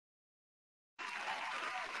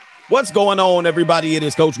What's going on, everybody? It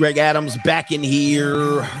is Coach Greg Adams back in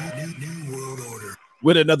here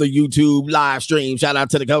with another YouTube live stream. Shout out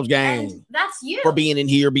to the Coach Gang. And that's you. For being in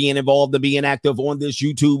here, being involved, and being active on this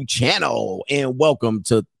YouTube channel. And welcome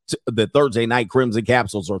to the Thursday Night Crimson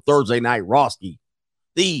Capsules, or Thursday Night Roski,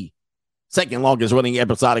 the second longest running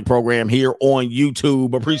episodic program here on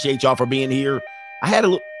YouTube. Appreciate y'all for being here. I had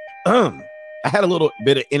a little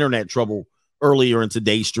bit of internet trouble earlier in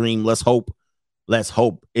today's stream. Let's hope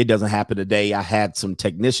it doesn't happen today. I had some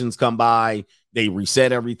technicians come by. They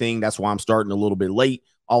reset everything. That's why I'm starting a little bit late.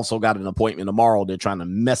 Also got an appointment tomorrow. They're trying to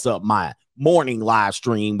mess up my morning live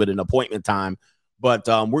stream with an appointment time. But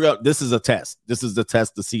this is a test. This is the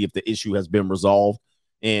test to see if the issue has been resolved.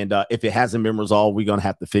 And if it hasn't been resolved, we're going to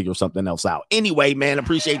have to figure something else out. Anyway, man,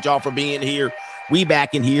 appreciate y'all for being here. We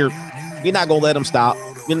back in here. We're not going to let them stop.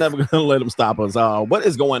 You're never going to let them stop us. What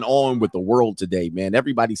is going on with the world today, man?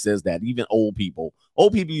 Everybody says that, even old people.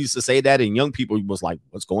 Old people used to say that, and young people was like,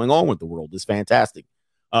 what's going on with the world? It's fantastic.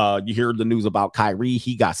 You hear the news about Kyrie.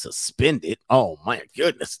 He got suspended. Oh, my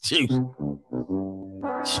goodness.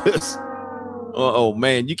 Oh,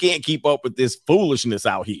 man, you can't keep up with this foolishness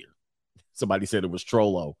out here. Somebody said it was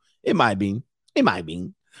Trollo. It might be.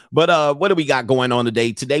 But what do we got going on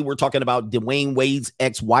today? Today, we're talking about Dwyane Wade's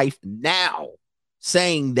ex-wife now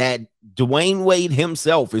saying that Dwyane Wade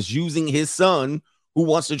himself is using his son, who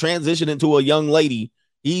wants to transition into a young lady.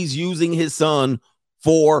 He's using his son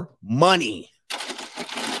for money.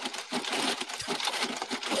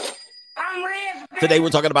 Today, we're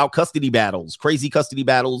talking about custody battles, crazy custody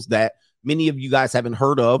battles that many of you guys haven't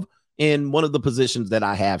heard of. And one of the positions that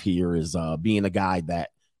I have here is being a guy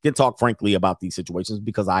that can talk frankly about these situations,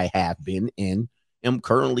 because I have been and am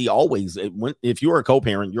currently always. If you're a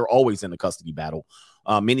co-parent, you're always in a custody battle.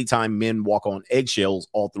 Many times men walk on eggshells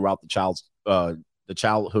all throughout the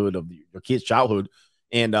childhood of your kid's childhood,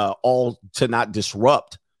 and all to not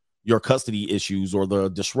disrupt your custody issues or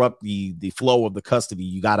disrupt the flow of the custody.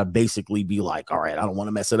 You got to basically be like, all right, I don't want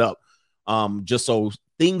to mess it up, just so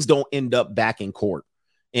things don't end up back in court.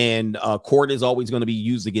 And court is always going to be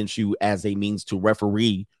used against you as a means to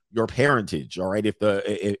referee your parentage. All right. If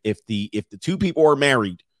the two people are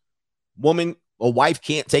married, a wife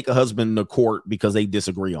can't take a husband to court because they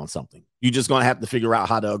disagree on something. You're just going to have to figure out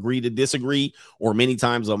how to agree to disagree. Or many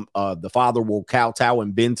times the father will kowtow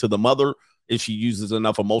and bend to the mother if she uses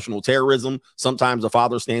enough emotional terrorism. Sometimes the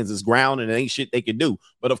father stands his ground and it ain't shit they can do.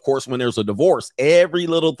 But of course, when there's a divorce, every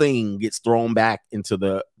little thing gets thrown back into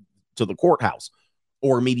the courthouse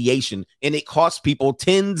or mediation, and it costs people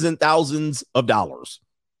tens and thousands of dollars.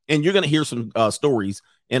 And you're going to hear some stories.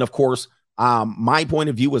 And of course, my point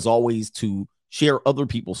of view is always to share other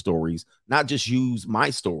people's stories, not just use my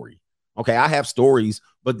story. Okay, I have stories,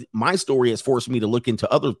 but my story has forced me to look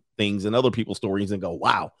into other things and other people's stories and go,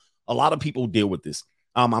 wow, a lot of people deal with this.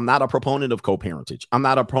 I'm not a proponent of co-parentage. I'm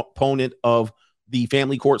not a proponent of the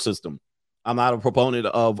family court system. I'm not a proponent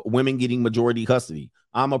of women getting majority custody.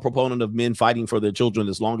 I'm a proponent of men fighting for their children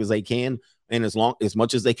as long as they can and as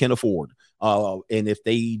much as they can afford. And if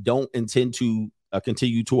they don't intend to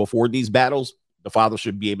continue to afford these battles, the father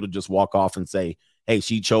should be able to just walk off and say, hey,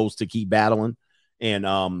 she chose to keep battling, and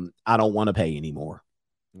I don't want to pay anymore.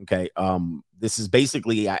 Okay. This is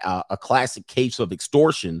basically a classic case of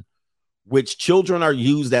extortion, which children are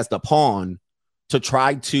used as the pawn to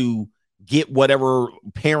try to get whatever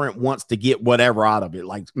parent wants to get whatever out of it.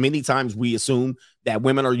 Like many times we assume that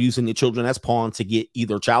women are using the children as pawns to get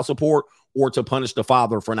either child support or to punish the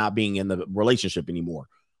father for not being in the relationship anymore.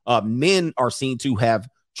 Men are seen to have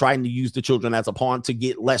trying to use the children as a pawn to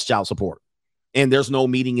get less child support. And there's no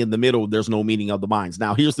meeting in the middle. There's no meeting of the minds.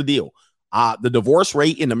 Now, here's the deal. The divorce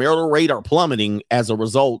rate and the marital rate are plummeting as a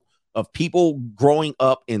result of people growing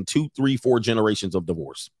up in 2, 3, 4 generations of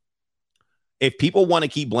divorce. If people want to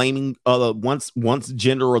keep blaming one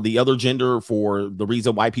gender or the other gender for the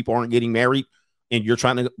reason why people aren't getting married, and you're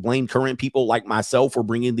trying to blame current people like myself for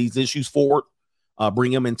bringing these issues forward,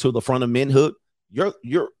 bring them into the front of manhood, you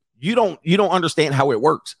don't understand how it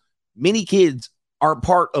works. Many kids are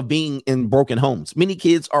part of being in broken homes. Many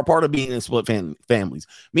kids are part of being in split families.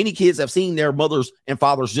 Many kids have seen their mothers and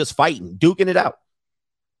fathers just fighting, duking it out.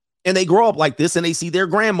 And they grow up like this, and they see their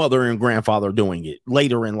grandmother and grandfather doing it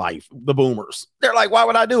later in life, the boomers. They're like, why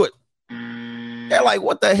would I do it? They're like,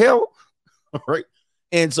 what the hell? All right.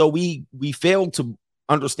 And so we fail to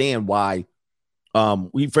understand why.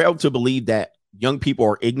 We fail to believe that young people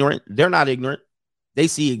are ignorant. They're not ignorant. They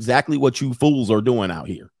see exactly what you fools are doing out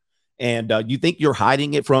here. And you think you're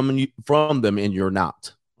hiding it from them, and you're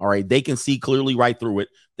not. All right. They can see clearly right through it.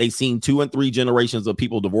 They've seen 2 and 3 generations of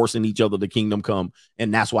people divorcing each other, the kingdom come.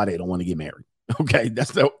 And that's why they don't want to get married. Okay,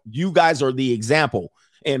 you guys are the example.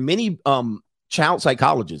 And many child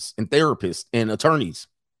psychologists and therapists and attorneys,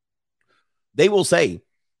 they will say,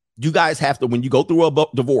 you guys have to, when you go through a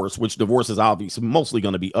divorce, which divorce is obviously mostly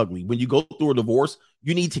going to be ugly. When you go through a divorce,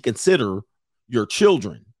 you need to consider your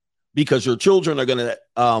children, because your children are going to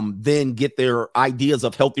then get their ideas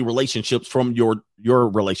of healthy relationships from your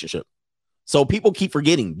relationship. So people keep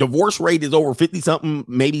forgetting divorce rate is over 50 something,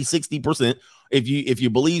 maybe 60%. If you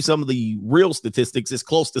believe some of the real statistics, it's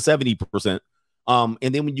close to 70%. And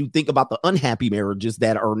then when you think about the unhappy marriages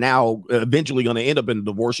that are now eventually going to end up in a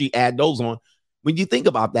divorce, you add those on. When you think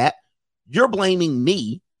about that, you're blaming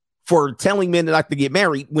me for telling men not to get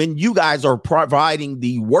married when you guys are providing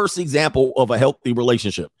the worst example of a healthy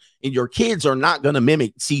relationship. And your kids are not going to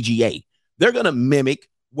mimic CGA. They're going to mimic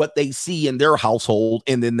what they see in their household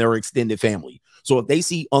and then their extended family. So if they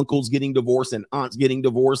see uncles getting divorced and aunts getting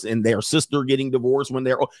divorced and their sister getting divorced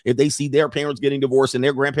if they see their parents getting divorced and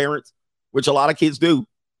their grandparents, which a lot of kids do,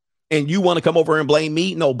 and you want to come over and blame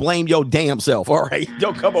me? No, blame your damn self. All right.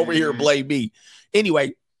 Don't come over here and blame me.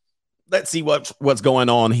 Anyway, let's see what's going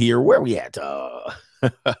on here. Where we at?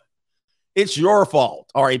 It's your fault.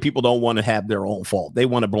 All right. People don't want to have their own fault. They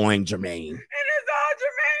want to blame Jermaine. And it's all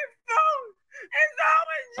Jermaine's fault. It's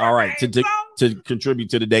always Jermaine's all right. fault. To contribute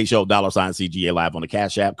to today's show, $CGA Live on the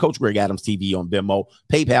Cash App, Coach Greg Adams TV on Venmo,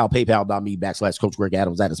 PayPal, paypal.me/Coach Greg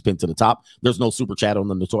Adams. That is pinned to the top. There's no super chat on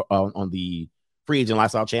the Free Agent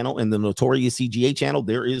Lifestyle channel, and the Notorious CGA channel.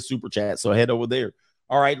 There is super chat. So head over there.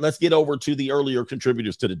 All right, let's get over to the earlier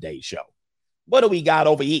contributors to today's show. What do we got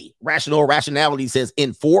over here? Rational Rationality says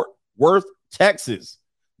in Fort Worth, Texas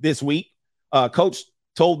this week, Coach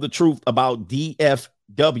told the truth about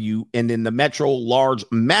DFW and in the metro large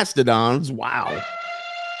mastodons. Wow.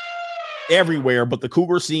 Everywhere, but the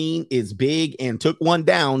cougar scene is big and took one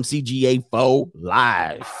down. CGA Foe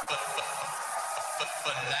live.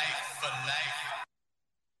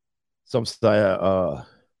 Some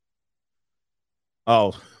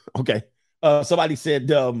oh, okay. Somebody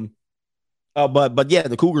said but yeah,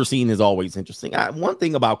 the cougar scene is always interesting. One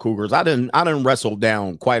thing about cougars, I didn't wrestle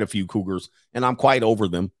down quite a few cougars, and I'm quite over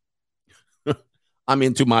them. I'm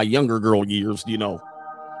into my younger girl years,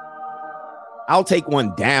 I'll take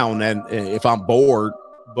one down and if I'm bored,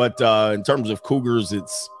 but in terms of cougars,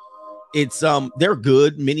 it's they're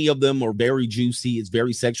good. Many of them are very juicy. It's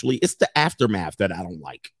very sexually. It's the aftermath that I don't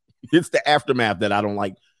like. It's the aftermath that I don't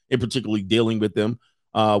like, in particularly dealing with them.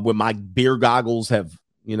 When my beer goggles have,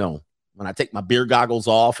 when I take my beer goggles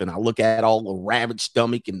off and I look at all the ravaged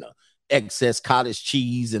stomach and the excess cottage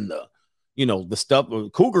cheese and the stuff,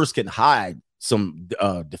 cougars can hide some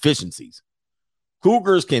deficiencies.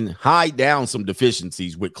 Cougars can hide down some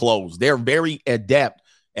deficiencies with clothes. They're very adept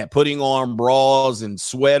at putting on bras and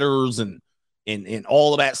sweaters and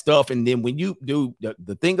all of that stuff. And then when you do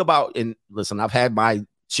the thing about, and listen, I've had my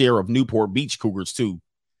share of Newport Beach cougars too.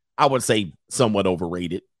 I would say somewhat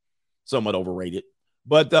overrated.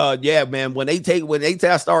 But yeah, man, when they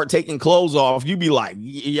start taking clothes off, you be like,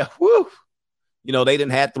 yeah, whoo. They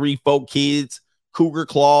done had 3-4 kids, cougar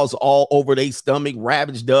claws all over their stomach,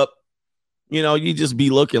 ravaged up. You just be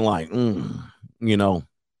looking like,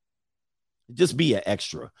 just be an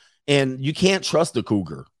extra. And you can't trust a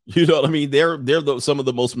cougar. You know what I mean? They're some of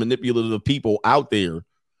the most manipulative people out there.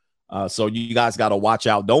 So you guys got to watch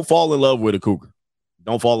out. Don't fall in love with a cougar.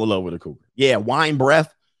 Yeah, wine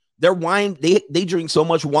breath. Their wine, they drink so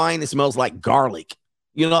much wine, it smells like garlic.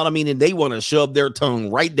 You know what I mean? And they want to shove their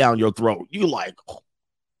tongue right down your throat. You like, oh,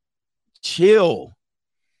 chill.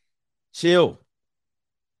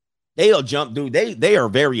 They'll jump, dude. They are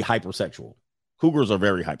very hypersexual. Cougars are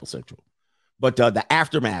very hypersexual. But the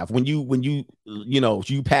aftermath, when you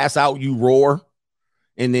pass out, you roar,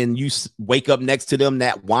 and then you wake up next to them,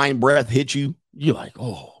 that wine breath hits you. You're like,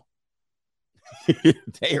 oh,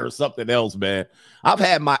 they are something else, man. I've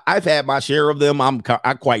had my share of them. I'm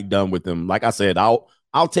quite done with them. Like I said, I'll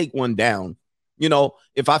take one down.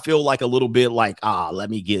 If I feel like a little bit like, let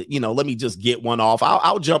me just get one off.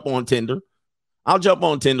 I'll jump on Tinder. I'll jump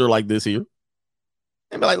on Tinder like this here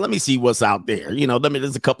and be like, let me see what's out there.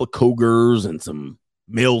 There's a couple of cougars and some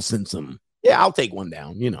milfs and I'll take one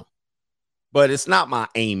down, but it's not my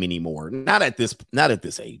aim anymore. Not at this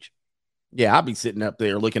age. Yeah, I'll be sitting up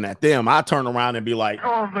there looking at them. I turn around and be like,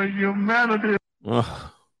 oh, the humanity.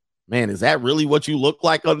 Man, is that really what you look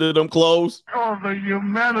like under them clothes? Oh, the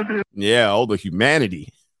humanity. Yeah, the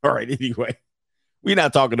humanity. All right, anyway, we're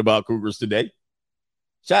not talking about cougars today.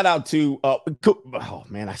 Shout out to,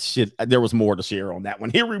 there was more to share on that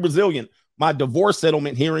one. Henry Resilient, my divorce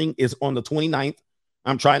settlement hearing is on the 29th.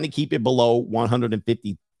 I'm trying to keep it below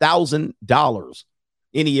 $150,000.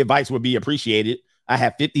 Any advice would be appreciated. I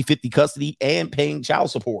have 50-50 custody and paying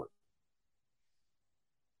child support.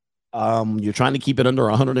 You're trying to keep it under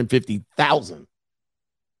 150,000.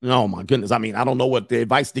 Oh my goodness. I mean, I don't know what the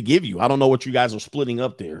advice to give you. I don't know what you guys are splitting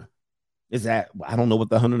up there. Is that, I don't know what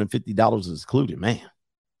the $150 is included, man.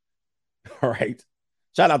 All right.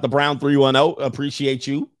 Shout out to Brown 310. Appreciate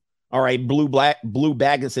you. All right. Blue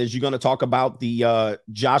Bag says you're going to talk about the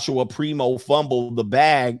Joshua Primo fumble the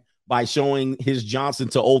bag by showing his Johnson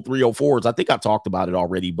to old 304s. I think I talked about it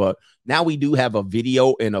already, but now we do have a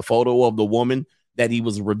video and a photo of the woman that he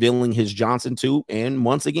was revealing his Johnson to. And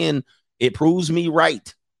once again, it proves me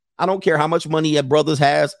right. I don't care how much money Ed Brothers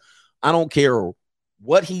has. I don't care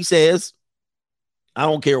what he says. I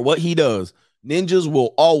don't care what he does. Ninjas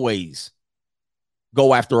will always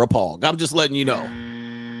go after a pog. I'm just letting you know.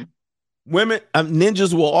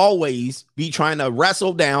 Ninjas will always be trying to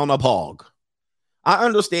wrestle down a pog. I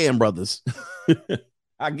understand, brothers.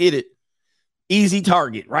 I get it. Easy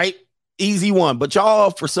target, right? Easy one. But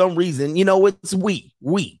y'all, for some reason, it's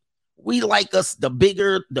we like us. The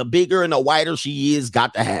bigger and the wider she is,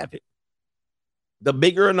 got to have it. The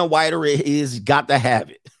bigger and the wider it is, got to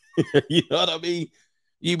have it. You know what I mean?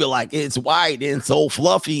 You be like, it's wide and so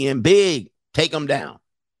fluffy and big. Take them down.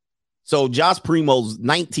 So Josh Primo's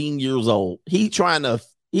 19 years old. He trying to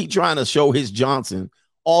show his Johnson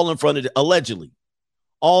all in front of allegedly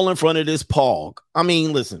all in front of this pog. I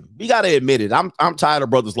mean, listen, we got to admit it. I'm tired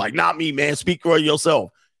of brothers like, not me, man. Speak for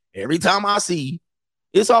yourself. Every time I see,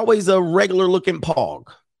 it's always a regular looking pog.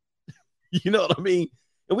 You know what I mean?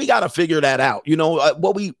 And we got to figure that out.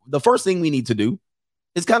 The first thing we need to do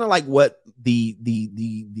is kind of like what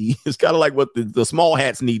it's kind of like what the small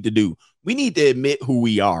hats need to do. We need to admit who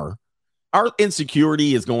we are. Our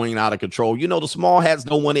insecurity is going out of control. The small hats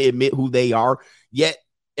don't want to admit who they are, yet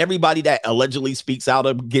everybody that allegedly speaks out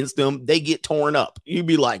against them, they get torn up. You'd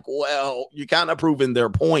be like, well, you're kind of proving their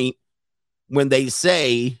point when they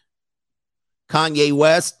say Kanye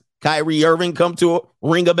West, Kyrie Irving come to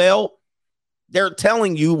ring a bell. They're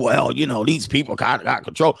telling you, well, these people kind of got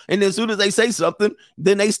control. And as soon as they say something,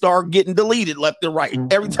 then they start getting deleted left and right.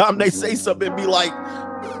 Every time they say something, be like,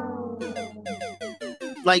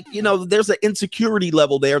 there's an insecurity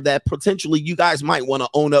level there that potentially you guys might want to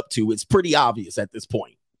own up to. It's pretty obvious at this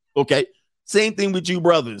point. Okay. Same thing with you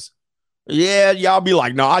brothers. Yeah. Y'all be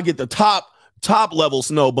like, no, I get the top level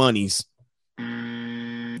snow bunnies.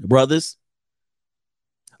 Brothers,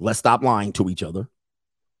 let's stop lying to each other.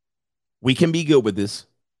 We can be good with this.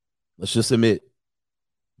 Let's just admit,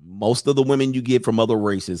 most of the women you get from other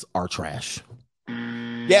races are trash.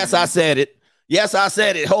 Yes, I said it. Yes, I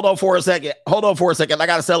said it. Hold on for a second. I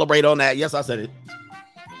got to celebrate on that. Yes, I said it.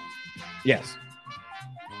 Yes.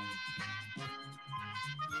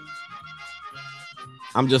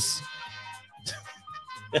 I'm just...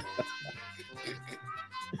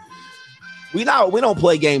 we don't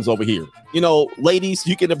play games over here. Ladies,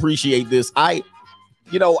 you can appreciate this. I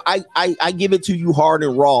give it to you hard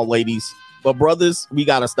and raw, ladies. But brothers, we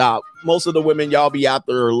got to stop. Most of the women y'all be out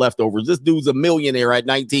there are leftovers. This dude's a millionaire at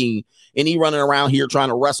 19, and he running around here trying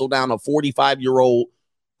to wrestle down a 45-year-old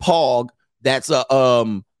pog that's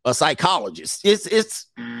a psychologist. It's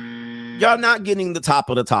y'all not getting the top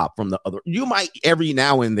of the top from the other. You might every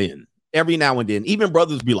now and then. Even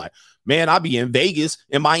brothers be like, man, I be in Vegas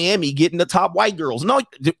and Miami getting the top white girls. No,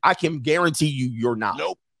 I can guarantee you're not.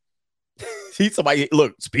 Nope. See somebody,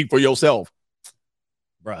 look, speak for yourself.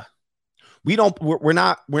 Bruh. We're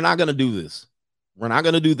not going to do this. We're not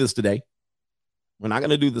going to do this today. We're not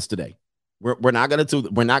going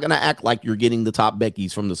to act like you're getting the top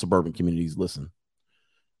Beckys from the suburban communities. Listen,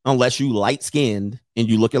 unless you light skinned and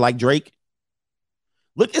you looking like Drake,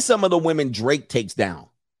 look at some of the women Drake takes down.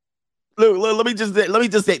 Look, let me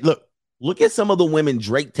just say, look at some of the women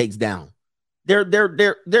Drake takes down. They're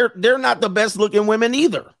not the best looking women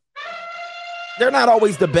either. They're not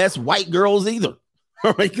always the best white girls either.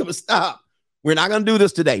 All right, stop. We're not going to do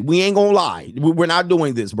this today. We ain't going to lie. We're not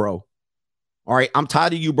doing this, bro. All right. I'm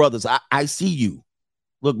tired of you brothers. I see you.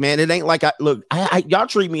 Look, man, it ain't like y'all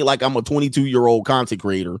treat me like I'm a 22-year-old content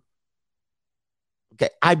creator. Okay.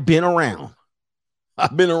 I've been around.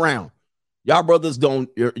 Y'all brothers don't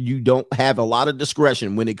have a lot of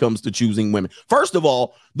discretion when it comes to choosing women. First of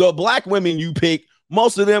all, the black women you pick,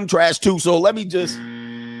 most of them trash too. So let me just,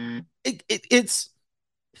 it's,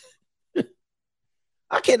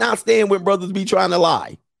 I cannot stand when brothers be trying to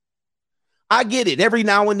lie. I get it. Every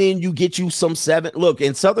now and then you get you some seven. Look,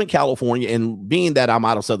 in Southern California, and being that I'm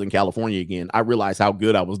out of Southern California again, I realize how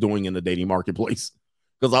good I was doing in the dating marketplace.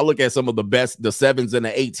 Because I look at some of the best, the 7s and the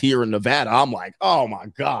 8s here in Nevada. I'm like, oh my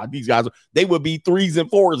God, these guys, they would be 3s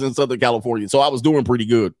and 4s in Southern California. So I was doing pretty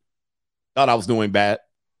good. Thought I was doing bad.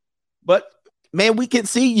 But man, we can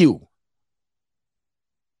see you.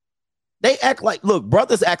 They act like, look,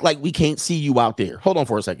 brothers act like we can't see you out there. Hold on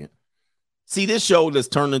for a second. See, this show that's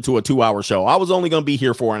turned into a 2-hour show. I was only going to be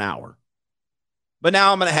here for an hour. But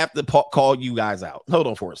now I'm going to have to call you guys out. Hold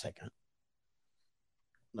on for a second.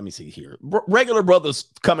 Let me see here. Regular brothers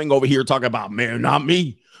coming over here talking about, man, not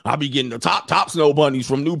me. I'll be getting the top snow bunnies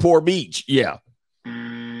from Newport Beach. Yeah.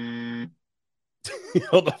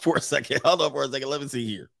 Hold on for a second. Let me see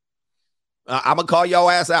here. I'm going to call y'all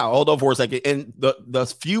ass out. Hold on for a second. And the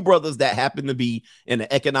few brothers that happen to be in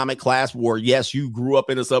the economic class where, yes, you grew up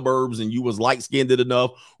in the suburbs and you was light-skinned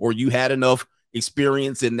enough or you had enough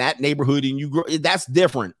experience in that neighborhood and you grew, that's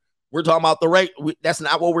different. We're talking about that's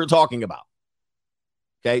not what we're talking about.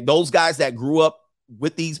 Okay, those guys that grew up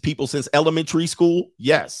with these people since elementary school,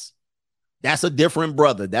 yes, that's a different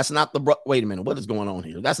brother. That's not the wait a minute, what is going on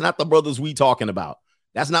here? That's not the brothers we talking about.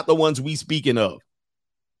 That's not the ones we speaking of.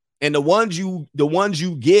 And the ones you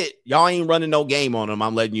get, y'all ain't running no game on them.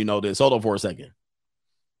 I'm letting you know this. Hold on for a second.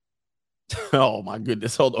 Oh my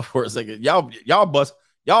goodness, hold on for a second.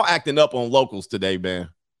 Y'all acting up on locals today, man.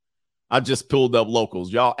 I just pulled up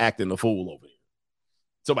locals. Y'all acting the fool over here.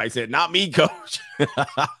 Somebody said, not me, coach.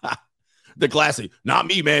 The classic, not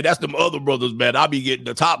me, man. That's them other brothers, man. I'll be getting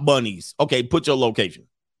the top bunnies. Okay, put your location.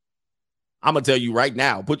 I'm going to tell you right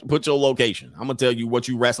now, put your location. I'm going to tell you what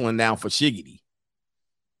you wrestling down for shiggity.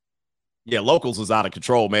 Yeah, locals is out of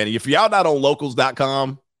control, man. If y'all not on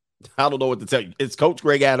locals.com, I don't know what to tell you. It's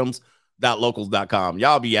CoachGregAdams.locals.com.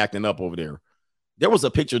 Y'all be acting up over there. There was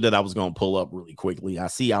a picture that I was going to pull up really quickly. I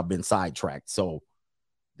see I've been sidetracked. So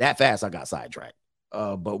that fast I got sidetracked.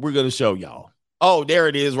 But we're going to show y'all. Oh, there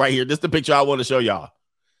it is right here. This is the picture I want to show y'all.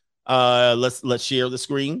 Let's share the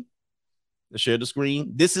screen. Let's share the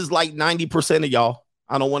screen. This is like 90% of y'all.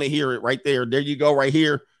 I don't want to hear it right there. There you go right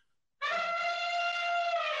here.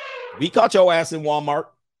 We caught your ass in Walmart.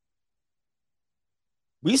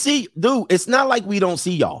 We see, dude, it's not like we don't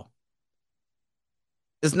see y'all.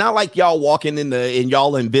 It's not like y'all walking and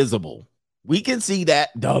y'all invisible. We can see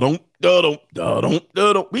that.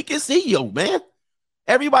 We can see you, man.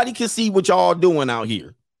 Everybody can see what y'all doing out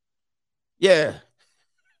here. Yeah.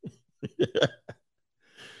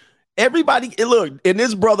 Everybody, look, and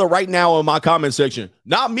this brother right now in my comment section,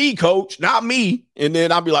 not me, coach, not me. And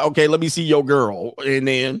then I'll be like, okay, let me see your girl. And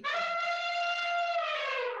then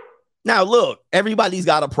now look, everybody's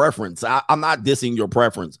got a preference. I'm not dissing your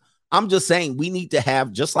preference. I'm just saying we need to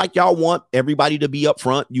have, just like y'all want everybody to be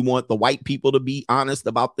upfront. You want the white people to be honest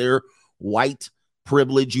about their white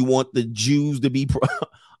privilege. You want the Jews to be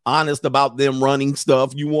honest about them running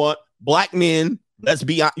stuff. You want black men. Let's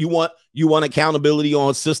be, you want accountability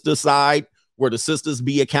on sister side where the sisters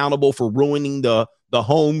be accountable for ruining the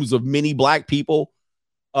homes of many black people.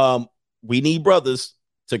 We need brothers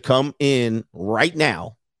to come in right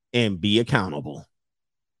now and be accountable.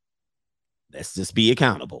 Let's just be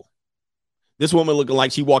accountable. This woman looking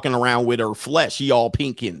like she walking around with her flesh. She all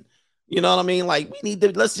pink and, you know what I mean? Like, we need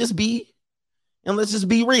to, let's just be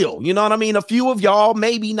real. You know what I mean? A few of y'all,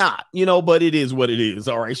 maybe not, but it is what it is.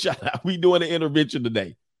 All right. Shout out. We doing an intervention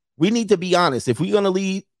today. We need to be honest. If we're going to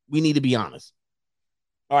lead, we need to be honest.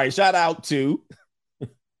 All right. Shout out to,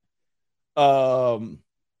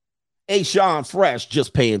 hey, Sean Fresh,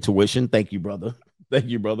 just paying tuition. Thank you, brother. Thank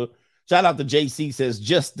you, brother. Shout out to JC says,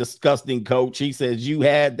 just disgusting, coach. He says, you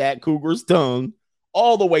had that cougar's tongue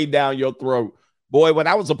all the way down your throat. Boy, when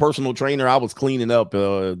I was a personal trainer, I was cleaning up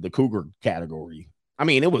the cougar category. I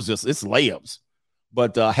mean, it's layups.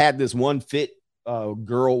 But had this one fit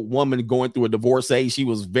woman going through a divorce. She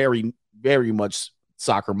was very, very much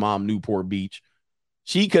soccer mom, Newport Beach.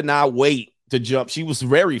 She could not wait to jump. She was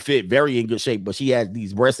very fit, very in good shape, but she had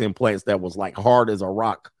these breast implants that was like hard as a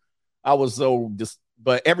rock. I was so just,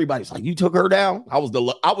 but everybody's like, you took her down. I was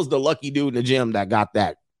the lucky dude in the gym that got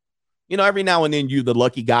that. Every now and then you're the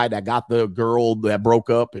lucky guy that got the girl that broke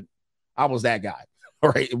up, and I was that guy, all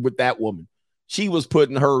right, with that woman. She was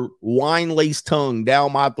putting her wine-laced tongue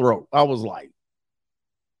down my throat. I was like,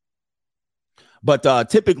 but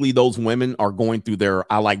typically those women are going through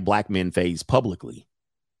their I like black men phase publicly.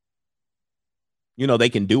 They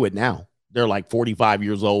can do it now. They're like 45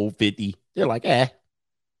 years old, 50. They're like,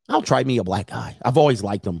 I'll try me a black guy. I've always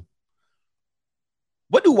liked them.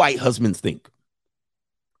 What do white husbands think?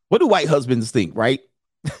 What do white husbands think, right?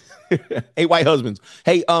 Hey, white husbands.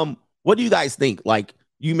 Hey, what do you guys think? Like,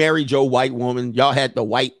 you married your white woman. Y'all had the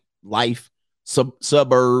white life,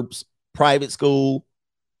 suburbs, private school.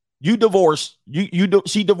 You divorce,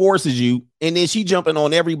 she divorces you, and then she jumping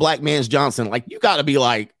on every black man's Johnson. Like, you got to be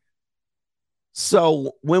like,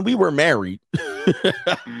 so when we were married,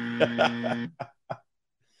 that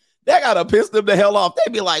got to piss them the hell off.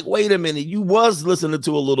 They'd be like, wait a minute, you was listening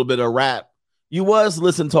to a little bit of rap. You was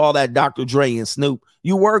listening to all that Dr. Dre and Snoop.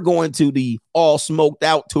 You were going to the All Smoked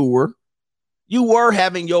Out tour. You were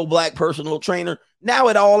having your black personal trainer. Now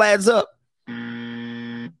it all adds up.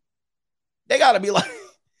 They got to be like,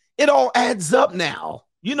 it all adds up now.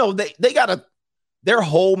 You know, they got to, their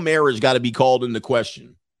whole marriage got to be called into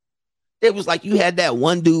question. It was like you had that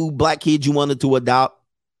one dude, black kid you wanted to adopt.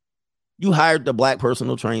 You hired the black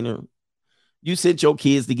personal trainer. You sent your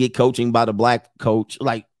kids to get coaching by the black coach.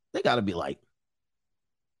 Like, they got to be like,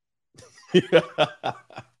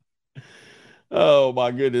 oh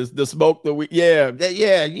my goodness, the smoke that we, yeah,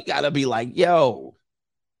 you got to be like, yo.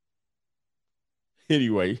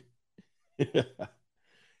 Anyway,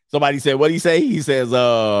 somebody said, what'd he say? He says,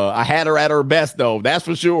 I had her at her best, though. That's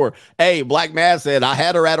for sure. Hey, Black Mass said, I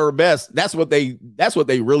had her at her best. That's what they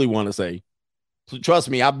really want to say. So trust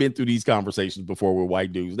me, I've been through these conversations before with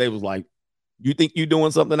white dudes. They was like, you think you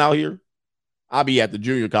doing something out here? I'll be at the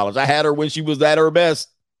junior college. I had her when she was at her best.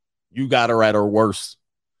 You got her at her worst.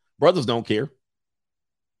 Brothers don't care.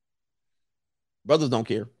 Brothers don't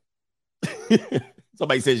care.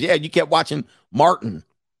 Somebody says, yeah, you kept watching Martin.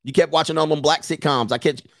 You kept watching all them black sitcoms. I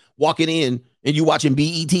kept walking in and you watching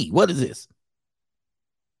BET. What is this?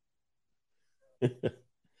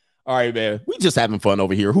 All right, man. We just having fun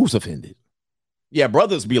over here. Who's offended? Yeah,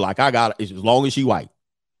 brothers be like, I got it. As long as she white.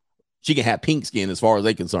 She can have pink skin as far as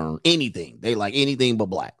they concerned. Anything. They like anything but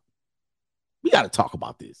black. We got to talk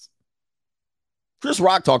about this. Chris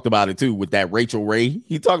Rock talked about it too with that Rachel Ray.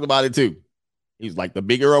 He talked about it too. He's like, the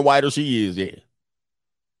bigger or whiter she is, yeah.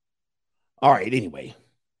 All right, anyway.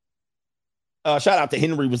 Shout out to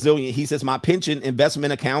Henry Resilient. He says, my pension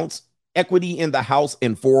investment accounts, equity in the house,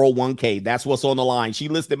 and 401k. That's what's on the line. She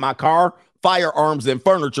listed my car, firearms, and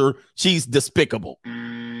furniture. She's despicable.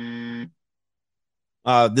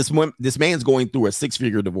 This man's going through a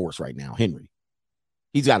 6-figure divorce right now, Henry.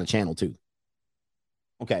 He's got a channel too.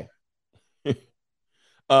 Okay.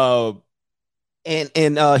 And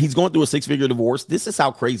he's going through a 6-figure divorce. This is how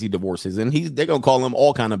crazy divorce is. And they're going to call him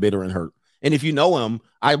all kind of bitter and hurt. And if you know him,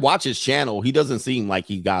 I watch his channel. He doesn't seem like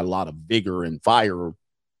he got a lot of vigor and fire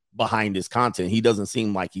behind his content. He doesn't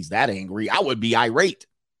seem like he's that angry. I would be irate.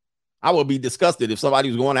 I would be disgusted if somebody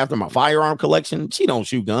was going after my firearm collection. She don't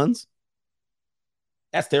shoot guns.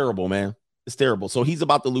 That's terrible, man. It's terrible. So he's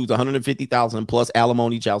about to lose $150,000 plus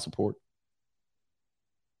alimony, child support.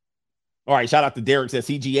 All right, shout out to Derek says,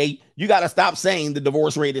 CGA, you got to stop saying the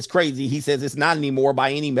divorce rate is crazy. He says it's not anymore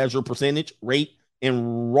by any measure, percentage, rate,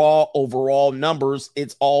 and raw overall numbers.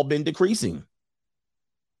 It's all been decreasing.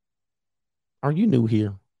 Are you new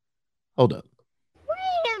here? Hold up.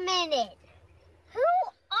 Wait a minute. Who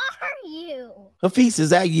are you? Hafiz,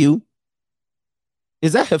 is that you?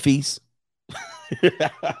 Is that Hafiz? I'm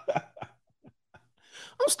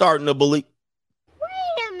starting to believe.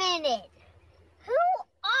 Wait a minute. Who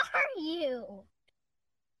are you?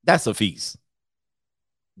 That's Hafiz.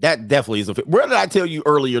 That definitely is a. Where did I tell you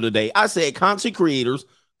earlier today? I said content creators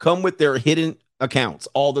come with their hidden accounts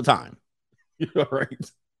all the time. All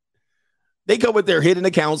right. They come with their hidden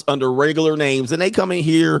accounts under regular names, and they come in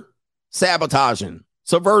here sabotaging,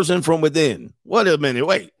 subversion from within. Wait a minute.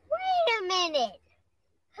 Wait. Wait a minute.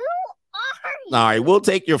 Who are you? All right, we'll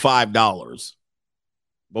take your $5.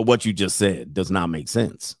 But what you just said does not make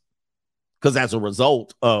sense. Because as a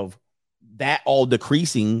result of that all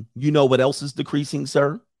decreasing, you know what else is decreasing,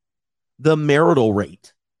 sir? The marital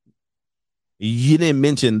rate. You didn't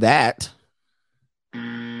mention that.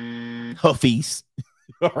 Hafiz.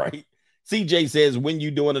 All right. CJ says, when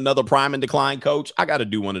you doing another Prime and Decline, coach? I got to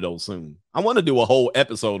do one of those soon. I want to do a whole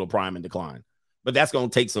episode of Prime and Decline. But that's going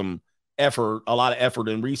to take some effort, a lot of effort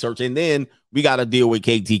and research. And then we got to deal with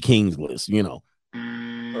KT King's list, you know.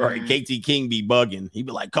 All right, KT King be bugging. He'd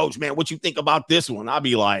be like, coach, man, what you think about this one? I'd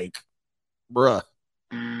be like, bruh.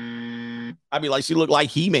 I'd be like, she looked like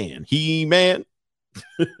He-Man. He-Man.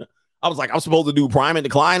 I was like, I'm supposed to do Prime and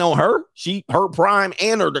Decline on her? Her Prime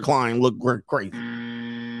and her Decline look crazy.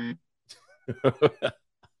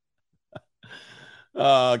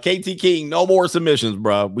 KT King, no more submissions,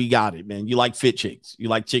 bro. We got it, man. You like fit chicks. You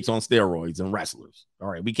like chicks on steroids and wrestlers. All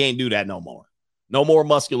right, we can't do that no more. No more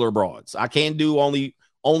muscular broads. I can't do only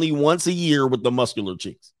once a year with the muscular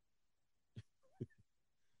chicks.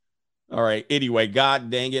 All right. Anyway, God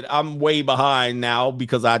dang it. I'm way behind now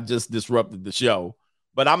because I just disrupted the show.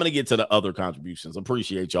 But I'm going to get to the other contributions.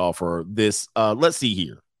 Appreciate y'all for this. Let's see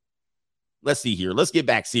here. let's see here. Let's get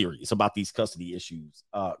back serious about these custody issues.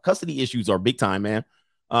 Custody issues are big time, man.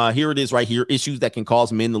 Here it is right here. Issues that can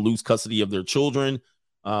cause men to lose custody of their children.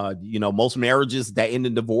 Most marriages that end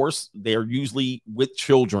in divorce, they're usually with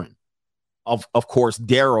children. Of course,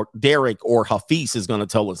 Derek or Hafiz is going to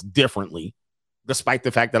tell us differently, despite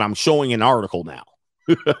the fact that I'm showing an article now.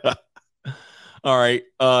 All right.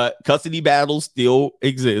 Custody battles still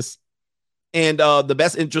exist. And the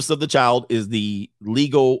best interest of the child is the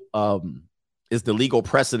legal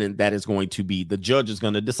precedent that is going to be the judge is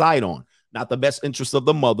going to decide on. Not the best interest of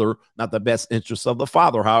the mother, not the best interest of the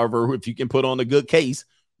father. However, if you can put on a good case,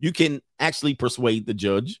 you can actually persuade the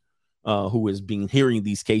judge who has been hearing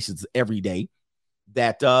these cases every day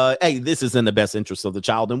that, hey, this is in the best interest of the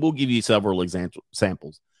child. And we'll give you several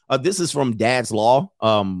samples. This is from Dad's Law,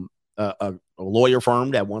 a lawyer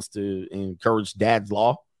firm that wants to encourage Dad's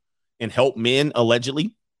Law and help men,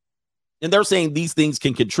 allegedly. And they're saying these things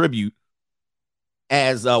can contribute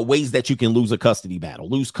as ways that you can lose a custody battle,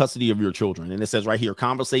 lose custody of your children. And it says right here,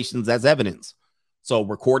 conversations as evidence. So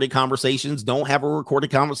recorded conversations, don't have a recorded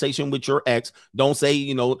conversation with your ex. Don't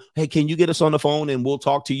say, hey, can you get us on the phone and we'll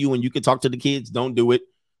talk to you and you can talk to the kids. Don't do it.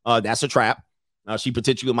 That's a trap. She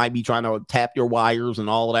potentially might be trying to tap your wires and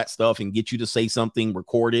all of that stuff and get you to say something,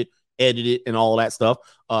 record it, edit it, and all of that stuff.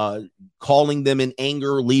 Calling them in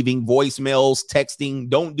anger, leaving voicemails, texting.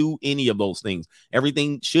 Don't do any of those things.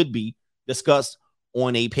 Everything should be discussed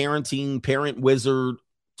on a parent wizard,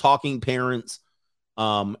 talking parents.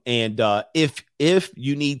 If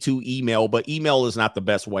you need to email, but email is not the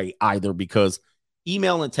best way either, because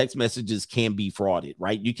email and text messages can be frauded,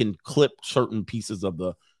 right? You can clip certain pieces of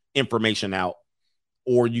the information out,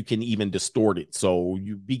 or you can even distort it. So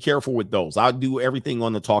you be careful with those. I'll do everything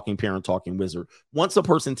on the talking parent, talking wizard. Once a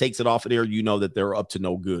person takes it off of there, you know that they're up to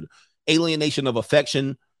no good. Alienation of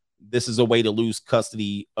affection. This is a way to lose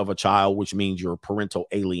custody of a child, which means you're parental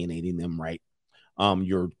alienating them, right?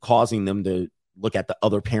 You're causing them to look at the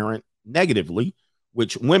other parent negatively,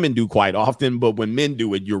 which women do quite often. But when men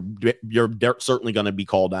do it, you're certainly going to be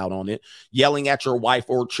called out on it. Yelling at your wife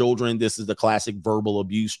or children. This is the classic verbal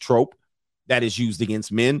abuse trope that is used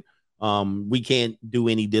against men. We can't do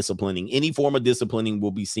any disciplining. Any form of disciplining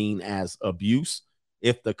will be seen as abuse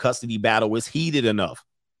if the custody battle is heated enough.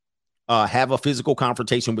 Have a physical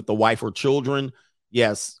confrontation with the wife or children.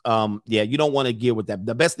 Yes. You don't want to get with that.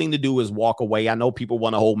 The best thing to do is walk away. I know people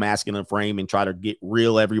want to hold masculine frame and try to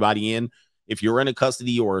reel everybody in. If you're in a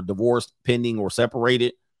custody or a divorce pending or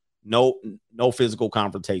separated, no physical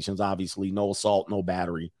confrontations, obviously, no assault, no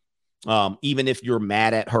battery. Even if you're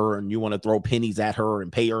mad at her and you want to throw pennies at her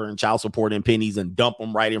and pay her in child support and pennies and dump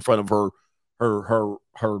them right in front of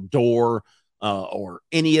her door, or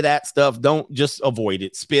any of that stuff, don't just avoid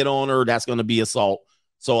it. Spit on her. That's going to be assault.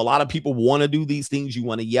 So a lot of people want to do these things. You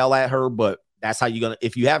want to yell at her, but that's how you're going to,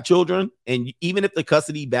 if you have children, and even if the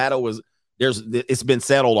custody battle it's been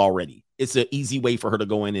settled already, it's an easy way for her to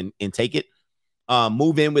go in and take it.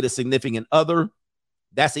 Move in with a significant other.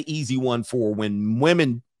 That's an easy one for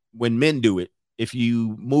when men do it. If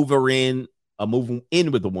you move in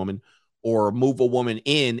with a woman, or move a woman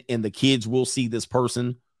in and the kids will see this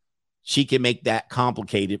person, she can make that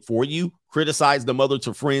complicated for you. Criticize the mother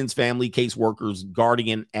to friends, family, caseworkers,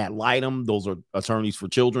 guardian ad litem. Those are attorneys for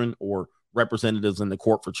children or representatives in the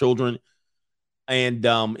court for children. And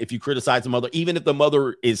if you criticize the mother, even if the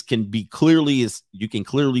mother you can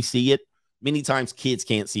clearly see it. Many times kids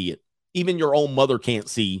can't see it. Even your own mother can't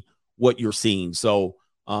see what you're seeing. So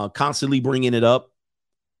constantly bringing it up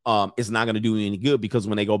is not going to do any good, because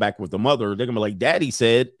when they go back with the mother, they're going to be like, Daddy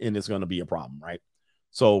said, and it's going to be a problem, right?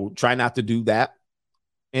 So try not to do that.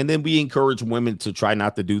 And then we encourage women to try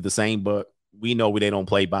not to do the same, but we know they don't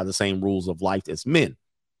play by the same rules of life as men.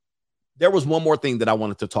 There was one more thing that I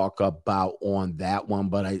wanted to talk about on that one,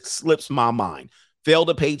 but it slips my mind. Fail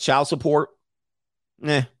to pay child support.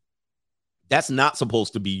 That's not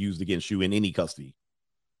supposed to be used against you in any custody.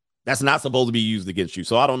 That's not supposed to be used against you.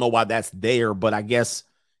 So I don't know why that's there, but I guess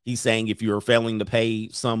he's saying if you're failing to pay,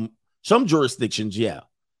 some jurisdictions, yeah.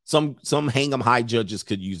 Some hang 'em high judges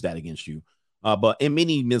could use that against you. But in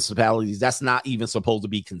many municipalities, that's not even supposed to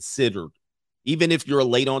be considered. Even if you're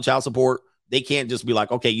late on child support, they can't just be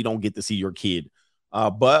like, okay, you don't get to see your kid.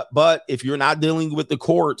 But if you're not dealing with the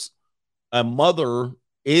courts, a mother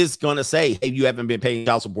is going to say, hey, you haven't been paying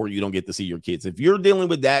child support, you don't get to see your kids. If you're dealing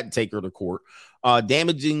with that, take her to court.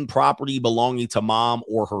 Damaging property belonging to mom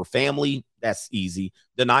or her family, that's easy.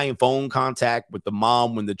 Denying phone contact with the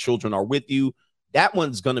mom when the children are with you, that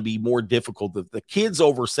one's going to be more difficult. The kids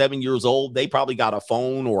over 7 years old, they probably got a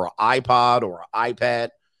phone or an iPod or an iPad.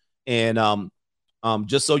 And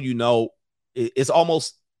just so you know, it's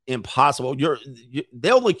almost impossible.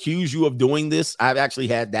 They'll accuse you of doing this. I've actually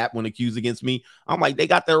had that one accused against me. I'm like, they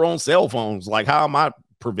got their own cell phones. Like, how am I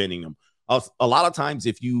preventing them? A lot of times,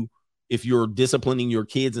 if you're disciplining your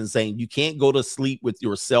kids and saying you can't go to sleep with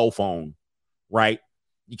your cell phone, right?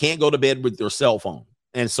 You can't go to bed with your cell phone.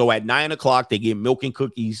 And so at 9 o'clock, they get milk and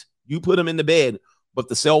cookies. You put them in the bed, but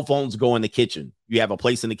the cell phones go in the kitchen. You have a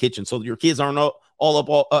place in the kitchen so your kids aren't all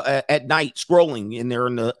up at night scrolling, and they're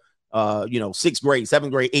in the 6th grade,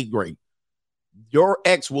 7th grade, 8th grade. Your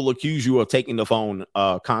ex will accuse you of taking the phone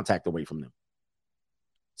contact away from them.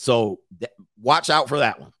 So watch out for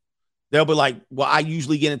that one. They'll be like, well, I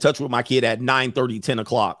usually get in touch with my kid at 9:30, 10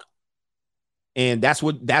 o'clock. And that's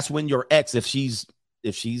when your ex, if she's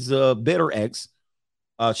a bitter ex,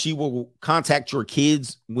 she will contact your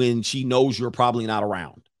kids when she knows you're probably not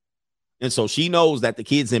around. And so she knows that the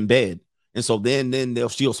kid's in bed. And so then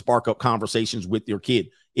she'll spark up conversations with your kid.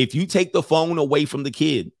 If you take the phone away from the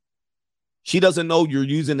kid, she doesn't know you're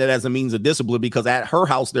using it as a means of discipline, because at her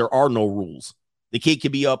house, there are no rules. The kid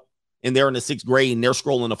could be up and they're in the 6th grade and they're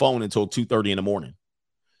scrolling the phone until 2:30 in the morning.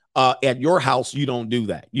 At your house, you don't do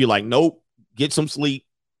that. You're like, nope, get some sleep.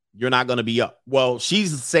 You're not going to be up. Well,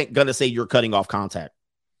 she's going to say you're cutting off contact.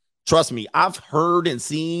 Trust me, I've heard and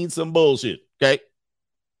seen some bullshit.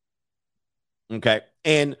 Okay.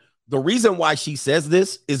 And the reason why she says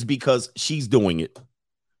this is because she's doing it.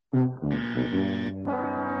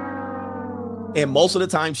 And most of the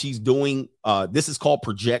time she's doing, this is called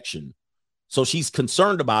projection. So she's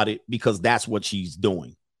concerned about it because that's what she's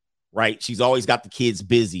doing, right? She's always got the kids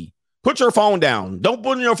busy. Put your phone down. Don't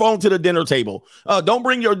put your phone to the dinner table. Don't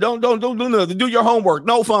do your homework.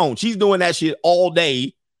 No phone. She's doing that shit all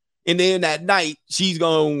day. And then at night, she's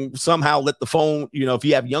going to somehow let the phone, if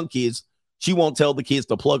you have young kids, she won't tell the kids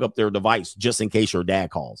to plug up their device just in case your dad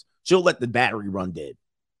calls. She'll let the battery run dead.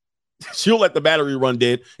 And she'll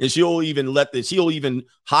even lose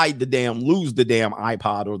the damn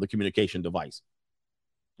iPod or the communication device.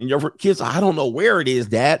 And your kids, I don't know where it is,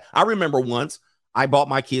 Dad. I remember once I bought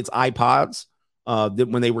my kids iPods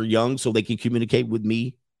when they were young so they can communicate with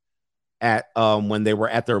me when they were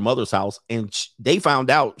at their mother's house. And they found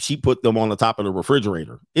out she put them on the top of the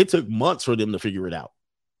refrigerator. It took months for them to figure it out.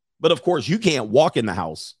 But of course, you can't walk in the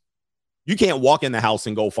house. You can't walk in the house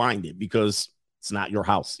and go find it because it's not your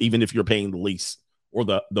house, even if you're paying the lease or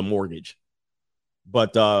the mortgage.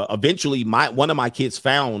 But eventually, one of my kids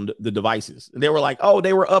found the devices. And they were like, oh,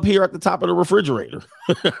 they were up here at the top of the refrigerator.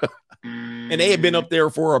 And they had been up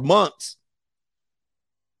there for months.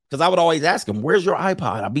 Because I would always ask them, where's your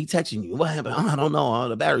iPod? I'll be texting you. What happened? I don't know.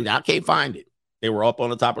 The battery, I can't find it. They were up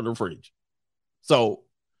on the top of the fridge. So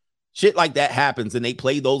shit like that happens, and they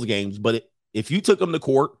play those games. But if you took them to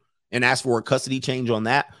court and asked for a custody change on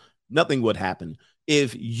that, nothing would happen.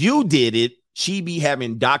 If you did it, she'd be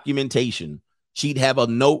having documentation. She'd have a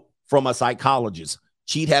note from a psychologist.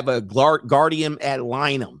 She'd have a guardian ad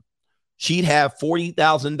litem. She'd have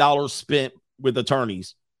 $40,000 spent with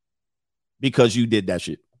attorneys because you did that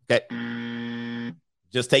shit. Okay.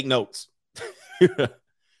 Just take notes.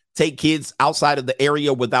 Take kids outside of the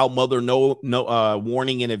area without mother no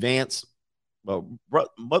warning in advance. Well,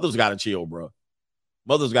 mother's got to chill, bro.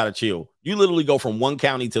 Mother's got to chill. You literally go from one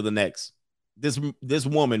county to the next. This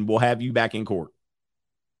woman will have you back in court.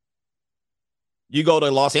 You go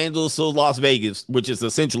to Los Angeles to Las Vegas, which is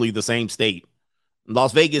essentially the same state.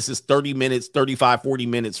 Las Vegas is 30 minutes, 35, 40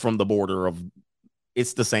 minutes from the border of.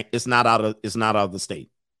 It's the same. It's not out of the state.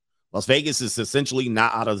 Las Vegas is essentially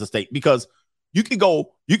not out of the state because you could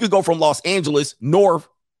go from Los Angeles north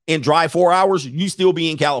and drive 4 hours. You still be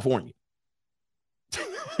in California.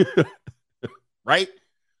 Right?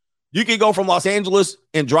 You could go from Los Angeles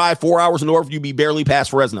and drive 4 hours north. You'd be barely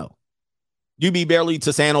past Fresno. You'd be barely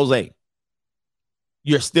to San Jose.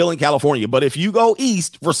 You're still in California. But if you go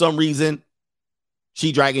east for some reason,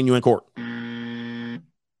 she dragging you in court.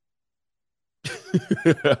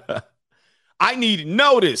 I need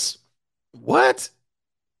notice. What?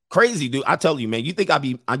 Crazy, dude. I tell you, man, you think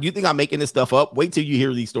I'm making this stuff up? Wait till you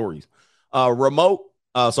hear these stories. Remove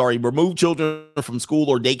children from school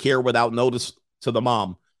or daycare without notice to the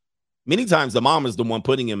mom. Many times the mom is the one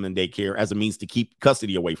putting him in daycare as a means to keep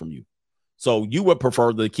custody away from you. So you would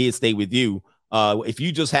prefer the kids stay with you. If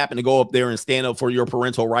you just happen to go up there and stand up for your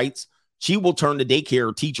parental rights, she will turn the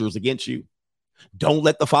daycare teachers against you. Don't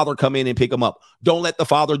let the father come in and pick him up. Don't let the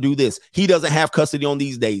father do this. He doesn't have custody on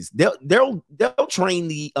these days. They'll train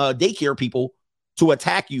the daycare people to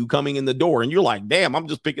attack you coming in the door. And you're like, damn, I'm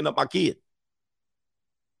just picking up my kid.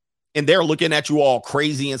 And they're looking at you all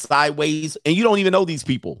crazy and sideways. And you don't even know these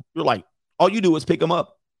people. You're like, all you do is pick them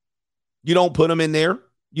up. You don't put them in there.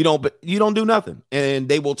 But you don't do nothing, and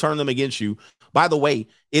they will turn them against you. By the way,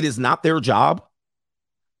 it is not their job.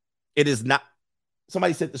 It is not.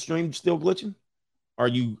 Somebody said the stream still glitching. Are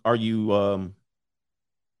you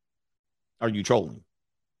trolling?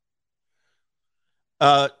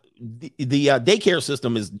 The daycare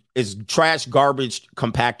system is trash garbage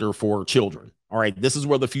compactor for children. All right, this is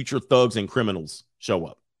where the future thugs and criminals show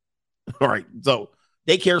up. All right, so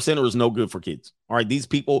daycare center is no good for kids. All right, these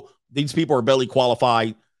people are barely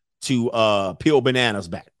qualified to peel bananas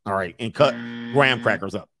back. All right, and cut graham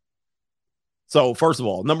crackers up. So first of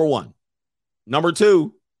all, number one. Number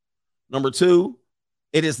two,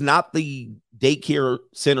 it is not the daycare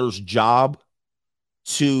center's job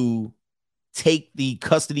to take the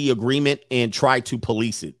custody agreement and try to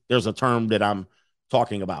police it. There's a term that I'm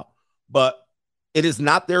talking about, but it is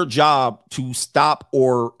not their job to stop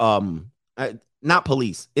or not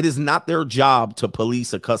police. It is not their job to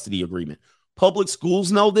police a custody agreement. Public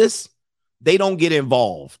schools know this. They don't get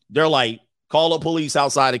involved. They're like, call the police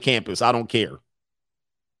outside of campus. I don't care.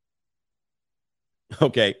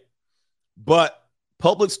 Okay. But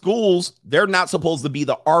public schools, they're not supposed to be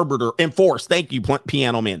the arbiter, enforce. Thank you,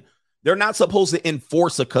 Piano Man. They're not supposed to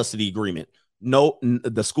enforce a custody agreement. No,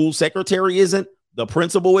 the school secretary isn't, the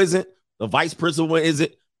principal isn't, the vice principal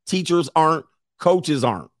isn't, teachers aren't, coaches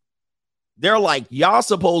aren't. They're like, y'all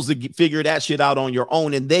supposed to figure that shit out on your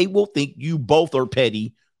own, and they will think you both are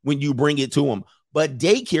petty when you bring it to them. But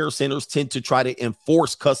daycare centers tend to try to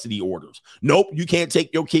enforce custody orders. Nope, you can't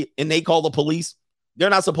take your kid, and they call the police. They're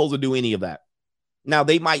not supposed to do any of that. Now,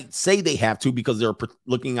 they might say they have to because they're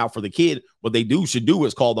looking out for the kid. What they should do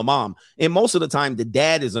is call the mom. And most of the time, the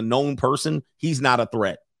dad is a known person. He's not a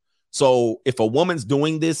threat. So if a woman's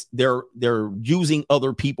doing this, they're using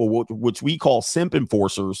other people, which we call simp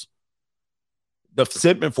enforcers. The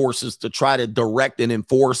simp enforcers to try to direct and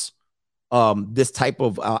enforce this type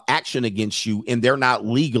of action against you. And they're not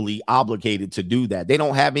legally obligated to do that. They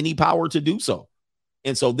don't have any power to do so.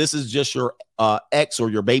 And so this is just your ex or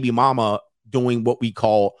your baby mama doing what we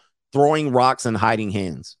call throwing rocks and hiding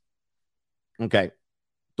hands. Okay.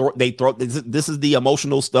 This is the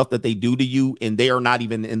emotional stuff that they do to you, and they are not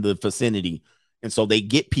even in the vicinity. And so they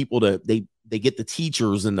get people they get the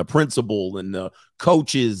teachers and the principal and the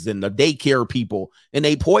coaches and the daycare people, and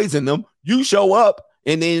they poison them. You show up,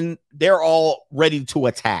 and then they're all ready to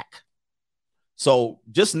attack. So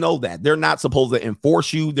just know that they're not supposed to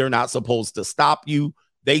enforce you. They're not supposed to stop you.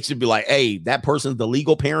 They should be like, hey, that person's the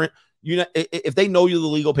legal parent. If they know you're the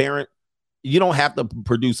legal parent, you don't have to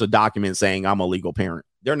produce a document saying I'm a legal parent.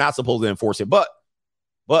 They're not supposed to enforce it. But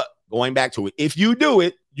going back to it, if you do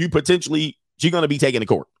it, you're going to be taken to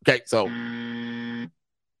court. Okay, so you're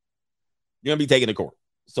going to be taken to court.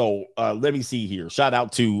 So let me see here. Shout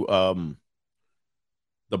out to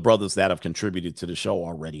the brothers that have contributed to the show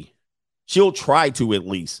already. She'll try to at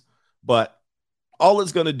least, but all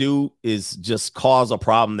it's going to do is just cause a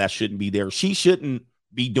problem that shouldn't be there. She shouldn't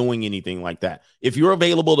be doing anything like that. If you're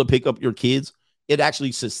available to pick up your kids, it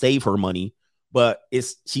actually should save her money, but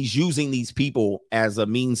she's using these people as a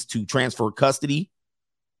means to transfer custody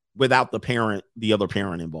without the other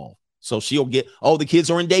parent involved. So she'll get, the kids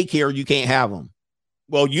are in daycare. You can't have them.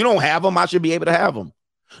 Well, you don't have them. I should be able to have them.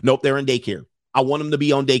 Nope, they're in daycare. I want them to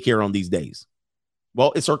be on daycare on these days.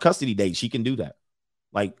 Well, it's her custody days. She can do that.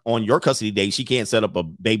 Like on your custody days, she can't set up a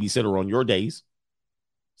babysitter on your days.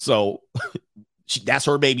 So that's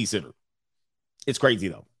her babysitter. It's crazy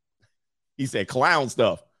though. He said clown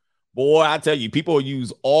stuff. Boy, I tell you, people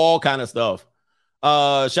use all kind of stuff.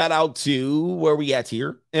 Shout out to where we at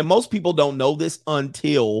here. And most people don't know this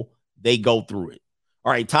until they go through it.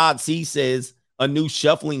 All right. Todd C says a new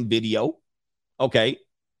shuffling video. Okay.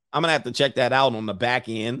 I'm going to have to check that out on the back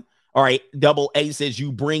end. All right. Double A says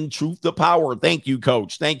you bring truth to power. Thank you,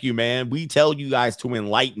 coach. Thank you, man. We tell you guys to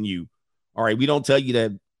enlighten you. All right. We don't tell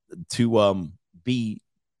you to be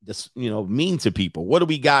this, mean to people. What do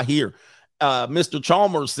we got here? Mr.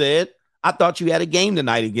 Chalmers said, I thought you had a game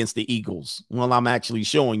tonight against the Eagles. Well, I'm actually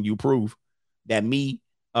showing you proof that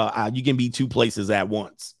you can be two places at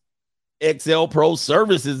once. XL Pro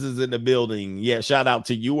Services is in the building. Yeah, shout out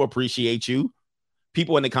to you. Appreciate you.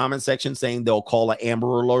 People in the comment section saying they'll call an Amber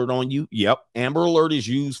Alert on you. Yep. Amber Alert is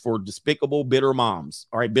used for despicable, bitter moms.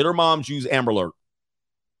 All right. Bitter moms use Amber Alert.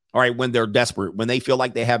 All right. When they're desperate, when they feel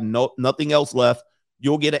like they have nothing else left,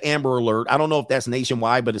 you'll get an Amber Alert. I don't know if that's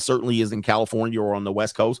nationwide, but it certainly is in California or on the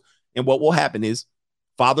West Coast. And what will happen is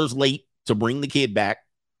father's late to bring the kid back.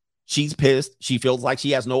 She's pissed. She feels like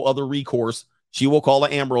she has no other recourse. She will call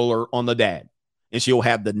an Amber Alert on the dad. And she'll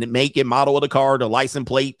have the make and model of the car, the license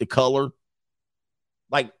plate, the color.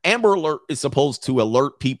 Like Amber Alert is supposed to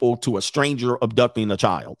alert people to a stranger abducting a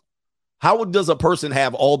child. How does a person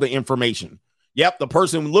have all the information? Yep, the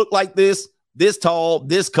person looked like this tall,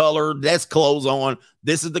 this color, that's clothes on.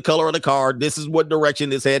 This is the color of the car. This is what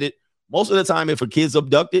direction it's headed. Most of the time, if a kid's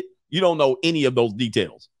abducted, you don't know any of those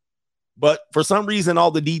details. But for some reason,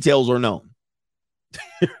 all the details are known.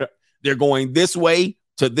 They're going this way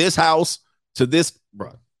to this house to this,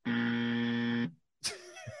 bro.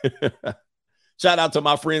 Shout out to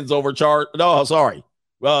my friends over chart. No, sorry.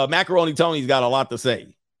 Macaroni Tony's got a lot to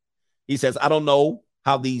say. He says, I don't know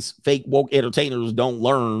how these fake woke entertainers don't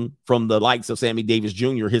learn from the likes of Sammy Davis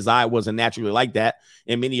Jr. His eye wasn't naturally like that,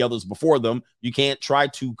 and many others before them. You can't try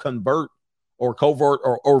to convert or covert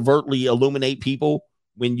or overtly illuminate people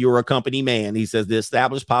when you're a company man. He says the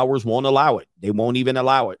established powers won't allow it. They won't even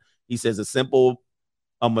allow it. He says it's simple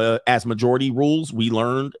as majority rules we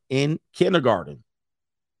learned in kindergarten.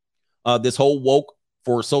 This whole woke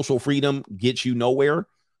for social freedom gets you nowhere.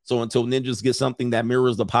 So until ninjas get something that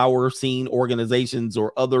mirrors the power seen organizations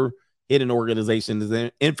or other hidden organizations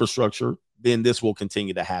and infrastructure, then this will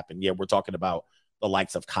continue to happen. Yeah, we're talking about the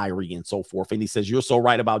likes of Kyrie and so forth. And he says, you're so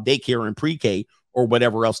right about daycare and pre-K or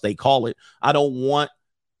whatever else they call it. I don't want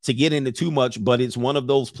to get into too much, but it's one of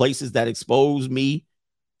those places that exposed me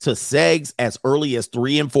to segs as early as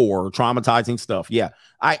 3 and 4, traumatizing stuff. Yeah,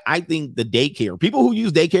 I think the daycare, people who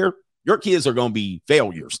use daycare, your kids are going to be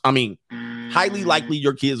failures. I mean, highly likely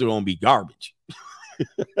your kids are going to be garbage.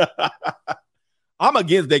 I'm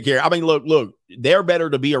against daycare. I mean, look, they're better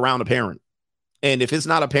to be around a parent. And if it's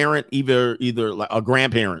not a parent, either like a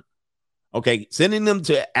grandparent, okay, sending them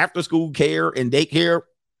to after school care and daycare,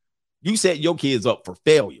 you set your kids up for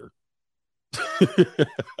failure.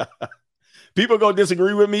 People going to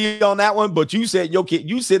disagree with me on that one, but you said your kid,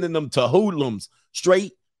 you sending them to hoodlums,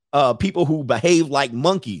 straight people who behave like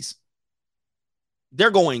monkeys. They're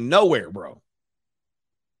going nowhere, bro.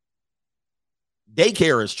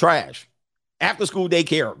 Daycare is trash. After school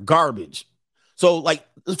daycare, garbage. So, like,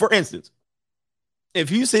 for instance, if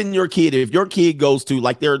you send your kid, if your kid goes to,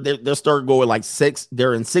 like, they're start going like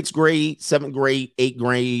they're in 6th grade, 7th grade, 8th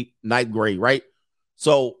grade, 9th grade, right?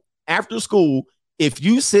 So after school, if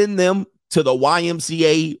you send them to the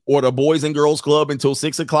YMCA or the Boys and Girls Club until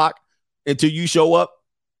 6 o'clock, until you show up,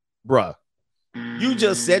 bruh, you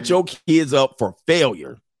just set your kids up for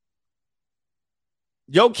failure.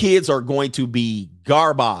 Your kids are going to be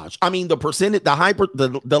garbage. I mean,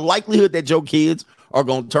 the likelihood that your kids are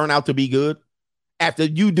going to turn out to be good after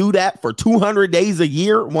you do that for 200 days a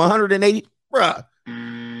year, 180, bruh,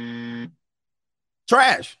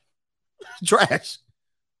 trash.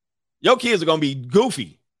 Your kids are going to be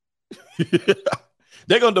goofy.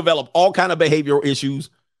 They're going to develop all kind of behavioral issues,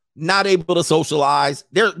 not able to socialize.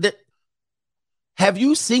 Have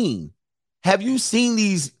you seen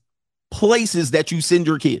these places that you send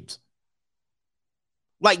your kids?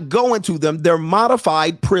 Like, go into them, they're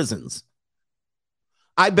modified prisons.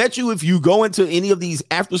 I bet you if you go into any of these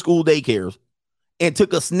after school daycares and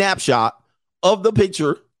took a snapshot of the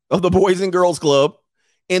picture of the Boys and Girls Club,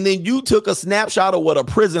 and then you took a snapshot of what a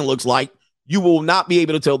prison looks like, you will not be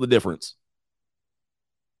able to tell the difference.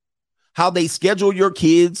 How they schedule your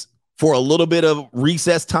kids for a little bit of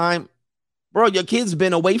recess time. Bro, your kid's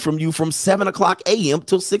been away from you from 7 o'clock a.m.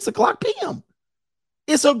 till 6 o'clock p.m.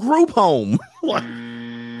 It's a group home. What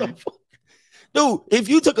the fuck? Dude, if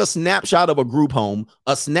you took a snapshot of a group home,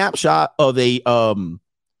 a snapshot of a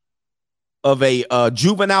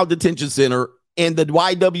juvenile detention center and the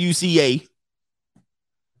YWCA,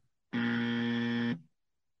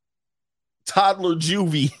 toddler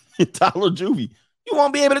juvie, you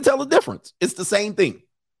won't be able to tell the difference. It's the same thing.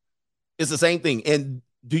 And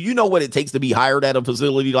do you know what it takes to be hired at a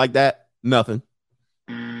facility like that? Nothing.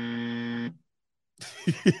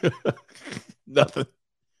 Nothing.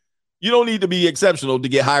 You don't need to be exceptional to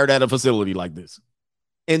get hired at a facility like this.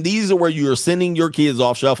 And these are where you're sending your kids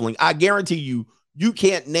off shuffling. I guarantee you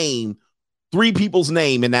can't name 3 people's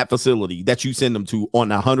name in that facility that you send them to on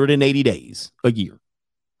 180 days a year.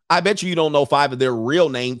 I bet you don't know 5 of their real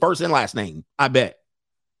name, first and last name. I bet.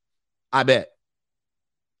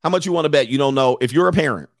 How much you want to bet you don't know? If you're a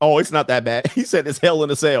parent, oh, it's not that bad. He said it's hell in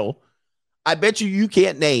a cell. I bet you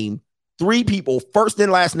can't name 3 people, first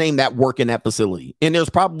and last name, that work in that facility. And there's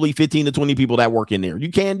probably 15 to 20 people that work in there.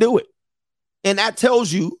 You can't do it. And that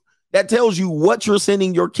tells you what you're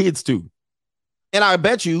sending your kids to. And I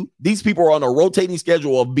bet you these people are on a rotating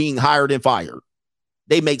schedule of being hired and fired.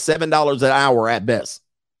 They make $7 an hour at best.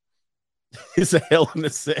 It's a hell in a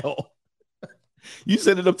cell. You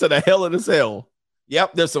send it up to the hell in a cell.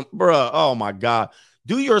 Yep, there's some, bruh. Oh my God.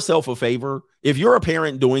 Do yourself a favor. If you're a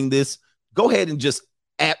parent doing this, go ahead and just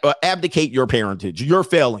abdicate your parentage. You're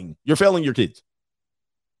failing. You're failing your kids.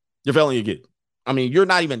 You're failing your kids. I mean, you're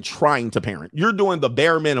not even trying to parent. You're doing the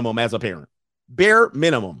bare minimum as a parent. Bare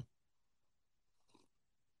minimum.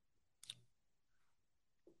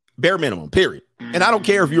 Bare minimum, period. And I don't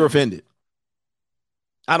care if you're offended.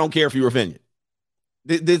 I don't care if you're offended.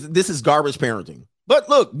 This is garbage parenting. But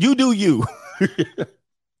look, you do you.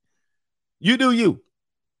 You do you.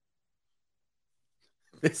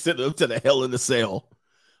 They sent them to the hell in the cell.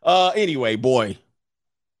 Anyway, boy.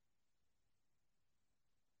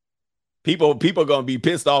 People are gonna be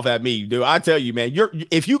pissed off at me, dude. I tell you, man,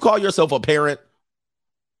 if you call yourself a parent,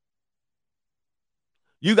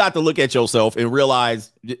 you got to look at yourself and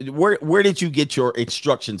realize where did you get your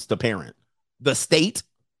instructions to parent? The state?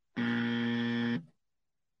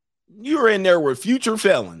 You're in there with future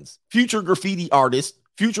felons, future graffiti artists,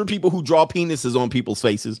 future people who draw penises on people's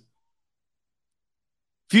faces,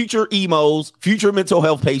 future emos, future mental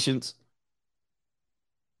health patients,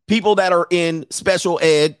 people that are in special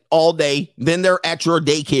ed all day, then they're at your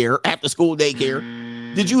daycare, after school daycare.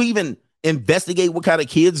 Did you even investigate what kind of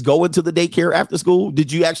kids go into the daycare after school?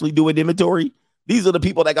 Did you actually do an inventory? These are the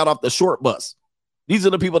people that got off the short bus. These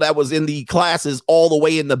are the people that was in the classes all the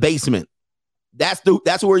way in the basement. That's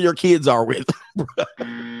where your kids are with.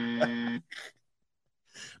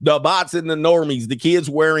 The bots and the normies, the kids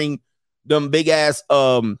wearing them big ass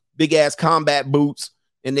combat boots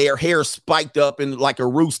and their hair spiked up in like a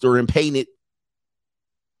rooster and painted.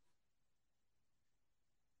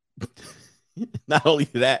 Not only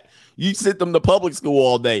that, you sent them to public school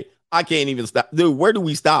all day. I can't even stop. Dude, where do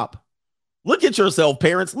we stop? Look at yourself,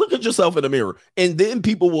 parents. Look at yourself in the mirror. And then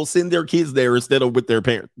people will send their kids there instead of with their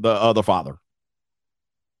parent, the other father.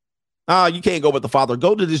 You can't go with the father.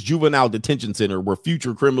 Go to this juvenile detention center where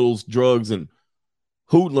future criminals, drugs, and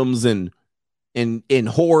hoodlums and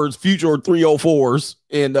whores, future 304s,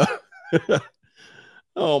 and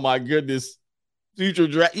oh my goodness, future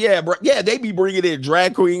drag. Yeah, bro. Yeah, they be bringing in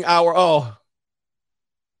drag queen hour. Oh,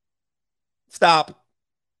 stop.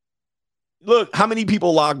 Look, how many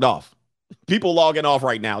people logged off? People logging off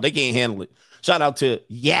right now. They can't handle it. Shout out to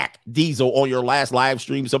Yak Diesel on your last live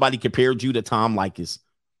stream. Somebody compared you to Tom Likas.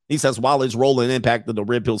 He says, while his role and impact of the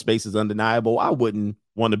red pill space is undeniable, I wouldn't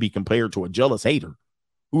want to be compared to a jealous hater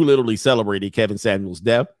who literally celebrated Kevin Samuel's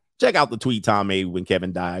death. Check out the tweet Tom made when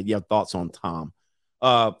Kevin died. You have thoughts on Tom?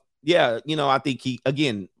 Yeah, I think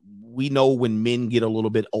we know when men get a little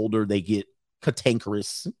bit older, they get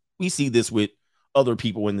cantankerous. We see this with other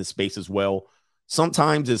people in this space as well.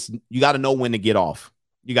 Sometimes you got to know when to get off.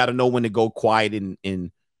 You got to know when to go quiet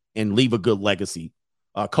and leave a good legacy.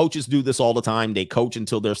 Coaches do this all the time. They coach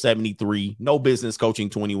until they're 73. No business coaching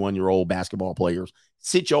 21-year-old basketball players.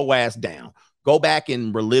 Sit your ass down. Go back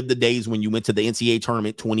and relive the days when you went to the NCAA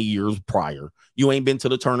tournament 20 years prior. You ain't been to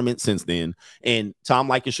the tournament since then. And Tom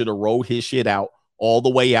Likas should have rolled his shit out all the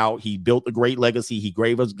way out. He built a great legacy. He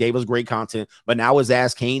gave us great content. But now his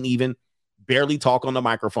ass can't even barely talk on the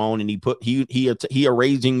microphone. And he a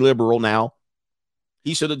raging liberal now.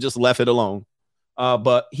 He should have just left it alone.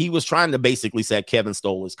 But he was trying to basically say Kevin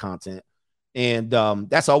stole his content. And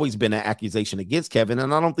that's always been an accusation against Kevin.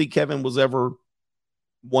 And I don't think Kevin was ever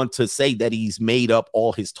one to say that he's made up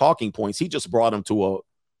all his talking points. He just brought him to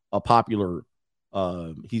a popular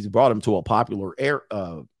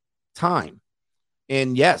time.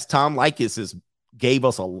 And yes, Tom Likas gave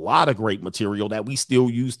us a lot of great material that we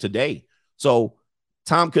still use today. So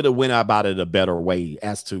Tom could have went about it a better way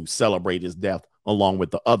as to celebrate his death along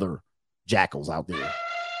with the other jackals out there.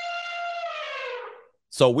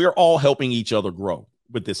 So we're all helping each other grow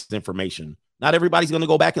with this information. Not everybody's going to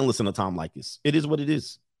go back and listen to Tom Likas. It is what it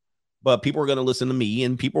is. But people are going to listen to me,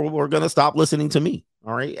 and people are going to stop listening to me,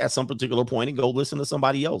 all right, at some particular point and go listen to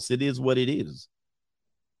somebody else. It is what it is.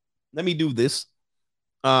 Let me do this.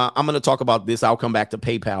 I'm going to talk about this. I'll come back to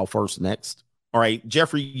PayPal first next. All right,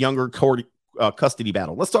 Jeffrey Younger custody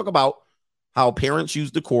battle. Let's talk about how parents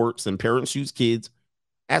use the courts and parents use kids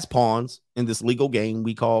as pawns in this legal game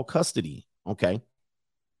we call custody. Okay.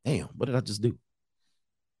 Damn, what did I just do?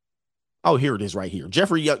 Oh, here it is right here.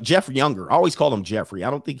 Jeff Younger. I always call him Jeffrey.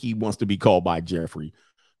 I don't think he wants to be called by Jeffrey.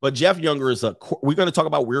 But Jeff Younger is we're going to talk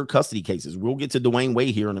about weird custody cases. We'll get to Dwayne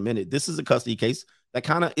Wade here in a minute. This is a custody case that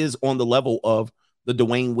kind of is on the level of the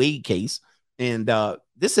Dwayne Wade case. And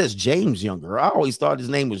this says James Younger. I always thought his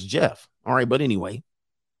name was Jeff. All right, but anyway,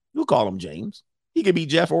 you'll call him James. He could be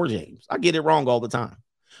Jeff or James. I get it wrong all the time.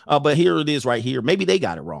 But here it is right here. Maybe they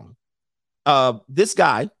got it wrong. This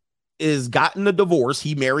guy is gotten a divorce.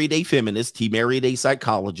 He married a feminist. He married a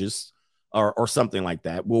psychologist or something like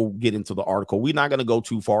that. We'll get into the article. We're not going to go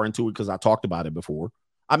too far into it because I talked about it before.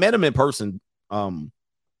 I met him in person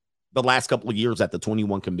the last couple of years at the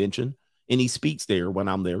 21 convention, and he speaks there when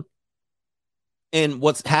I'm there. And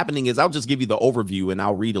what's happening is, I'll just give you the overview and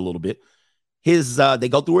I'll read a little bit. They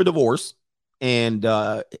go through a divorce, and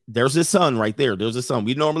there's his son right there. There's his son.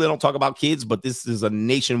 We normally don't talk about kids, but this is a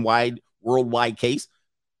nationwide, worldwide case.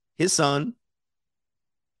 His son,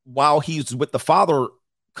 while he's with the father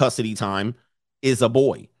custody time, is a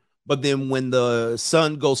boy. But then when the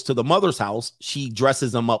son goes to the mother's house, she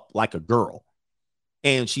dresses him up like a girl.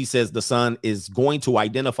 And she says the son is going to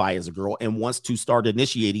identify as a girl and wants to start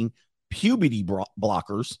initiating puberty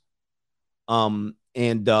blockers.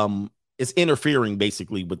 It's interfering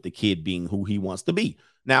basically with the kid being who he wants to be.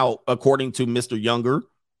 Now, according to Mr. Younger,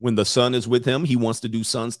 when the son is with him, he wants to do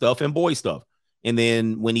son stuff and boy stuff. And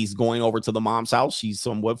then when he's going over to the mom's house, she's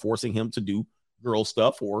somewhat forcing him to do girl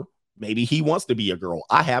stuff, or maybe he wants to be a girl.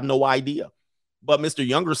 I have no idea. But Mr.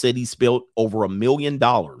 Younger said he spent over $1 million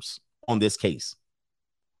on this case.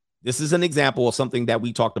 This is an example of something that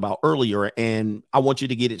we talked about earlier, and I want you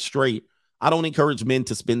to get it straight. I don't encourage men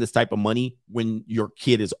to spend this type of money when your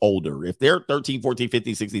kid is older. If they're 13, 14,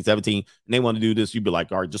 15, 16, 17, and they want to do this, you'd be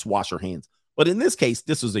like, all right, just wash your hands. But in this case,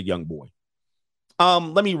 this is a young boy.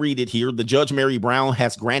 Let me read it here. The Judge Mary Brown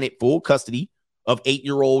has granted full custody of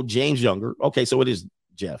 8-year-old James Younger. Okay, so it is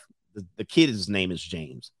Jeff. The kid's name is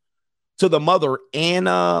James. To the mother, Anne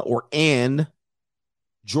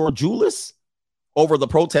Georgioulis, over the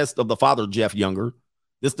protest of the father, Jeff Younger.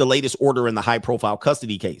 This is the latest order in the high-profile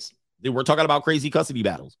custody case. We're talking about crazy custody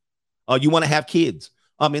battles. You want to have kids.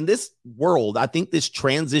 In this world, I think this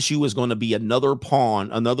trans issue is going to be another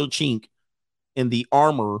pawn, another chink in the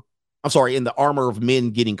armor. In the armor of men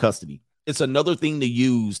getting custody. It's another thing to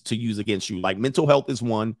use against you. Like mental health is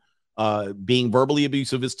one. Being verbally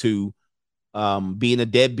abusive is 2. Being a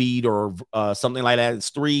deadbeat or something like that is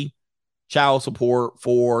 3. Child support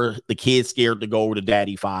 4. The kid scared to go to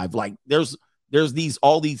daddy 5. Like there's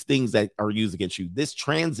all these things that are used against you. This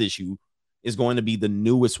trans issue is going to be the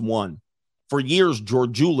newest one. For years,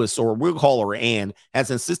 Georgioulis, or we'll call her Anne, has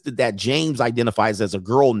insisted that James identifies as a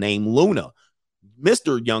girl named Luna.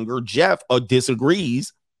 Mr. Younger, Jeff,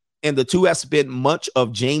 disagrees, and the two have spent much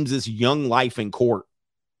of James's young life in court.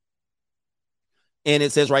 And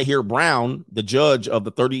it says right here, Brown, the judge of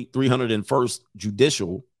the 301st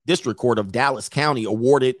Judicial District Court of Dallas County,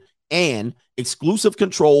 awarded Anne exclusive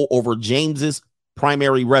control over James's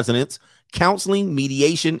primary residence, counseling,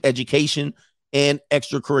 mediation, education, and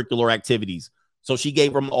extracurricular activities. So she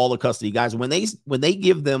gave them all the custody. Guys, when they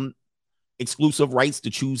give them exclusive rights to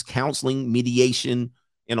choose counseling, mediation,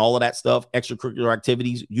 and all of that stuff, extracurricular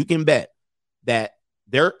activities, you can bet that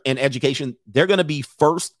they're in education. They're going to be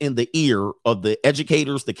first in the ear of the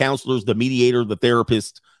educators, the counselors, the mediator, the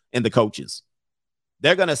therapists, and the coaches.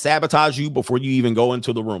 They're going to sabotage you before you even go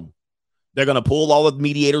into the room. They're going to pull all of the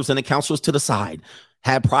mediators and the counselors to the side,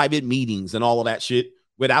 have private meetings and all of that shit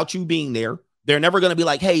without you being there. They're never going to be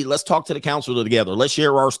like, hey, let's talk to the counselor together. Let's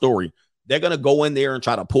share our story. They're going to go in there and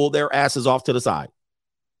try to pull their asses off to the side.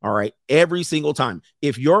 All right. Every single time.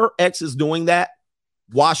 If your ex is doing that,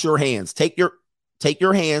 wash your hands. Take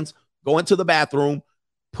your hands, go into the bathroom,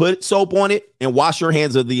 put soap on it, and wash your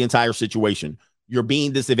hands of the entire situation. You're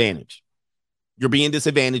being disadvantaged. You're being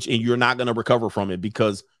disadvantaged, and you're not going to recover from it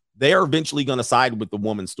because they're eventually going to side with the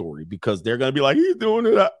woman's story because they're going to be like, he's doing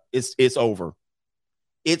it. It's over.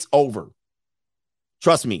 It's over.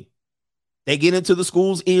 Trust me. They get into the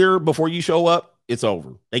school's ear before you show up, it's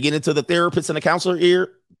over. They get into the therapist and the counselor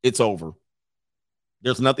ear, it's over.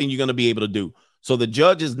 There's nothing you're going to be able to do. So the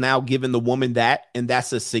judge is now giving the woman that, and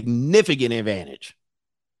that's a significant advantage.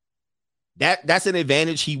 That's an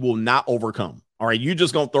advantage he will not overcome. All right, you're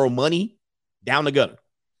just going to throw money down the gutter.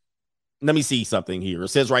 Let me see something here. It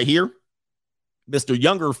says right here, Mr.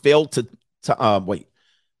 Younger failed to wait.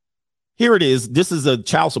 Here it is. This is a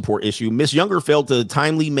child support issue. Miss Younger failed to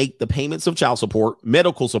timely make the payments of child support,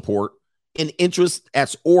 medical support, and interest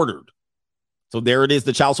as ordered. So there it is.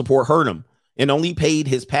 The child support hurt him and only paid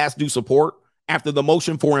his past due support after the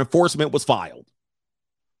motion for enforcement was filed.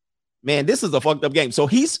 Man, this is a fucked up game. So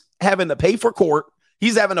he's having to pay for court.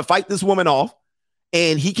 He's having to fight this woman off,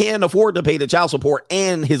 and he can't afford to pay the child support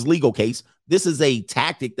and his legal case. This is a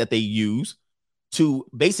tactic that they use to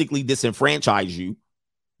basically disenfranchise you.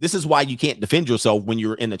 This is why you can't defend yourself when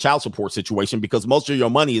you're in a child support situation, because most of your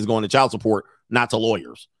money is going to child support, not to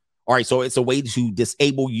lawyers. All right, so it's a way to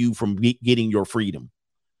disable you from getting your freedom.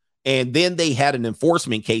 And then they had an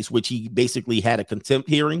enforcement case, which he basically had a contempt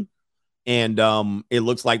hearing, and it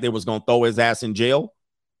looks like they was going to throw his ass in jail.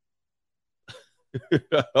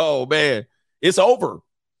 Oh, man, it's over.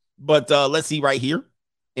 But let's see right here.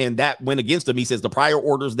 And that went against him. He says the prior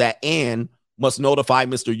orders that Anne must notify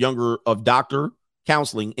Mr. Younger of doctor,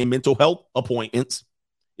 counseling, and mental health appointments.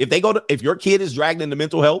 If your kid is dragged into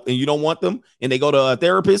mental health and you don't want them and they go to a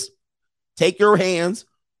therapist, take your hands,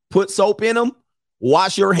 put soap in them,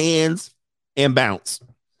 wash your hands, and bounce.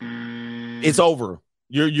 It's over.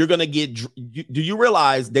 You're going to get, do you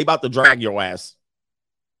realize they about to drag your ass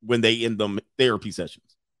when they end them therapy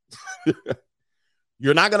sessions?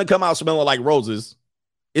 You're not going to come out smelling like roses.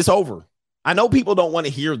 It's over. I know people don't want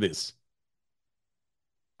to hear this.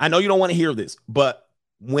 I know you don't want to hear this, but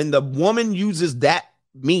when the woman uses that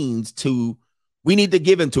means we need to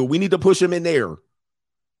give into it. We need to push him in there.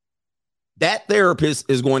 That therapist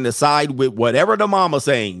is going to side with whatever the mama's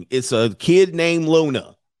saying. It's a kid named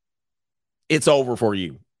Luna. It's over for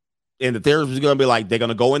you. And the therapist is going to be like, they're going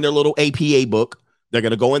to go in their little APA book. They're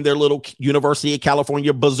going to go in their little University of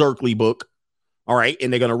California Berkeley book. All right.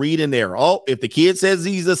 And they're going to read in there. Oh, if the kid says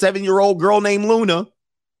he's a 7-year-old girl named Luna,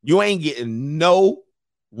 you ain't getting no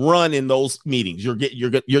run in those meetings. You're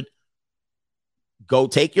go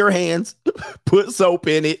take your hands, put soap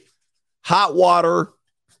in it, hot water,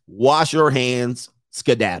 wash your hands,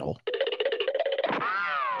 skedaddle.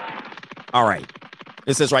 All right.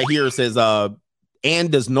 It says right here, it says, Anne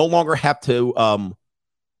does no longer have to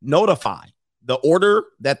notify. The order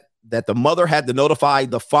that the mother had to notify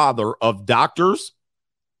the father of doctors,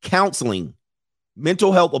 counseling,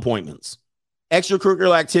 mental health appointments,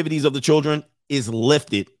 extracurricular activities of the children is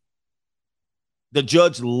lifted. The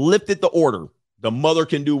judge lifted the order. The mother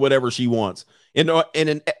can do whatever she wants. And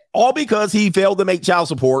all because he failed to make child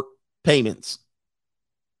support payments.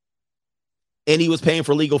 And he was paying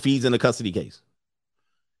for legal fees in a custody case.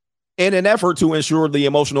 In an effort to ensure the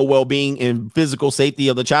emotional well-being and physical safety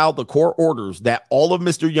of the child, the court orders that all of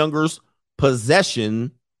Mr. Younger's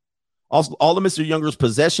possession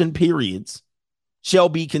periods shall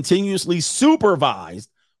be continuously supervised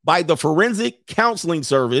by the forensic counseling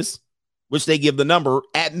service, which they give the number,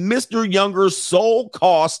 at Mr. Younger's sole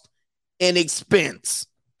cost and expense.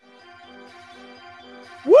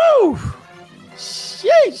 Woo!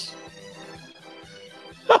 Sheesh.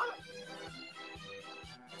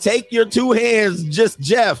 Take your two hands, just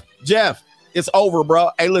Jeff, it's over, bro.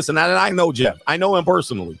 Hey, listen, I know Jeff. I know him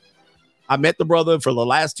personally. I met the brother for the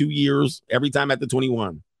last 2 years, every time at the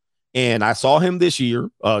 21. And I saw him this year,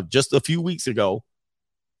 just a few weeks ago.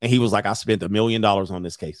 And he was like, I spent $1 million on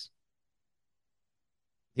this case.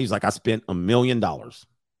 He's like, I spent $1 million.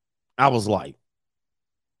 I was like,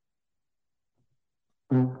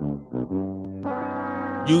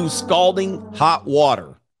 use scalding hot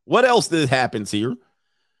water. What else happens here?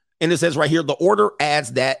 And it says right here, the order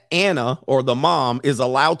adds that Anna, or the mom, is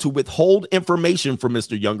allowed to withhold information from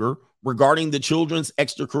Mr. Younger regarding the children's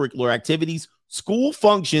extracurricular activities, school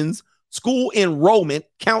functions, school enrollment,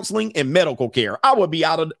 counseling, and medical care. I would be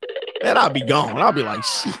out of, and I'd be gone. I'll be like,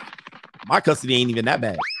 shit, my custody ain't even that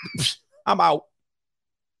bad. I'm out.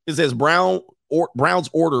 It says Brown's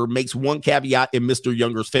order makes one caveat in Mr.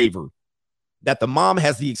 Younger's favor, that the mom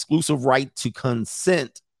has the exclusive right to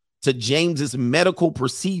consent to James's medical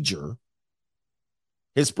procedures,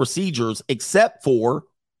 except for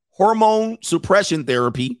hormone suppression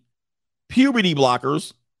therapy, puberty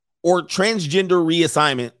blockers, or transgender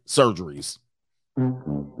reassignment surgeries.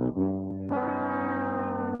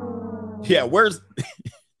 Yeah,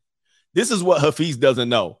 this is what Hafiz doesn't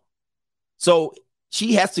know. So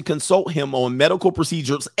she has to consult him on medical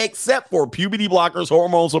procedures, except for puberty blockers,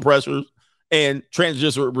 hormone suppressors, and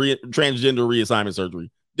transgender reassignment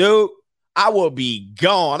surgery. Dude, I will be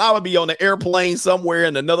gone. I would be on an airplane somewhere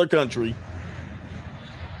in another country.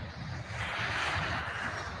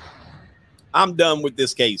 I'm done with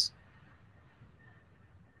this case.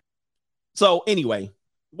 So anyway,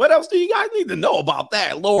 what else do you guys need to know about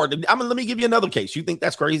that? Lord, let me give you another case. You think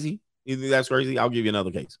that's crazy? You think that's crazy? I'll give you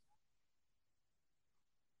another case.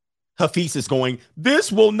 Hafiz is going,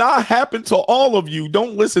 this will not happen to all of you.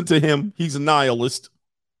 Don't listen to him. He's a nihilist.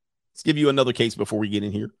 Let's give you another case before we get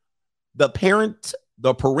in here. The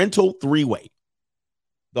parental three-way.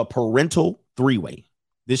 The parental three-way.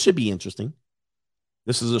 This should be interesting.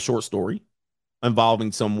 This is a short story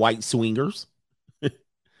involving some white swingers. In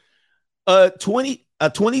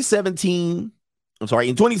 2017,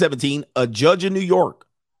 a judge in New York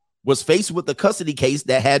was faced with a custody case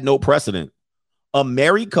that had no precedent. A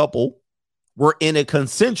married couple were in a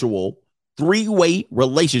consensual three-way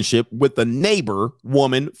relationship with a neighbor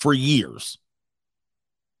woman for years.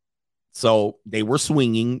 So they were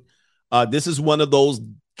swinging. This is one of those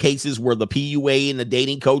cases where the PUA and the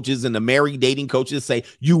dating coaches and the married dating coaches say,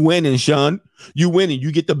 you winning, Sean. You winning.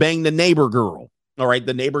 You get to bang the neighbor girl. All right.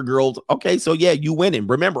 The neighbor girls. Okay. So yeah, you winning.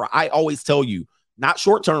 Remember, I always tell you, not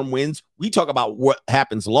short-term wins. We talk about what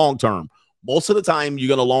happens long-term. Most of the time, you're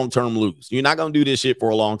going to long-term lose. You're not going to do this shit for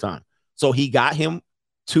a long time. So he got him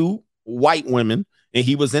 2 white women, and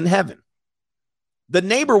he was in heaven. The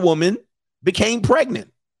neighbor woman became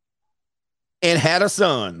pregnant and had a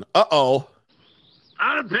son. Uh-oh.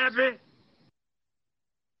 I'm Pepe.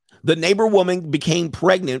 The neighbor woman became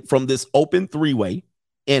pregnant from this open 3-way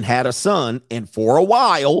and had a son. And for a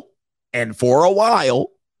while,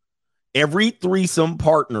 every threesome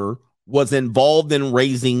partner was involved in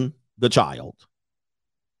raising the child.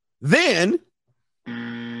 Then,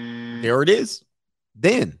 there it is.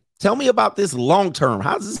 Then, tell me about this long term.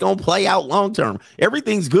 How's this going to play out long term?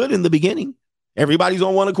 Everything's good in the beginning. Everybody's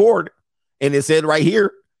on one accord. And it said right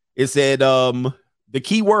here, it said the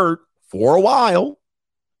key word, for a while.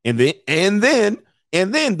 And then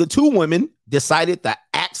the 2 women decided to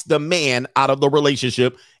axe the man out of the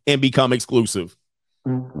relationship and become exclusive.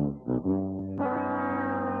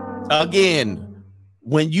 Again,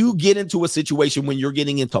 when you get into a situation, when you're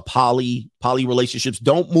getting into poly relationships,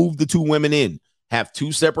 don't move the 2 women in. Have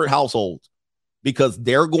 2 separate households, because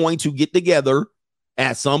they're going to get together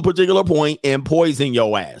at some particular point and poison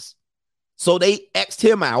your ass. So they X'd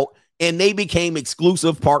him out and they became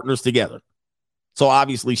exclusive partners together. So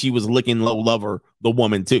obviously she was licking low lover, the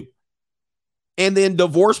woman too. And then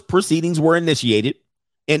divorce proceedings were initiated,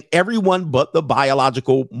 and everyone but the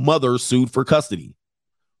biological mother sued for custody.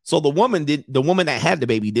 So the woman that had the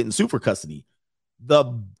baby didn't sue for custody.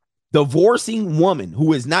 The divorcing woman,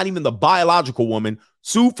 who is not even the biological woman,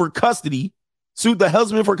 sued the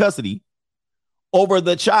husband for custody over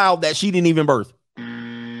the child that she didn't even birth.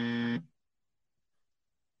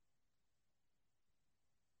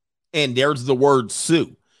 And there's the word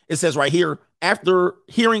sue. It says right here, after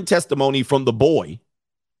hearing testimony from the boy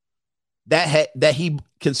that he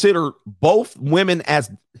considered both women as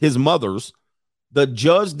his mothers, the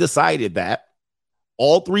judge decided that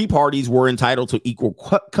all 3 parties were entitled to equal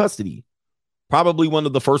custody. Probably one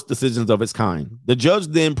of the first decisions of its kind. The judge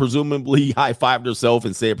then presumably high-fived herself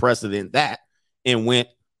and said precedent that, and went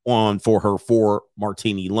on for her 4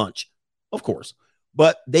 martini lunch, of course.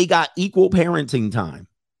 But they got equal parenting time.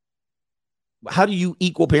 How do you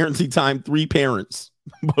equal parenting time 3 parents?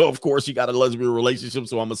 But of course, you got a lesbian relationship,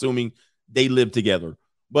 so I'm assuming they live together.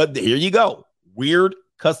 But here you go. Weird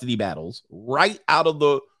custody battles right out of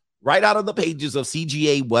the pages of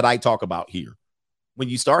CGA, what I talk about here. When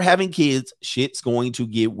you start having kids, shit's going to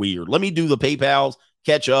get weird. Let me do the PayPals,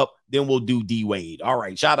 catch up, then we'll do D Wade. All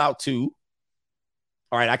right, shout out to,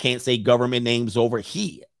 all right, I can't say government names over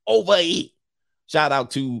here. Shout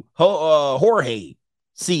out to Jorge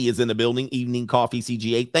C is in the building. Evening Coffee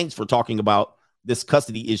CGA. Thanks for talking about this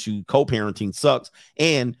custody issue. Co-parenting sucks,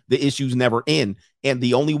 and the issues never end. And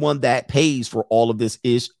the only one that pays for all of this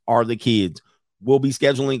are the kids. We'll be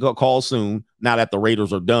scheduling a call soon. Now that the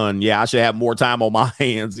Raiders are done. Yeah, I should have more time on my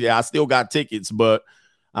hands. Yeah, I still got tickets, but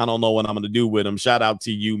I don't know what I'm going to do with them. Shout out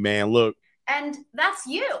to you, man. Look. And that's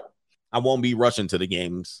you. I won't be rushing to the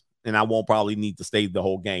games, and I won't probably need to stay the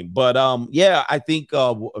whole game. But yeah, I think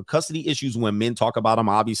custody issues, when men talk about them,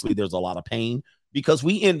 obviously there's a lot of pain, because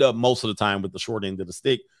we end up most of the time with the short end of the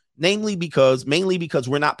stick, mainly because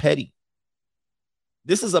we're not petty.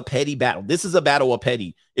 This is a petty battle. This is a battle of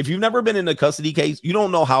petty. If you've never been in a custody case, you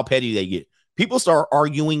don't know how petty they get. People start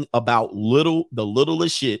arguing about the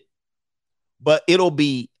littlest shit, but it'll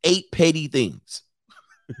be 8 petty things.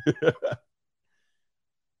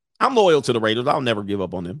 I'm loyal to the Raiders. I'll never give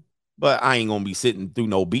up on them, but I ain't going to be sitting through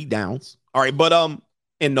no beat downs. All right. But,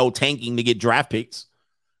 and no tanking to get draft picks,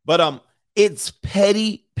 but, it's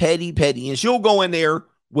petty. And she'll go in there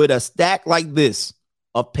with a stack like this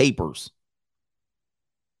of papers,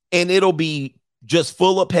 and it'll be just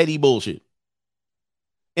full of petty bullshit.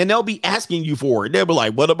 And they'll be asking you for it. They'll be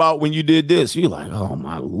like, what about when you did this? You're like, oh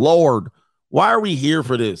my Lord, why are we here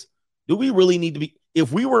for this? Do we really need to be?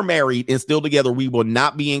 If we were married and still together, we will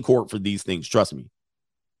not be in court for these things. Trust me.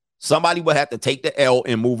 Somebody would have to take the L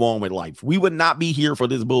and move on with life. We would not be here for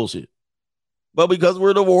this bullshit. But because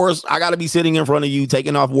we're divorced, I got to be sitting in front of you,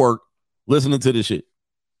 taking off work, listening to this shit.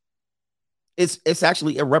 It's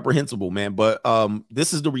actually irreprehensible, man. But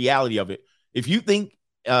this is the reality of it. If you think,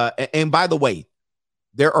 and by the way,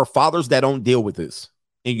 there are fathers that don't deal with this.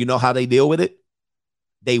 And you know how they deal with it?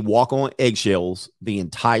 They walk on eggshells the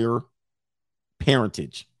entire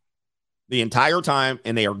parentage, the entire time,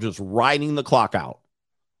 and they are just riding the clock out.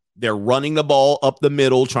 They're running the ball up the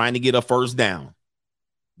middle, trying to get a first down.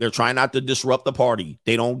 They're trying not to disrupt the party.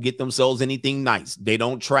 They don't get themselves anything nice. They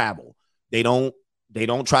don't travel. They don't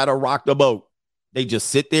try to rock the boat. They just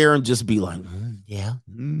sit there and just be like, yeah,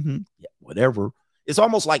 whatever. It's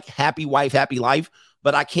almost like happy wife, happy life,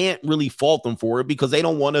 but I can't really fault them for it because they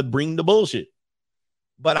don't want to bring the bullshit.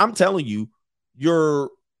 But I'm telling you,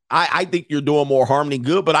 I think you're doing more harm than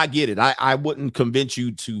good, but I get it. I wouldn't convince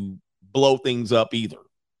you to blow things up either.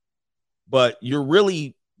 But you're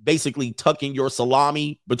really basically tucking your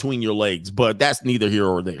salami between your legs, but that's neither here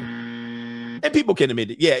or there. And people can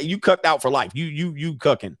admit it. Yeah, you cucked out for life. You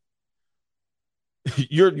cucking.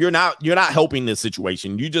 You're not helping this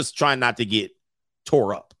situation. You're just trying not to get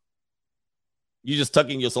tore up. You're just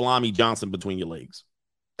tucking your salami Johnson between your legs.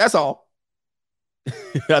 That's all.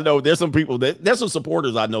 I know there's some people there's some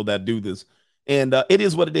supporters I know that do this, and it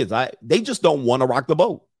is what it is. They just don't want to rock the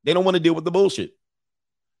boat. They don't want to deal with the bullshit.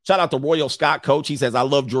 Shout out to Royal Scott, coach. He says, I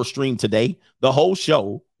loved your stream today. The whole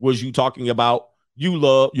show was you talking about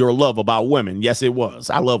your love about women. Yes, it was.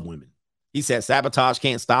 I love women. He said, sabotage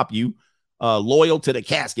can't stop you. Loyal to the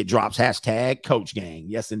casket drops. Hashtag Coach Gang.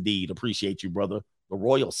 Yes, indeed. Appreciate you, brother. The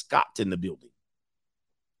Royal Scott in the building.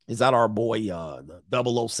 Is that our boy,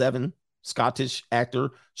 the 007 Scottish actor?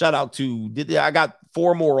 Shout out to, I got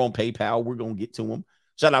 4 more on PayPal. We're going to get to them.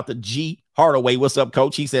 Shout out to G Hardaway. What's up,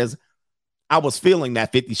 coach? He says, I was feeling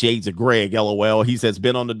that 50 Shades of Greg, LOL. He says,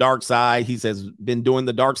 been on the dark side. He says, been doing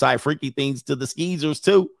the dark side freaky things to the skeezers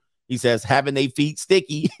too. He says, having their feet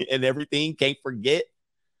sticky and everything. Can't forget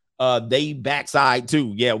they backside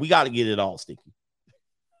too. Yeah, we got to get it all sticky.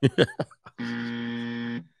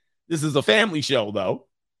 This is a family show, though.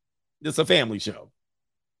 This is a family show.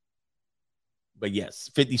 But yes,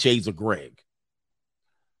 50 Shades of Greg.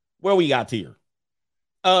 Where we got here?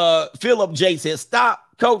 Philip J says, stop,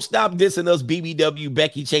 coach, stop dissing us BBW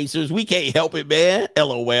Becky chasers. We can't help it, man.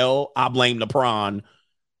 LOL. I blame the prawn.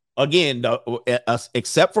 Again,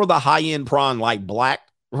 except for the high-end prawn like Black,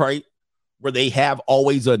 right? Where they have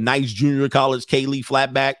always a nice junior college Kaylee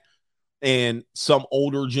flatback and some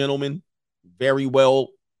older gentleman. Very well,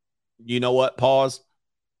 you know what? Pause.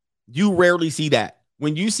 You rarely see that.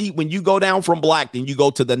 When you go down from Black, then you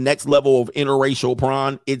go to the next level of interracial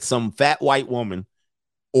prawn, it's some fat white woman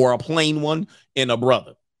or a plain one and a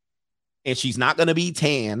brother. And she's not going to be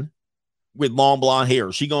tan with long blonde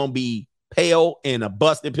hair. She's going to be pale and a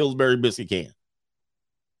busted Pillsbury biscuit can.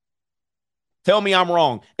 Tell me I'm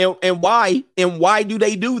wrong. And why? And why do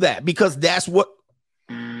they do that? Because that's what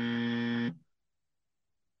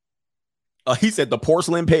he said, the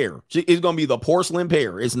porcelain pear. It's going to be the porcelain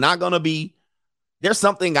pear. It's not going to be. There's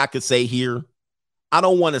something I could say here. I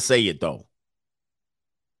don't want to say it, though.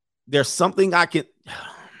 There's something I can.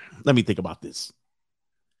 Let me think about this.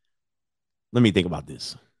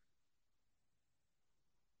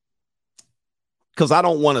 Because I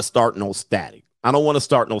don't want to start no static.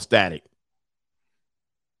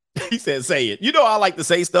 He said, say it. You know, I like to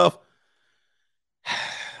say stuff.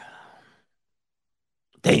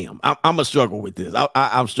 Damn, I'm going to struggle with this.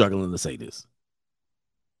 I'm struggling to say this.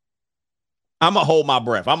 I'm going to hold my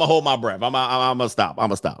breath. I'm going to stop. I'm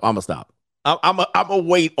going to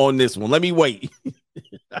wait on this one. Let me wait.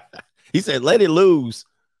 He said, let it loose.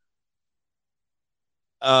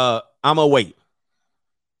 I'm going to wait.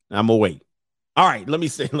 All right, let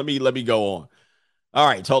me go on. All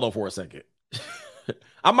right, hold on for a second.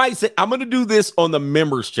 I might say, I'm going to do this on the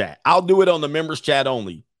members chat. I'll do it on the members chat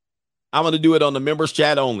only.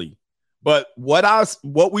 But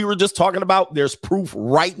what we were just talking about, there's proof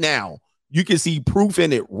right now. You can see proof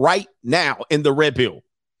in it right now in the red pill.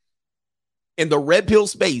 In the red pill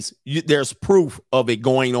space, there's proof of it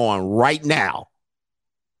going on right now.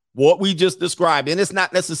 What we just described, and it's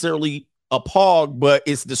not necessarily a pog, but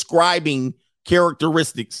it's describing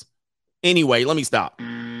characteristics. Anyway, let me stop.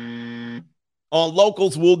 On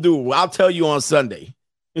locals, we'll do. I'll tell you on Sunday.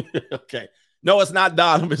 Okay. No, it's not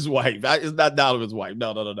Donovan's wife. It's not Donovan's wife.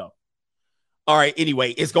 No. All right.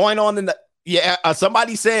 Anyway, it's going on in the. Yeah,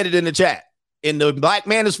 somebody said it in the chat. In the Black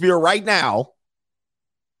Manosphere right now.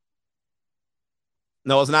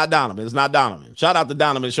 No, it's not Donovan. Shout out to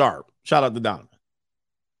Donovan Sharp.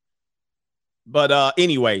 But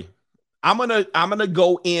anyway, I'm gonna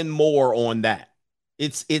go in more on that.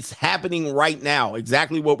 It's happening right now.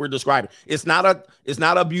 Exactly what we're describing. It's not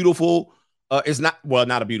a beautiful.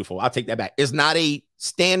 Not a beautiful. I'll take that back. It's not a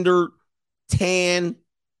standard tan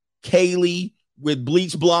Kaylee with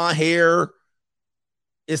bleach blonde hair.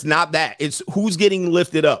 It's not that. It's who's getting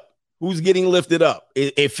lifted up.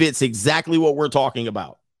 It fits exactly what we're talking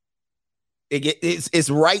about. It's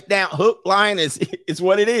right down hook line. It's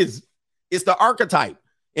what it is. It's the archetype.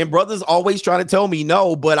 And brothers always trying to tell me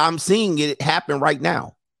no, but I'm seeing it happen right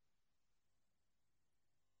now.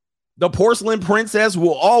 The porcelain princess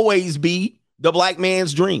will always be the black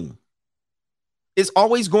man's dream. It's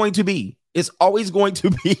always going to be.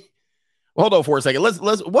 Hold on for a second. Let's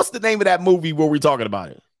what's the name of that movie where we're talking about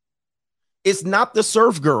it? It's not the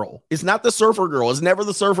surf girl. It's not the surfer girl. It's never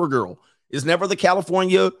the surfer girl. It's never the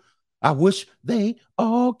California. I wish they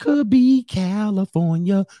all could be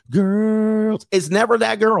California girls. It's never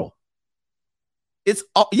that girl. It's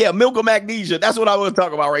Milk of Magnesia. That's what I want to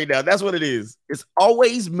talk about right now. That's what it is. It's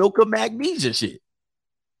always Milk of Magnesia shit.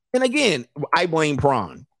 And again, I blame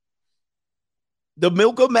Prawn. The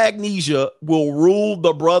Milk of Magnesia will rule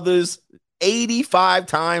the brothers 85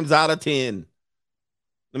 times out of 10.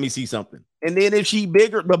 Let me see something. And then if she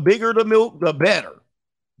bigger the milk, the better.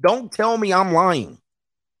 Don't tell me I'm lying.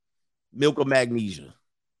 Milk of Magnesia.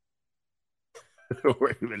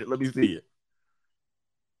 Wait a minute. Let me see it.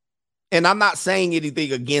 And I'm not saying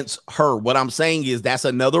anything against her. What I'm saying is that's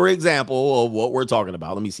another example of what we're talking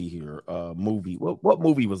about. Let me see here. Movie. What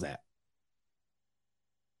movie was that?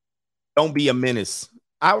 Don't Be a Menace.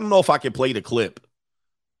 I don't know if I can play the clip.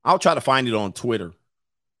 I'll try to find it on Twitter.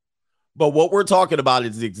 But what we're talking about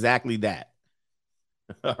is exactly that.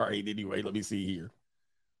 All right. Anyway, let me see here.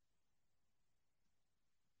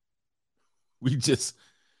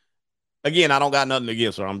 Again, I don't got nothing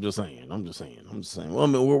against her. I'm just saying. Well, I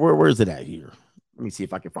mean, where is it at here? Let me see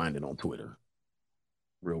if I can find it on Twitter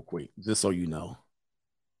real quick, just so you know.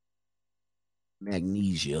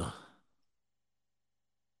 Magnesia.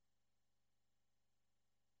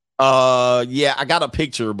 Yeah, I got a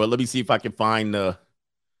picture, but let me see if I can find the.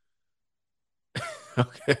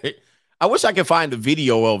 Okay. I wish I could find the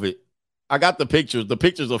video of it. I got the pictures. The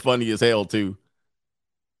pictures are funny as hell, too.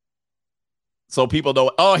 So people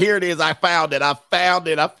know, oh, here it is. I found it. All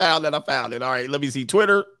right, let me see.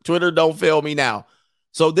 Twitter, don't fail me now.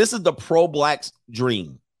 So this is the pro-blacks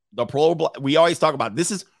dream. We always talk about this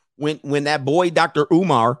is when that boy, Dr.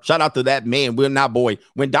 Umar, shout out to that man. We're not boy.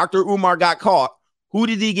 When Dr. Umar got caught, who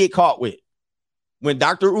did he get caught with? When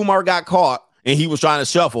Dr. Umar got caught and he was trying to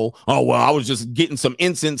shuffle, oh, well, I was just getting some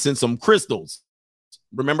incense and some crystals.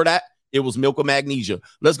 Remember that? It was Milk of Magnesia.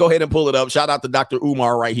 Let's go ahead and pull it up. Shout out to Dr.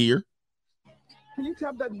 Umar right here. Can you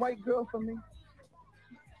tap that white girl for me?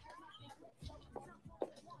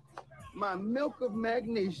 My Milk of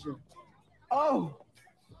Magnesia. Oh,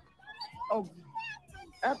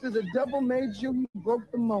 after the devil made you, he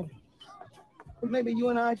broke the mold. Maybe you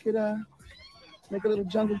and I could make a little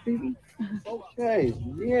jungle fever. Okay,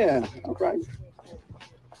 yeah, all right.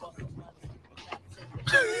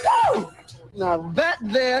 Now that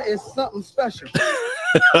there is something special.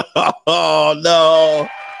 Oh, no.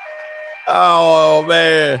 Oh,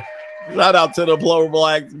 man. Shout out to the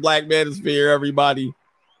Black Manosphere, everybody.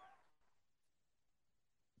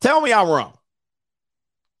 Tell me I'm wrong.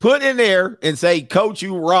 Put in there and say, Coach,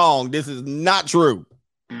 you wrong. This is not true.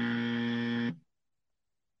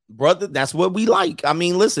 Brother, that's what we like. I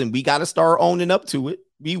mean, listen, we got to start owning up to it.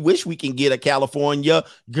 We wish we can get a California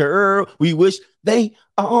girl. We wish they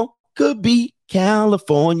all could be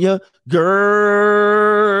California girls.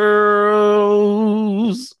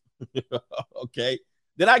 Okay.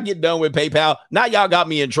 Did I get done with PayPal? Now y'all got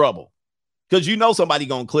me in trouble because you know somebody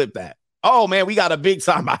gonna clip that. Oh man, we got a big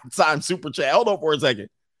time super chat. Hold on for a second.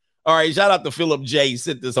 All right, shout out to Philip J.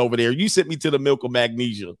 Sent this over there. You sent me to the Milk of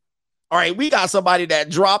Magnesia. All right, we got somebody that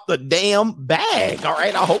dropped the damn bag. All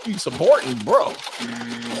right, I hope you supporting, bro.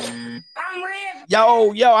 I'm red.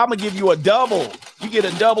 Yo, I'm gonna give you a double. You get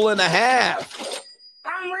a double and a half.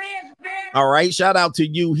 I'm red, man. All right, shout out to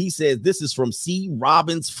you. He says this is from C.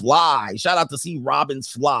 Robbins Fly. Shout out to C. Robbins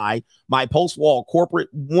Fly, my post-wall corporate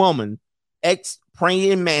woman,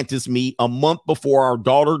 ex-praying mantis me a month before our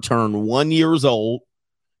daughter turned 1 year old.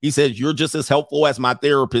 He says, you're just as helpful as my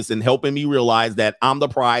therapist in helping me realize that I'm the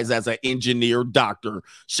prize as an engineer doctor.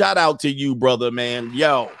 Shout out to you, brother, man.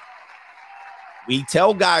 Yo, we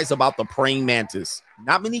tell guys about the praying mantis.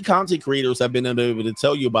 Not many content creators have been able to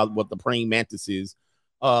tell you about what the praying mantis is.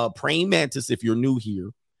 Praying mantis, if you're new here,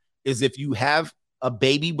 is if you have a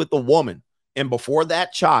baby with a woman and before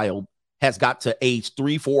that child has got to age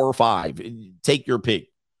 3, 4, or 5, take your pick.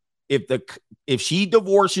 If she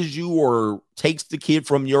divorces you or takes the kid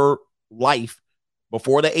from your life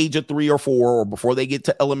before the age of 3 or 4 or before they get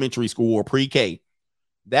to elementary school or pre-K,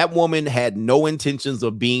 that woman had no intentions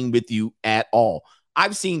of being with you at all.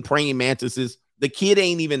 I've seen praying mantises. The kid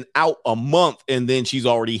ain't even out a month and then she's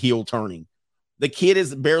already heel turning. The kid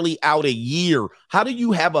is barely out a year. How do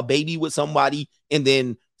you have a baby with somebody and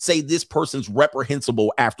then say this person's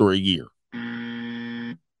reprehensible after a year?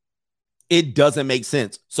 It doesn't make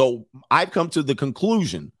sense. So I've come to the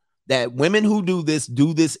conclusion that women who do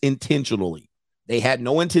this intentionally. They had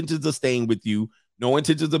no intentions of staying with you, no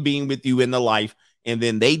intentions of being with you in the life. And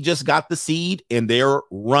then they just got the seed and they're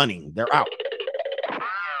running. They're out.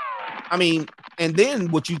 I mean, and then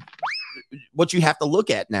what you have to look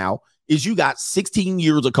at now is you got 16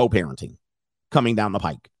 years of co-parenting coming down the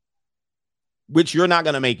pike, which you're not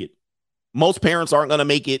going to make it. Most parents aren't going to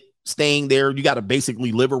make it staying there. You got to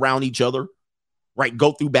basically live around each other, right?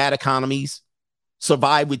 Go through bad economies,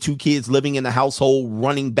 survive with 2 kids living in the household,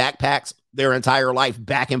 running backpacks their entire life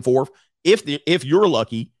back and forth. If you're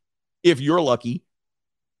lucky,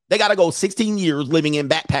 they got to go 16 years living in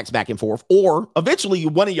backpacks back and forth, or eventually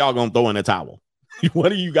one of y'all going to throw in a towel.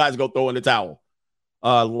 One of you guys go throw in the towel.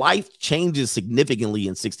 Life changes significantly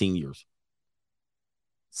in 16 years.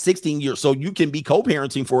 16 years. So you can be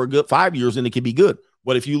co-parenting for a good 5 years and it can be good.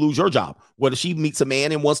 What if you lose your job? What if she meets a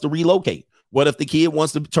man and wants to relocate? What if the kid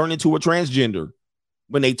wants to turn into a transgender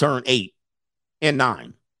when they turn 8 and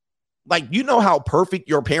 9? Like, you know how perfect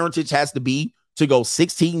your parentage has to be to go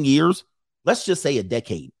 16 years? Let's just say a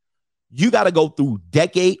decade. You got to go through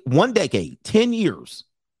one decade, 10 years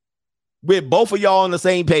with both of y'all on the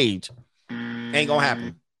same page. Ain't gonna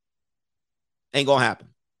happen. Ain't gonna happen.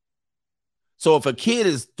 So if a kid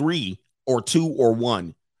is 3 or 2 or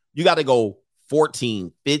 1, you got to go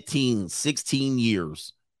 14, 15, 16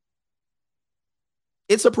 years.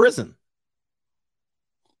 It's a prison.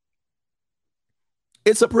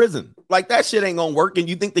 It's a prison. Like, that shit ain't going to work. And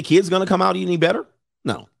you think the kid's going to come out any better?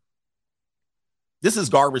 No. This is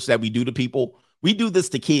garbage that we do to people. We do this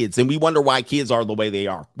to kids, and we wonder why kids are the way they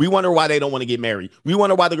are. We wonder why they don't want to get married. We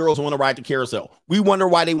wonder why the girls want to ride the carousel. We wonder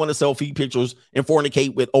why they want to sell feed pictures and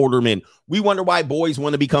fornicate with older men. We wonder why boys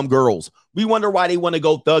want to become girls. We wonder why they want to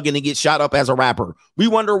go thugging and get shot up as a rapper. We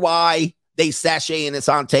wonder why they sashaying and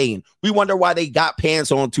sauteing. We wonder why they got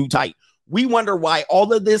pants on too tight. We wonder why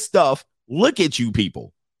all of this stuff. Look at you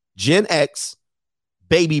people. Gen X,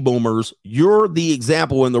 baby boomers, you're the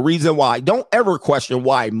example and the reason why. Don't ever question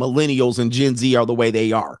why millennials and Gen Z are the way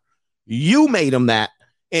they are. You made them that,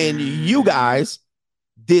 and you guys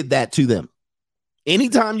did that to them.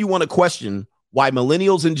 Anytime you want to question why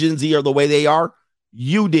millennials and Gen Z are the way they are,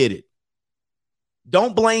 you did it.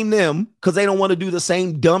 Don't blame them because they don't want to do the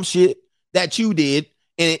same dumb shit that you did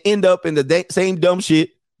and end up in the same dumb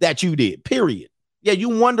shit that you did, period. Yeah, you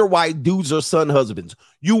wonder why dudes are son husbands.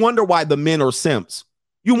 You wonder why the men are simps.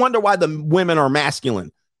 You wonder why the women are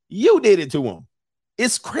masculine. You did it to them.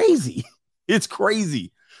 It's crazy. It's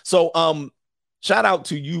crazy. So shout out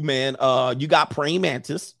to you, man. You got praying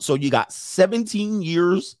mantis. So you got 17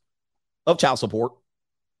 years of child support,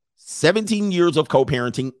 17 years of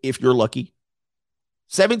co-parenting if you're lucky,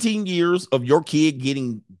 17 years of your kid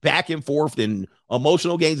getting back and forth in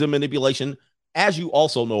emotional games and manipulation. As you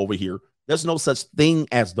also know over here, there's no such thing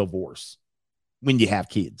as divorce when you have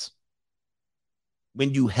kids.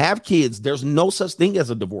 When you have kids, there's no such thing as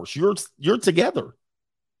a divorce. You're together.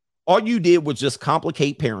 All you did was just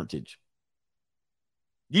complicate parentage.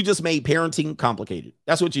 You just made parenting complicated.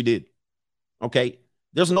 That's what you did. Okay?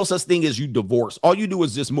 There's no such thing as you divorce. All you do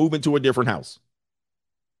is just move into a different house.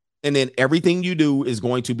 And then everything you do is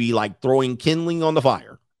going to be like throwing kindling on the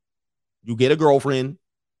fire. You get a girlfriend,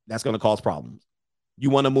 that's going to cause problems. You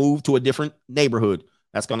want to move to a different neighborhood,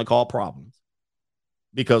 that's going to cause problems.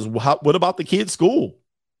 Because what about the kids' school?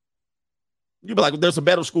 You'd be like, there's a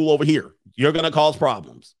better school over here. You're going to cause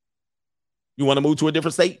problems. You want to move to a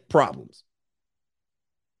different state? Problems.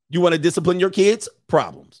 You want to discipline your kids?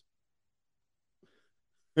 Problems.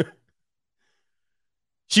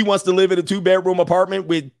 She wants to live in a 2-bedroom apartment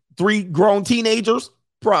with 3 grown teenagers?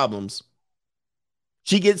 Problems.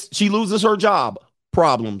 She loses her job?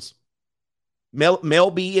 Problems.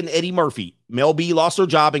 Mel B and Eddie Murphy. Mel B lost her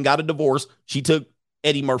job and got a divorce. She took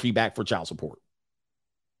Eddie Murphy back for child support.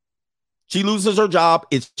 She loses her job.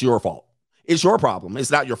 It's your fault. It's your problem. It's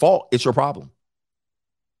not your fault. It's your problem.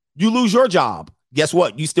 You lose your job. Guess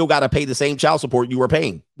what? You still got to pay the same child support you were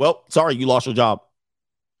paying. Well, sorry, you lost your job.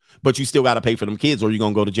 But you still got to pay for them kids or you're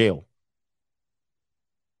going to go to jail.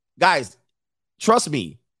 Guys, trust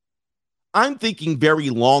me. I'm thinking very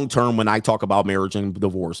long-term when I talk about marriage and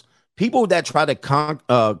divorce. People that try to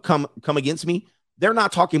come against me, they're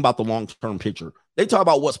not talking about the long-term picture. They talk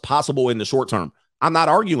about what's possible in the short term. I'm not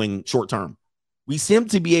arguing short term. We seem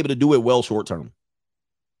to be able to do it well short term.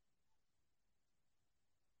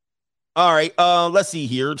 All right, let's see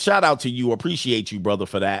here. Shout out to you. Appreciate you, brother,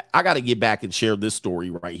 for that. I got to get back and share this story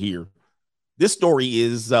right here. This story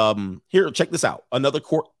is, here, check this out. Another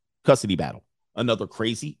court custody battle. Another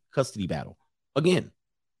crazy custody battle. Again.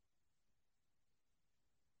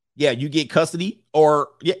 Yeah, you get custody or,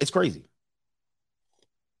 yeah, it's crazy.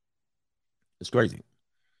 It's crazy.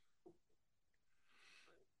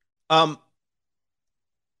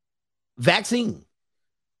 Vaccine.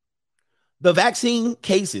 The vaccine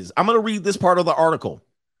cases. I'm going to read this part of the article.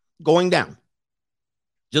 going down.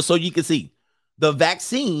 Just so you can see, the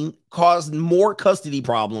vaccine caused more custody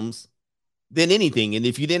problems than anything. And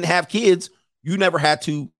if you didn't have kids, you never had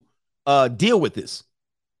to deal with this.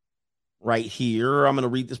 Right here, I'm going to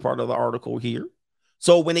read this part of the article here.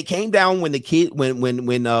 So when it came down, when the kid,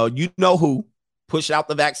 when you know who pushed out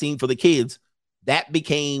the vaccine for the kids, that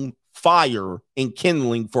became fire and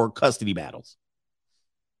kindling for custody battles.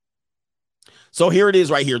 So here it is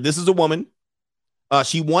right here. This is a woman.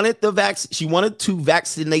 She wanted she wanted to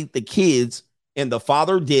vaccinate the kids, and the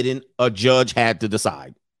father didn't. A judge had to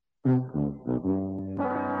decide.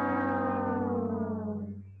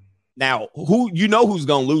 Now, who's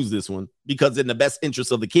going to lose this one? Because in the best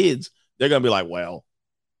interest of the kids, they're going to be like, well,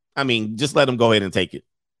 I mean, just let them go ahead and take it.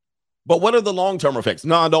 But what are the long-term effects?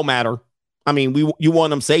 No, it don't matter. I mean, you want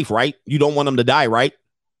them safe, right? You don't want them to die, right?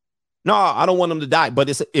 No, I don't want them to die. But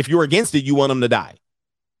if you're against it, you want them to die.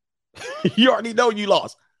 You already know you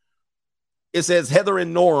lost. It says Heather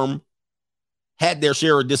and Norm had their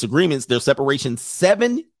share of disagreements, their separation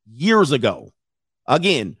 7 years ago.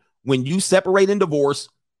 Again, when you separate and divorce,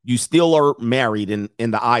 you still are married in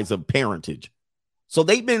the eyes of parentage. So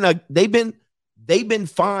they've been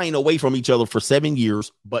fine away from each other for 7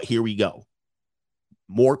 years, but here we go.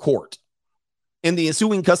 More court. And the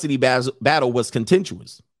ensuing custody battle was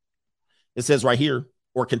contentious. It says right here,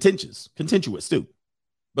 or contentious too.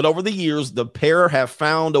 But over the years, the pair have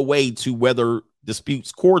found a way to weather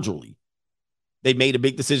disputes cordially. They made a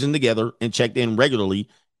big decision together and checked in regularly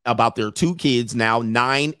about their two kids, now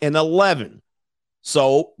 9 and 11.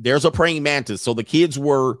 So there's a praying mantis. So the kids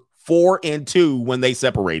were 4 and 2 when they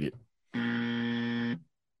separated.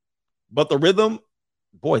 But the rhythm,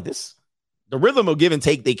 the rhythm of give and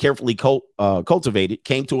take they carefully cultivated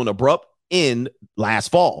came to an abrupt end last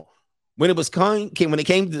fall. When it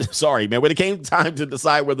came time to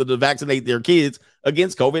decide whether to vaccinate their kids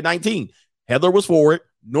against COVID-19, Heather was for it.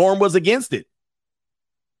 Norm was against it.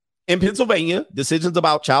 In Pennsylvania, decisions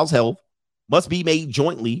about child's health must be made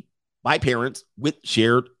jointly by parents with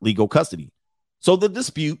shared legal custody. So the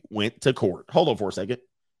dispute went to court. Hold on for a second.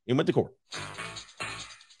 It went to court.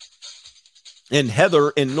 And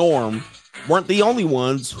Heather and Norm weren't the only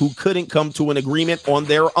ones who couldn't come to an agreement on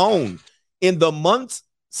their own. In the months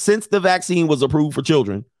since the vaccine was approved for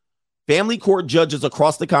children, family court judges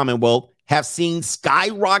across the Commonwealth have seen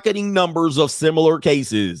skyrocketing numbers of similar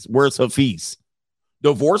cases. Where's Hafiz?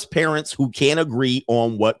 Divorced parents who can't agree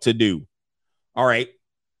on what to do. All right.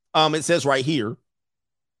 It says right here,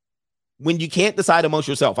 when you can't decide amongst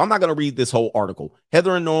yourself, I'm not going to read this whole article.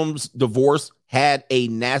 Heather and Norm's divorce had a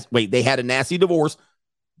nasty divorce.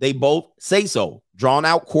 They both say so. Drawn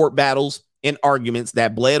out court battles and arguments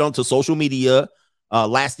that bled onto social media,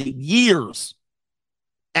 lasted years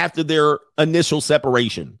after their initial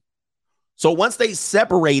separation. So once they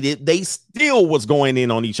separated, they still was going in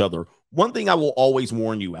on each other. One thing I will always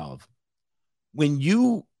warn you of, when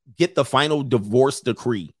you get the final divorce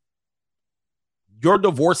decree, your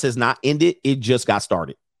divorce has not ended. It just got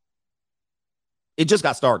started. It just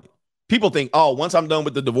got started. People think, oh, once I'm done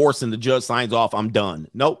with the divorce and the judge signs off, I'm done.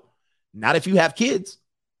 Nope. Not if you have kids.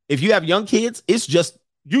 If you have young kids,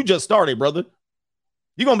 you just started, brother.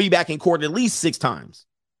 You're going to be back in court at least 6 times,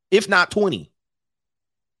 if not 20.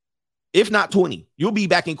 If not 20, you'll be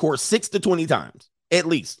back in court 6 to 20 times, at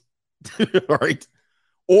least. All right.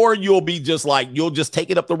 Or you'll just take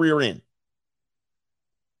it up the rear end.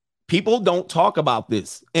 People don't talk about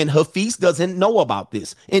this, and Hafiz doesn't know about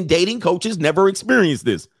this, and dating coaches never experienced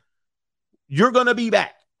this. You're going to be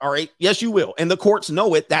back. All right. Yes, you will. And the courts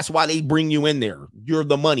know it. That's why they bring you in there. You're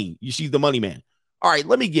the money. She's the money man. All right.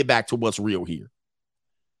 Let me get back to what's real here.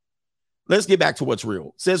 Let's get back to what's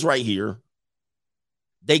real. It says right here,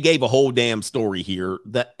 they gave a whole damn story here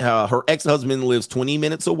that her ex-husband lives 20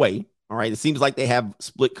 minutes away. All right. It seems like they have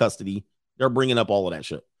split custody. They're bringing up all of that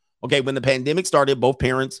shit. Okay. When the pandemic started, both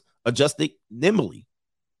parents adjusted nimbly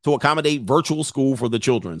to accommodate virtual school for the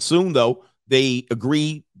children. Soon, though, they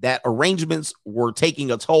agreed that arrangements were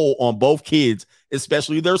taking a toll on both kids,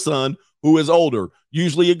 especially their son, who is older,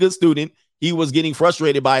 usually a good student. He was getting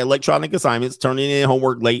frustrated by electronic assignments, turning in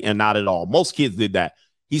homework late, and not at all. Most kids did that.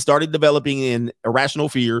 He started developing an irrational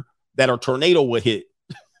fear that a tornado would hit,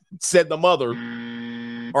 said the mother.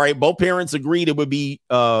 All right, both parents agreed it would be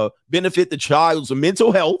benefit the child's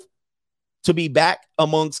mental health to be back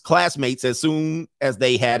amongst classmates as soon as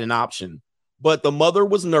they had an option. But the mother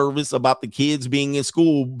was nervous about the kids being in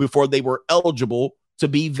school before they were eligible to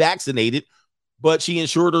be vaccinated. But she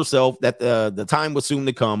assured herself that the time was soon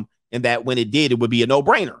to come, and that when it did, it would be a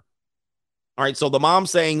no-brainer. All right, so the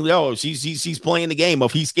mom's saying, "No, she's playing the game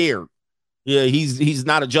of he's scared. Yeah, he's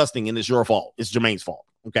not adjusting, and it's your fault. It's Jermaine's fault."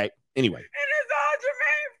 Okay. Anyway. And it's all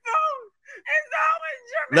Jermaine's fault. It's always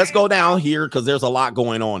Jermaine. Let's go down here because there's a lot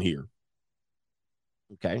going on here.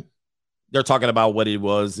 Okay. They're talking about what it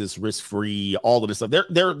was, it's risk-free, all of this stuff.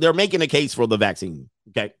 They're making a case for the vaccine.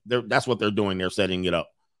 Okay. That's what they're doing. They're setting it up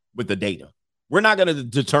with the data. We're not going to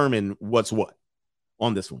determine what's what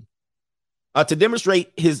on this one. To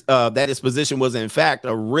demonstrate that his position was in fact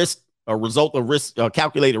a result of risk,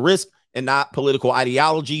 calculated risk, and not political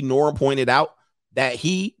ideology, Norm pointed out that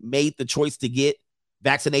he made the choice to get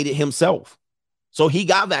vaccinated himself. So he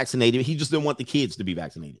got vaccinated. He just didn't want the kids to be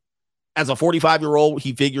vaccinated. As a 45-year-old,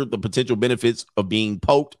 he figured the potential benefits of being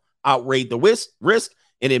poked outweighed the risk,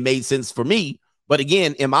 and it made sense for me. But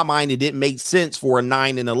again, in my mind, it didn't make sense for a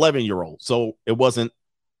 9 and 11-year-old. So it wasn't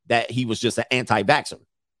that he was just an anti-vaxxer.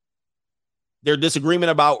 Their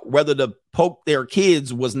disagreement about whether to poke their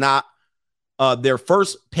kids was not their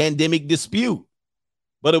first pandemic dispute,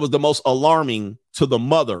 but it was the most alarming to the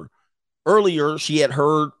mother. Earlier, she had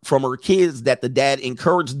heard from her kids that the dad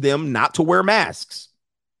encouraged them not to wear masks.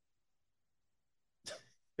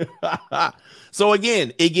 So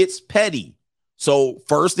again, it gets petty. So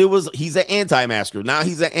first it was he's an anti-masker. Now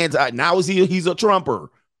he's he's a Trumper.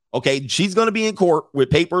 Okay, she's going to be in court with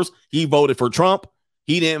papers. He voted for Trump.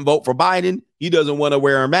 He didn't vote for Biden. He doesn't want to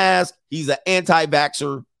wear a mask. He's an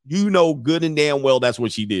anti-vaxxer. You know good and damn well that's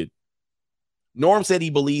what she did. Norm said he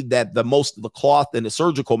believed that most of the cloth and the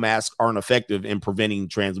surgical masks aren't effective in preventing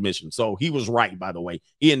transmission. So he was right, by the way.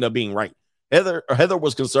 He ended up being right. Heather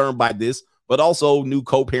was concerned by this, but also knew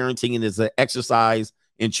co-parenting and is an exercise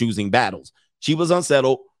in choosing battles. She was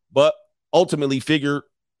unsettled, but ultimately figured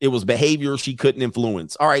it was behavior she couldn't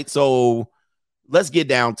influence. All right, so let's get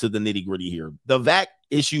down to the nitty-gritty here. The vac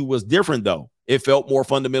issue was different, though. It felt more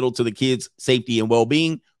fundamental to the kids' safety and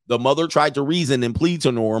well-being. The mother tried to reason and plead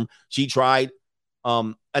to Norm. She tried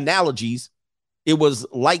analogies. It was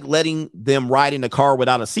like letting them ride in a car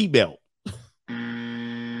without a seatbelt.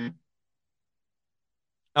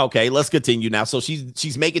 Okay, let's continue now. So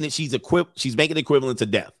she's making it equivalent to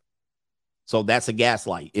death. So that's a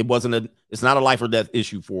gaslight. It's not a life or death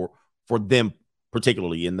issue for them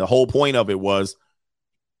particularly. And the whole point of it was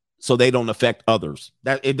so they don't affect others.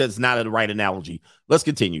 That it does not the right analogy. Let's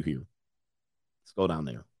continue here. Let's go down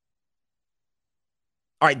there.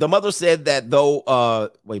 All right, the mother said that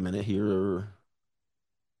though, wait a minute here.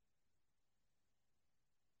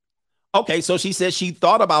 Okay, so she says she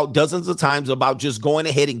thought about dozens of times about just going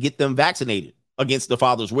ahead and get them vaccinated against the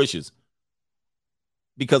father's wishes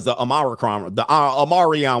because the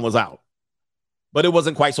Omarion was out. But it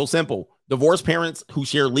wasn't quite so simple. Divorced parents who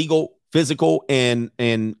share legal, physical, and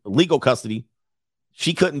legal custody,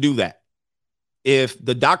 she couldn't do that. If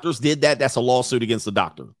the doctors did that, that's a lawsuit against the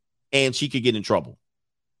doctor, and she could get in trouble.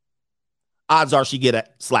 Odds are she get a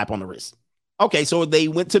slap on the wrist. Okay, so they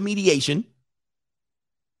went to mediation,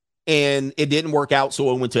 and it didn't work out,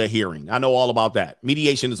 so it went to a hearing. I know all about that.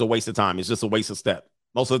 Mediation is a waste of time. It's just a waste of step.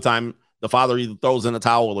 Most of the time, the father either throws in a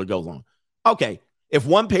towel or goes on. Okay, if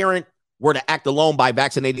one parent were to act alone by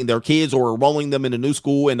vaccinating their kids or enrolling them in a new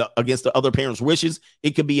school and against the other parent's wishes,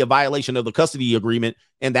 it could be a violation of the custody agreement,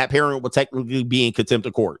 and that parent would technically be in contempt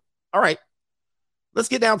of court. All right, let's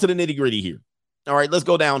get down to the nitty-gritty here. All right, let's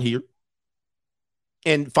go down here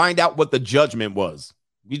and find out what the judgment was.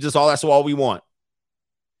 That's all we want.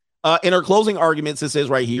 In her closing arguments, it says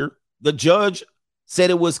right here, the judge said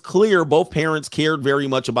it was clear both parents cared very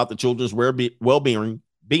much about the children's well-being.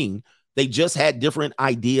 They just had different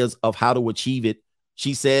ideas of how to achieve it.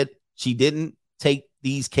 She said she didn't take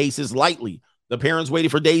these cases lightly. The parents waited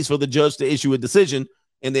for days for the judge to issue a decision.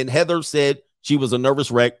 And then Heather said she was a nervous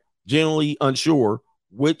wreck, generally unsure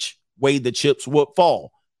which way the chips would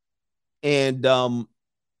fall. And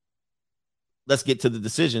let's get to the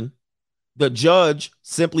decision. The judge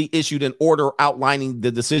simply issued an order outlining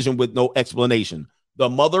the decision with no explanation. The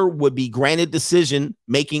mother would be granted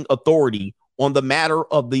decision-making authority on the matter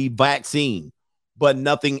of the vaccine, but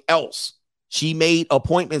nothing else. She made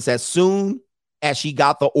appointments as soon as she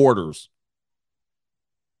got the orders.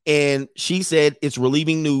 And she said, it's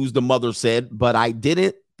relieving news, the mother said, but I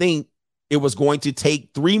didn't think it was going to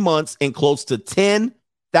take 3 months and close to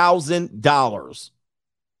 $10,000.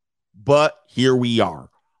 But here we are.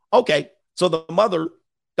 Okay, so the mother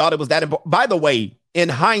thought it was that important. By the way, in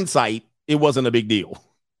hindsight, it wasn't a big deal.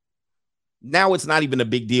 Now it's not even a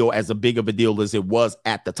big deal, as big of a deal as it was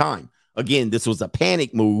at the time. Again, this was a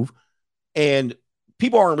panic move, and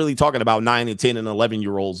people aren't really talking about 9 and 10 and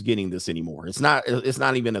 11-year-olds getting this anymore. It's not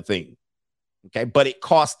even a thing. Okay, but it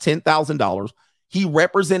cost $10,000. He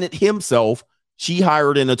represented himself. She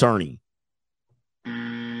hired an attorney.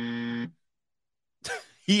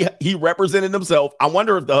 He represented himself. I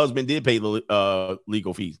wonder if the husband did pay the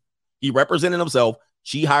legal fees. He represented himself.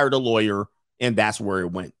 She hired a lawyer, and that's where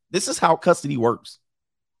it went. This is how custody works.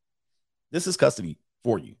 This is custody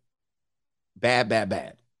for you. Bad, bad,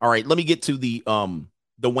 bad. All right, let me get to the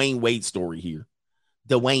Dwayne Wade story here.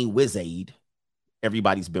 Dwayne Wizade,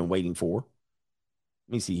 everybody's been waiting for.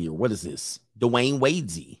 Let me see here. What is this? Dwayne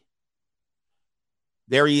Wadesy.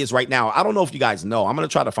 There he is right now. I don't know if you guys know. I'm going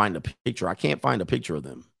to try to find a picture. I can't find a picture of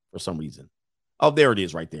them for some reason. Oh, there it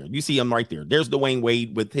is right there. You see him right there. There's Dwayne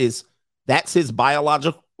Wade with that's his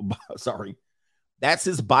biological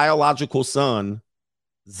son,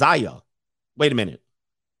 Zaya. Wait a minute.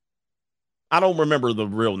 I don't remember the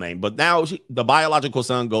real name, but now the biological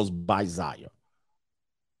son goes by Zaya.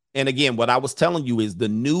 And again, what I was telling you is the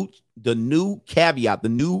new caveat, the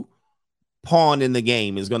new pawn in the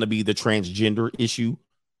game is going to be the transgender issue.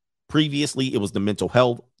 Previously, it was the mental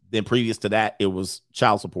health. Then previous to that, it was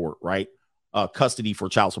child support, right? Custody for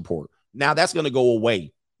child support. Now that's going to go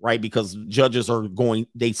away, right? Because judges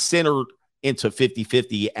they centered into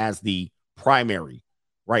 50-50 as the primary,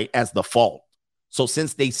 right? As the fault. So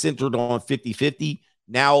since they centered on 50-50,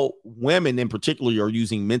 now women in particular are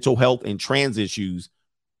using mental health and trans issues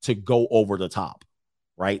to go over the top,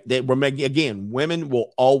 right? Again, women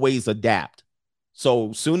will always adapt.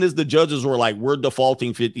 So soon as the judges were like, we're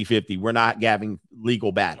defaulting 50-50, we're not having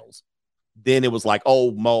legal battles. Then it was like,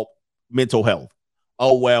 oh, mental health.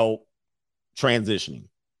 Oh, well, transitioning.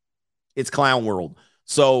 It's clown world.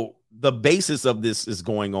 So the basis of this is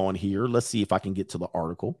going on here. Let's see if I can get to the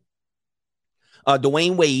article.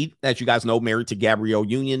 Dwayne Wade, as you guys know, married to Gabrielle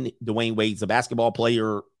Union. Dwayne Wade's a basketball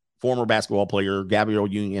player, former basketball player. Gabrielle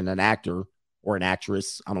Union, an actor or an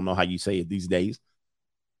actress. I don't know how you say it these days.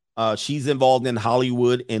 She's involved in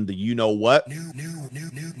Hollywood and the you-know-what.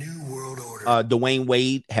 New world order. Dwayne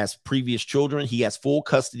Wade has previous children. He has full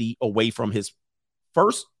custody away from his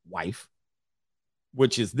first wife,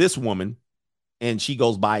 which is this woman. And she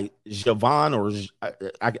goes by Javon, or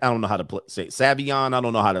I don't know how to say it. Savion. I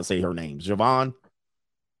don't know how to say her name. Javon.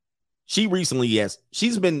 She recently,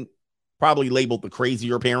 she's been probably labeled the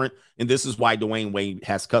crazier parent. And this is why Dwayne Wade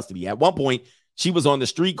has custody. At one point, she was on the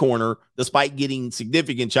street corner, despite getting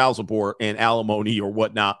significant child support and alimony or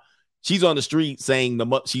whatnot. She's on the street saying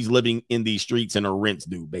she's living in these streets and her rent's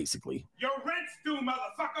due, basically. Your rent's due,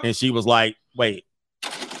 motherfucker. And she was like, wait.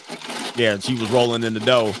 Yeah, she was rolling in the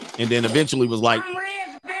dough, and then eventually was like,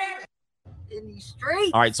 in these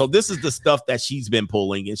streets. All right, so this is the stuff that she's been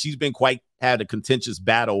pulling, and she's been had a contentious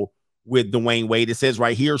battle with Dwayne Wade. It says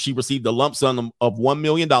right here she received a lump sum of $1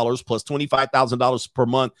 million plus $25,000 per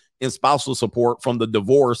month in spousal support from the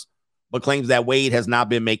divorce, but claims that Wade has not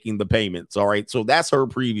been making the payments. All right, so that's her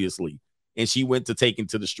previously, and she went to taking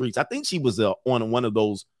to the streets. I think she was on one of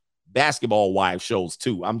those basketball wives shows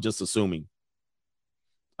too. I'm just assuming.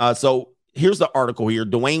 So here's the article here.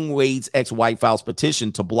 Dwayne Wade's ex-wife files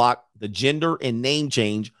petition to block the gender and name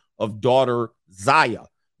change of daughter Zaya.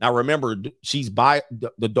 Now, remember,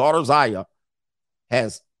 the daughter Zaya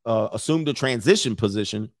has assumed a transgender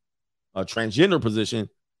position,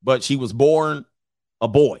 but she was born a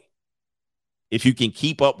boy. If you can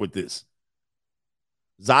keep up with this.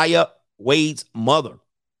 Zaya Wade's mother,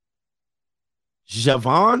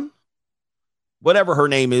 Javon, whatever her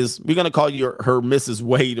name is, we're going to call her Mrs.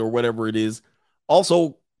 Wade or whatever it is,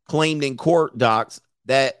 also claimed in court docs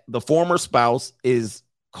that the former spouse is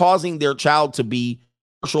causing their child to be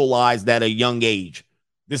commercialized at a young age.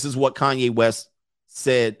 This is what Kanye West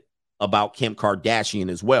said about Kim Kardashian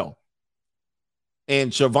as well.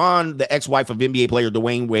 And Siobhan, the ex-wife of NBA player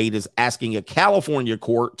Dwayne Wade, is asking a California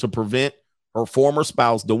court to prevent her former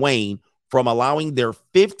spouse, Dwayne, from allowing their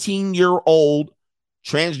 15-year-old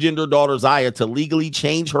transgender daughter Zaya to legally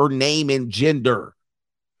change her name and gender.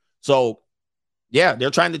 So, yeah, they're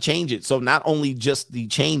trying to change it. So not only just the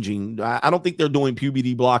changing, I don't think they're doing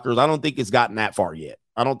puberty blockers. I don't think it's gotten that far yet.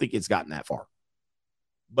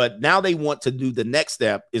 But now they want to do the next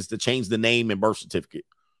step is to change the name and birth certificate.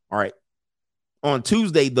 All right. On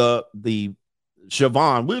Tuesday, the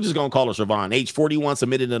Siobhan, we're just going to call her Siobhan, age 41,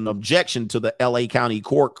 submitted an objection to the LA County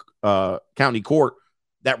Court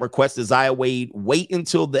that requested Zaya Wade wait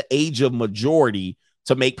until the age of majority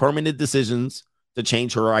to make permanent decisions to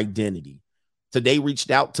change her identity. Today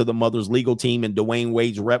reached out to the mother's legal team and Dwayne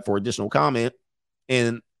Wade's rep for additional comment,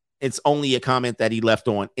 and it's only a comment that he left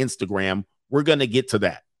on Instagram. We're going to get to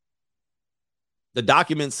that. The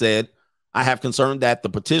document said, I have concern that the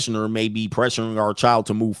petitioner may be pressuring our child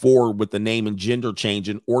to move forward with the name and gender change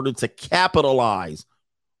in order to capitalize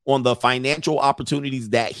on the financial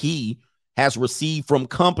opportunities that he has received from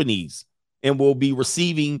companies and will be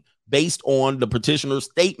receiving based on the petitioner's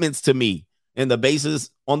statements to me and the basis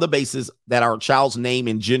that our child's name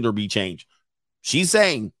and gender be changed. She's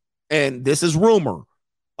saying, and this is rumor,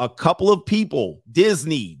 a couple of people,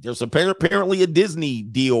 Disney, there's apparently a Disney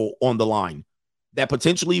deal on the line that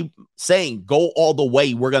potentially saying, go all the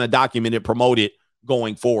way. We're going to document it, promote it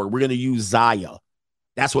going forward. We're going to use Zaya.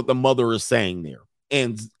 That's what the mother is saying there.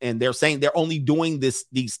 And they're saying they're only doing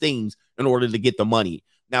these things in order to get the money.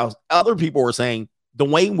 Now, other people are saying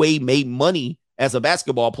Dwayne Wade made money as a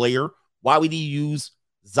basketball player. Why would he use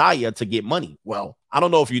Zaya to get money? Well, I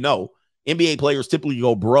don't know if you know, NBA players typically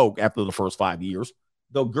go broke after the first 5 years.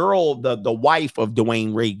 The girl, the wife of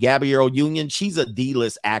Dwayne Wade, Gabrielle Union, she's a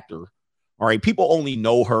D-list actor. All right, people only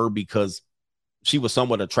know her because she was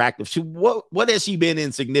somewhat attractive. What has she been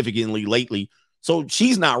in significantly lately? So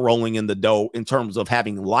she's not rolling in the dough in terms of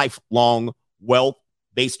having lifelong wealth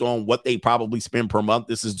based on what they probably spend per month.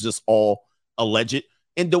 This is just all alleged.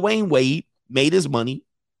 And Dwayne Wade made his money.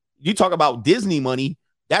 You talk about Disney money,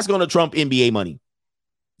 that's going to trump NBA money.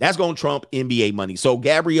 That's going to trump NBA money. So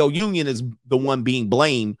Gabrielle Union is the one being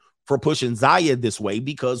blamed for pushing Zaya this way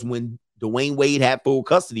because when Dwayne Wade had full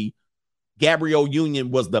custody, Gabrielle Union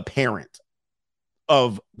was the parent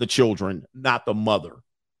of the children, not the mother.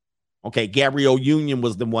 Okay, Gabrielle Union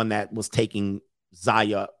was the one that was taking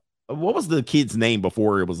Zaya. What was the kid's name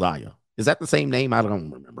before it was Zaya? Is that the same name? I don't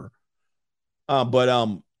remember.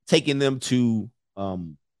 But taking them to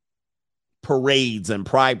parades and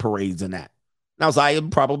pride parades and that. Now Zaya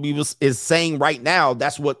probably is saying right now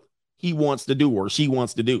that's what he wants to do or she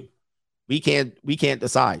wants to do. We can't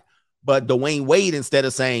decide. But Dwayne Wade, instead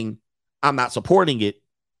of saying I'm not supporting it,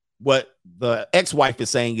 what the ex-wife is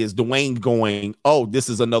saying is Dwayne going, oh, this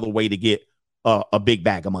is another way to get a big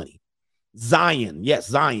bag of money. Zion. Yes,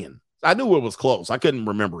 Zion. I knew it was close. I couldn't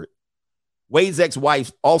remember it. Wade's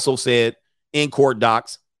ex-wife also said in court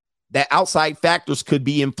docs that outside factors could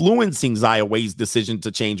be influencing Zaya Wade's decision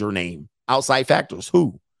to change her name. Outside factors.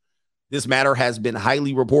 Who? This matter has been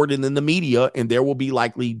highly reported in the media, and there will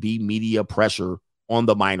likely be media pressure on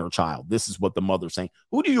the minor child. This is what the mother's saying.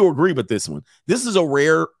 Who do you agree with this one? This is a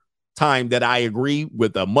rare time that I agree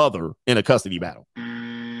with a mother in a custody battle.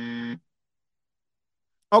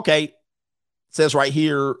 Okay. It says right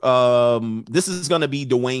here, this is going to be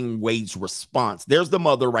Dwayne Wade's response. There's the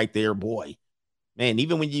mother right there, boy. Man,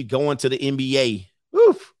 even when you go into the NBA,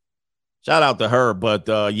 oof, shout out to her.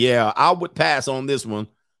 But yeah, I would pass on this one.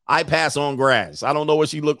 I pass on grass. I don't know what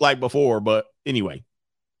she looked like before, but anyway.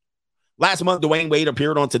 Last month, Dwayne Wade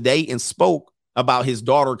appeared on Today and spoke about his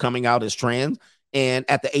daughter coming out as trans. And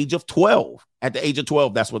at the age of 12,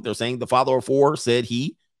 that's what they're saying. The father of four said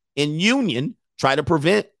he, in union, tried to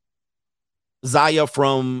prevent Zaya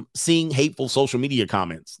from seeing hateful social media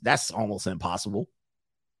comments. That's almost impossible.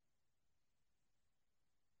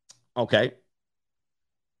 Okay.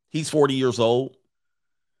 He's 40 years old.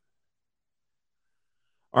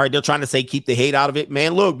 All right, they're trying to say keep the hate out of it.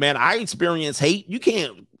 Man, look, man, I experience hate. You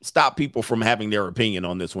can't stop people from having their opinion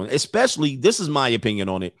on this one. Especially, this is my opinion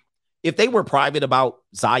on it. If they were private about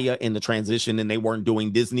Zaya and the transition and they weren't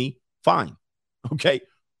doing Disney, fine. Okay.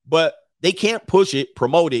 But they can't push it,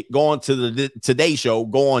 promote it, go on to the Today Show,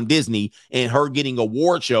 go on Disney and her getting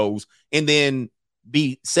award shows and then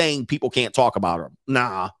be saying people can't talk about her.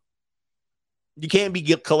 Nah. You can't be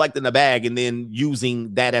collecting a bag and then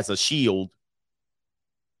using that as a shield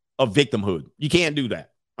of victimhood. You can't do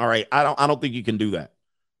that. All right. I don't think you can do that.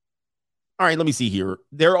 All right, let me see here.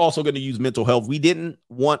 They're also going to use mental health. We didn't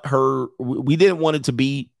want it to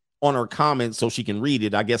be on her comments so she can read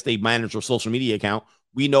it. I guess they manage her social media account.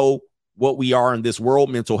 We know what we are in this world.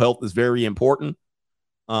 Mental health is very important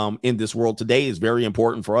in this world today. It's very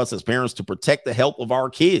important for us as parents to protect the health of our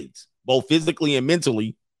kids, both physically and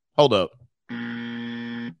mentally. Hold up.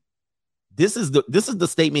 This is the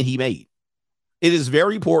statement he made. It is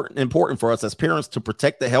very important for us as parents to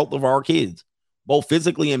protect the health of our kids, both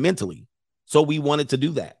physically and mentally. So we wanted to do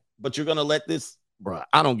that. But you're going to let this, bro,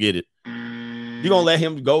 I don't get it. You're going to let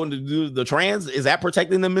him go and do the trans? Is that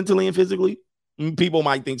protecting them mentally and physically? People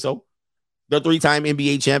might think so. The three-time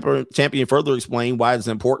NBA champion further explained why it's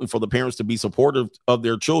important for the parents to be supportive of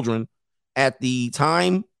their children at the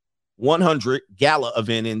Time 100 gala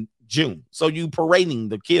event in June. So you parading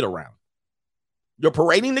the kid around. You're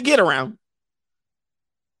parading the kid around.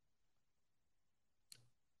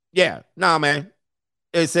 Yeah, nah, man.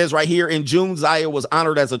 It says right here in June, Zaya was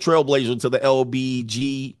honored as a trailblazer to the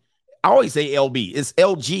LBG. I always say LB. It's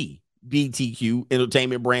LGBTQ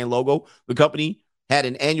entertainment brand logo. The company had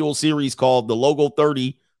an annual series called the Logo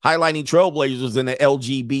 30, highlighting trailblazers in the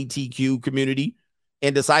LGBTQ community,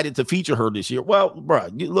 and decided to feature her this year. Well, bro,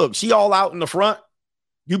 look, she all out in the front.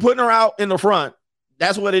 You putting her out in the front.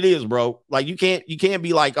 That's what it is, bro. Like you can't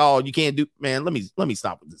be like, oh, you can't do, man. Let me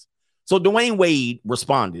stop with this. So Dwayne Wade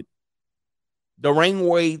responded. Dwayne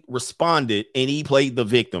Wade responded and he played the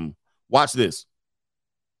victim. Watch this.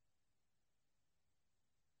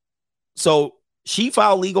 So she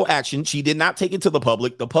filed legal action. She did not take it to the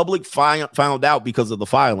public. The public found out because of the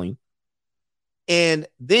filing. And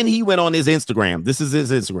then he went on his Instagram. This is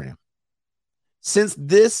his Instagram. Since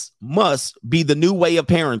this must be the new way of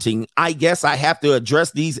parenting, I guess I have to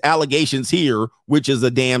address these allegations here, which is a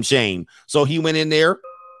damn shame. So he went in there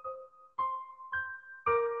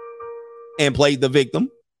and played the victim.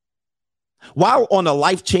 While on a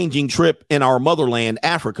life-changing trip in our motherland,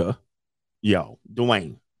 Africa, yo,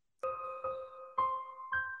 Dwayne.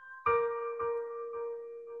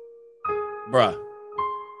 Bruh.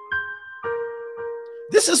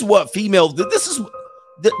 This is what females, this is,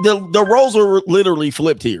 the roles are literally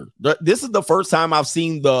flipped here. This is the first time I've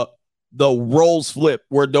seen the roles flip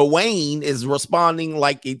where Dwayne is responding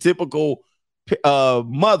like a typical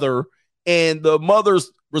mother and the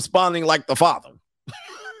mother's responding like the father.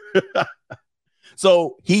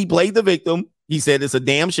 So he played the victim. He said it's a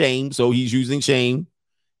damn shame. So he's using shame.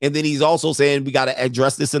 And then he's also saying we got to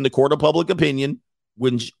address this in the court of public opinion,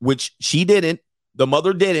 which she didn't. The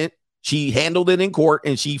mother didn't. She handled it in court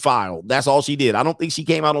and she filed. That's all she did. I don't think she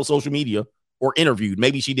came out on social media or interviewed.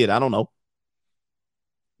 Maybe she did. I don't know.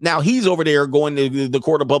 Now he's over there going to the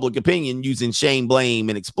court of public opinion using shame, blame,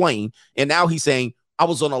 and explain. And now he's saying, I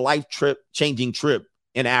was on a life-changing trip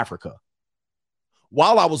in Africa.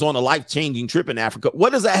 While I was on a life-changing trip in Africa,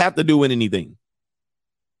 what does that have to do with anything?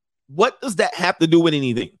 What does that have to do with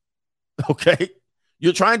anything? Okay.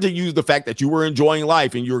 You're trying to use the fact that you were enjoying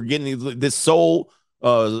life and you're getting this soul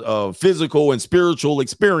physical and spiritual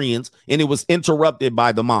experience, and it was interrupted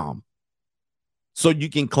by the mom. So you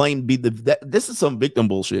can claim this is some victim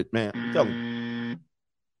bullshit, man. Tell him.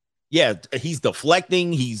 Yeah, he's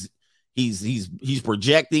deflecting, he's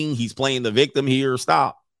projecting, he's playing the victim here.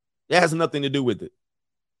 Stop. It has nothing to do with it.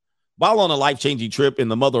 While on a life-changing trip in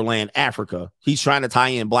the motherland, Africa, he's trying to tie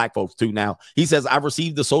in black folks too now. He says, I've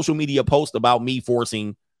received a social media post about me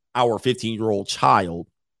forcing our 15-year-old child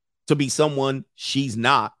to be someone she's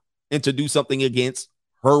not and to do something against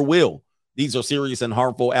her will. These are serious and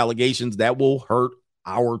harmful allegations that will hurt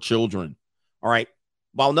our children. All right.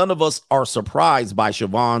 While none of us are surprised by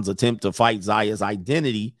Siobhan's attempt to fight Zaya's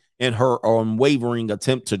identity and her unwavering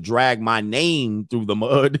attempt to drag my name through the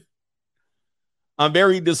mud, I'm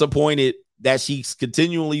very disappointed that she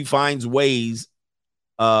continually finds ways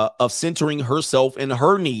of centering herself and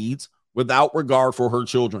her needs without regard for her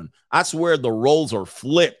children. I swear the roles are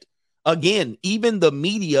flipped. Again, even the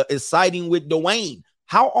media is siding with Dwayne.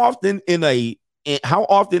 How often in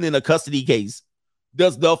a custody case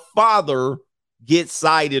does the father get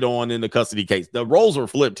sided on in the custody case? The roles are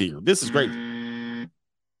flipped here. This is crazy.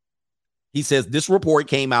 He says this report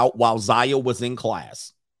came out while Zaya was in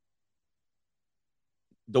class.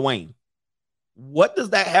 Dwayne, what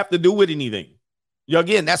does that have to do with anything?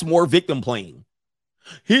 Again, that's more victim playing.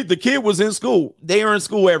 The kid was in school. They are in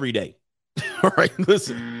school every day. All right,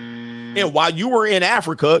 listen. And while you were in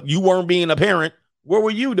Africa, you weren't being a parent. What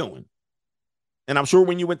were you doing? And I'm sure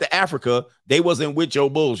when you went to Africa, they wasn't with your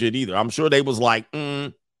bullshit either. I'm sure they was like,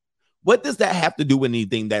 what does that have to do with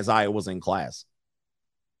anything that Zaya was in class?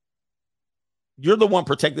 You're the one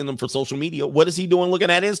protecting them for social media. What is he doing looking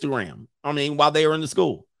at Instagram? I mean, while they are in the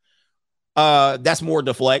school. That's more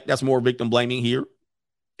deflect. That's more victim blaming here.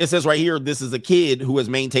 It says right here, this is a kid who has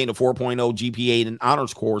maintained a 4.0 GPA in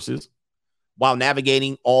honors courses while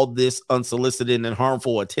navigating all this unsolicited and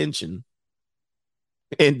harmful attention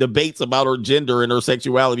and debates about her gender and her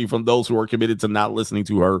sexuality from those who are committed to not listening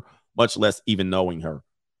to her, much less even knowing her.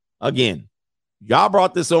 Again, y'all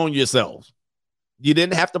brought this on yourselves. You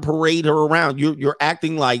didn't have to parade her around. You're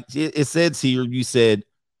acting like it says here, you said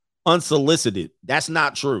unsolicited. That's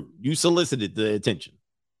not true. You solicited the attention.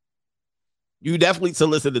 You definitely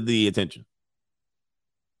solicited the attention.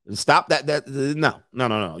 Stop that.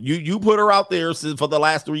 No. You put her out there for the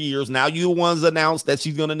last 3 years. Now you ones announced that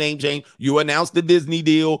she's going to name change. You announced the Disney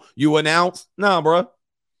deal. You announced, bro.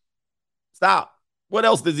 Stop. What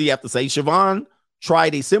else does he have to say? Siobhan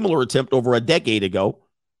tried a similar attempt over a decade ago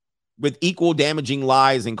with equal damaging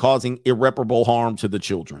lies and causing irreparable harm to the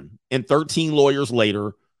children. And 13 lawyers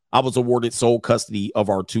later, I was awarded sole custody of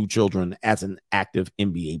our 2 children as an active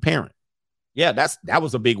NBA parent. Yeah, that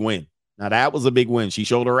was a big win. Now, that was a big win. She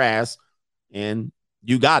showed her ass, and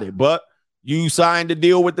you got it. But you signed a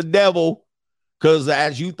deal with the devil because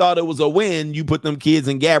as you thought it was a win, you put them kids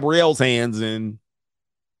in Gabrielle's hands, and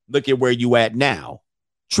look at where you at now,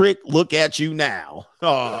 Trick, look at you now.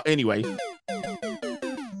 Anyway,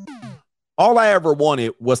 all I ever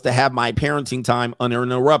wanted was to have my parenting time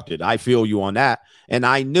uninterrupted. I feel you on that. And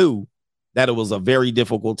I knew that it was a very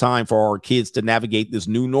difficult time for our kids to navigate this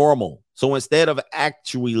new normal. So instead of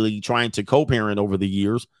actually trying to co-parent over the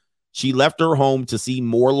years, she left her home to see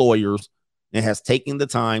more lawyers and has taken the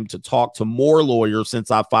time to talk to more lawyers since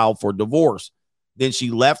I filed for divorce. Then she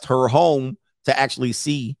left her home to actually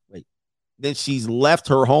see. Then she's left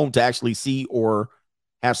her home to actually see or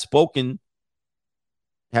have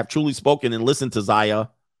truly spoken and listened to Zaya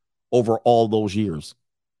over all those years.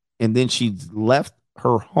 And then she's left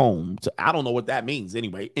her home to, I don't know what that means.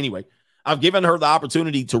 Anyway, I've given her the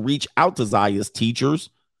opportunity to reach out to Zaya's teachers,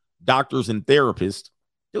 doctors, and therapists.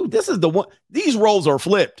 Dude, this is the one. These roles are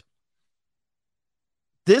flipped.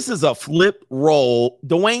 This is a flip role.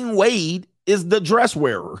 Dwayne Wade is the dress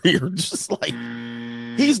wearer here. Just like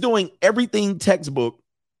he's doing everything textbook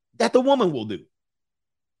that the woman will do.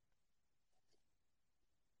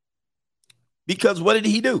 Because what did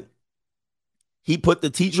he do? He put the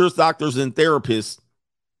teachers, doctors, and therapists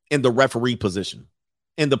in the referee position,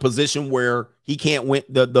 in the position where he can't win.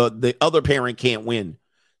 The other parent can't win.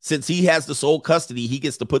 Since he has the sole custody, he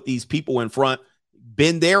gets to put these people in front,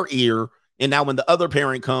 bend their ear, and now when the other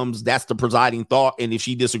parent comes, that's the presiding thought, and if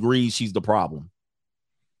she disagrees, she's the problem.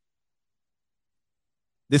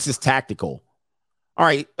 This is tactical. All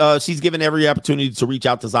right, she's given every opportunity to reach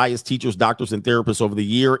out to Zaya's teachers, doctors, and therapists over the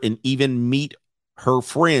year and even meet her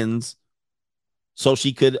friends so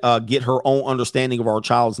she could get her own understanding of our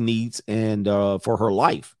child's needs and for her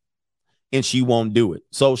life. And she won't do it.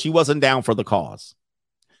 So she wasn't down for the cause.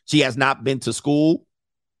 She has not been to school,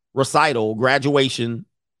 recital, graduation,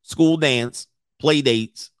 school dance, play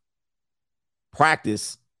dates,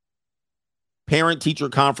 practice, parent-teacher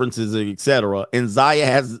conferences, etc. And Zaya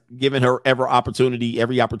has given her every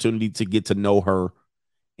opportunity to get to know her,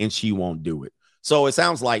 and she won't do it. So it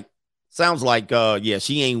sounds like, yeah,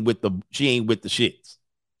 she ain't with the shits.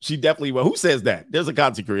 She definitely will. Who says that? There's a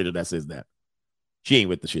content creator that says that. She ain't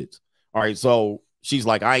with the shits. All right, so she's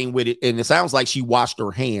like, I ain't with it. And it sounds like she washed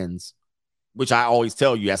her hands, which I always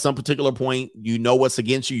tell you, at some particular point, you know what's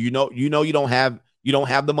against you. You know you don't have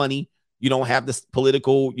the money, you don't have this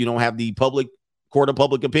political, you don't have the public court of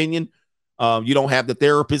public opinion. You don't have the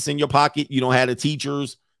therapists in your pocket, you don't have the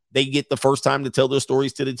teachers. They get the first time to tell their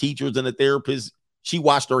stories to the teachers and the therapists. She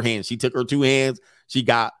washed her hands. She took her 2 hands. She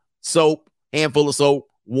got soap, handful of soap,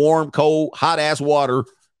 warm, cold, hot ass water,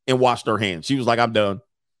 and washed her hands. She was like, I'm done.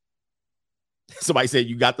 Somebody said,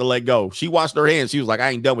 you got to let go. She washed her hands. She was like, I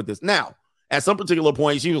ain't done with this. Now, at some particular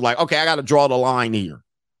point, she was like, okay, I got to draw the line here.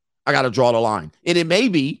 I got to draw the line. And it may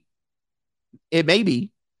be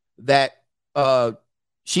that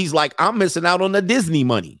she's like, I'm missing out on the Disney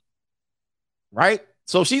money. Right?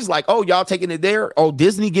 So she's like, oh, y'all taking it there? Oh,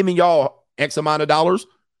 Disney giving y'all X amount of dollars.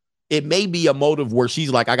 It may be a motive where she's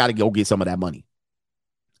like, I got to go get some of that money.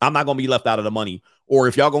 I'm not going to be left out of the money. Or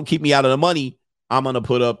if y'all going to keep me out of the money, I'm going to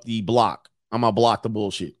put up the block. I'm going to block the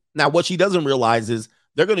bullshit. Now, what she doesn't realize is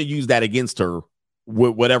they're going to use that against her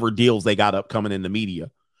with whatever deals they got upcoming in the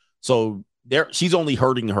media. So she's only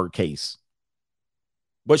hurting her case.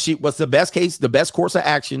 But what's the best case? The best course of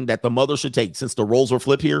action that the mother should take, since the roles are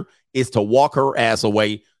flipped here, is to walk her ass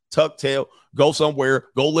away, tuck tail, go somewhere,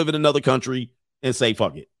 go live in another country, and say,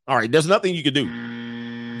 fuck it. All right, there's nothing you can do.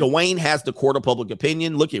 Dwayne has the court of public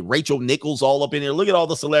opinion. Look at Rachel Nichols all up in there. Look at all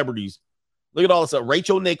the celebrities. Look at all this.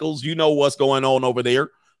 Rachel Nichols, you know what's going on over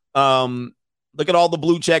there. Look at all the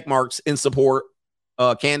blue check marks in support.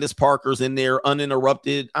 Candace Parker's in there,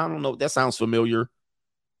 uninterrupted. I don't know. That sounds familiar.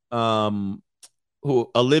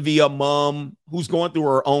 Olivia Mum, who's going through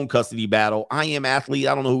her own custody battle. I Am Athlete.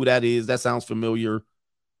 I don't know who that is. That sounds familiar.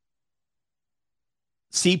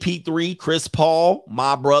 CP3, Chris Paul,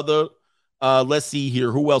 my brother. Let's see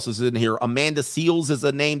here. Who else is in here? Amanda Seals is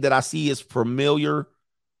a name that I see is familiar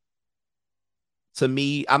to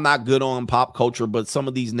me. I'm not good on pop culture, but some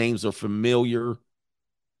of these names are familiar.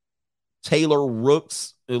 Taylor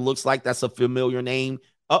Rooks, it looks like that's a familiar name.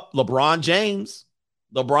 LeBron James.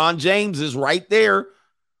 LeBron James is right there.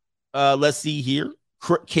 Let's see here.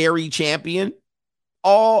 Carrie Champion.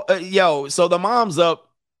 So the mom's up.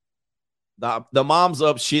 The mom's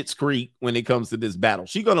up Schitt's Creek when it comes to this battle.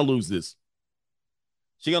 She's going to lose this.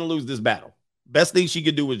 She's going to lose this battle. Best thing she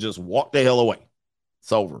could do is just walk the hell away.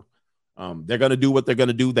 It's over. They're going to do what they're going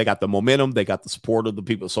to do. They got the momentum. They got the support of the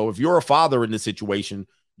people. So if you're a father in this situation,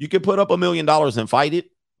 you can put up $1 million and fight it.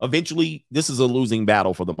 Eventually, this is a losing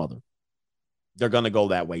battle for the mother. They're going to go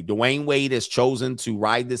that way. Dwayne Wade has chosen to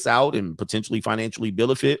ride this out and potentially financially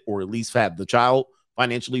benefit, or at least have the child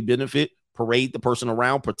financially benefit parade the person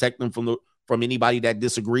around, protect them from anybody that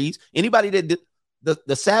disagrees. Anybody that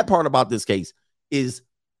the sad part about this case is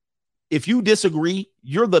if you disagree,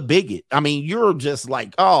 you're the bigot. I mean, you're just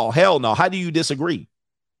like, oh, hell no. How do you disagree?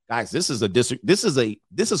 Guys, this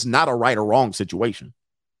is not a right or wrong situation.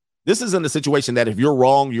 This isn't a situation that if you're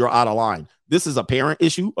wrong, you're out of line. This is a parent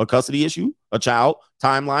issue, a custody issue, a child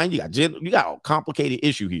timeline. You got a complicated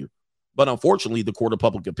issue here. But unfortunately, the court of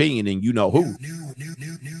public opinion, and you know who,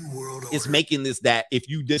 is making this that if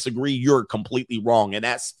you disagree, you're completely wrong. And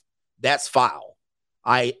that's foul.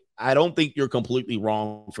 I don't think you're completely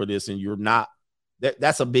wrong for this, and you're not.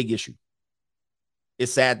 That's a big issue.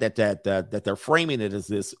 It's sad that they're framing it as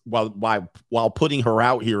this while putting her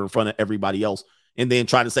out here in front of everybody else, and then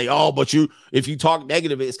trying to say, oh, but if you talk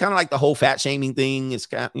negative, it's kind of like the whole fat shaming thing. It's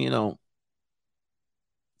kind of,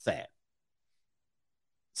 sad.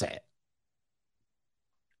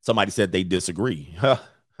 Somebody said they disagree. All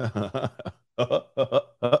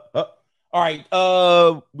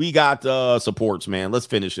right. We got supports, man. Let's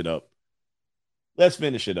finish it up.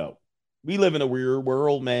 We live in a weird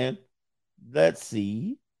world, man. Let's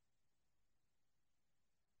see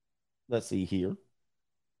here.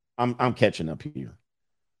 I'm catching up here.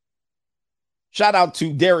 Shout out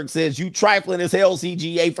to Derek says, you trifling as hell,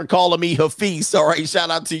 CGA, for calling me Hafiz. All right, shout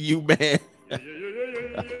out to you, man.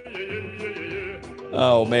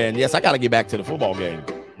 Oh, man. Yes, I got to get back to the football game.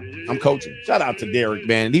 I'm coaching. Shout out to Derek,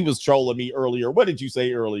 man. He was trolling me earlier. What did you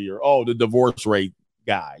say earlier? Oh, the divorce rate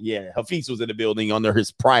guy. Yeah, Hafiz was in the building under his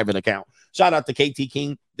private account. Shout out to KT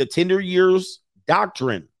King. The Tender Years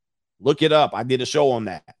Doctrine. Look it up. I did a show on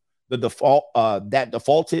that. The default that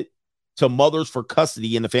defaulted to mothers for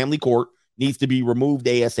custody in the family court needs to be removed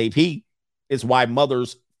ASAP. Is why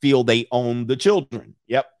mothers feel they own the children.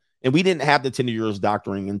 Yep. And we didn't have the Tender Years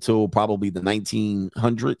Doctrine until probably the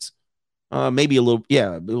 1900s. Maybe a little,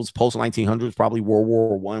 yeah, it was post 1900s, probably World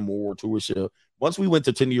War I, World War II. Once we went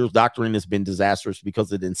to 10 years doctrine, it's been disastrous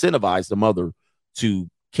because it incentivized the mother to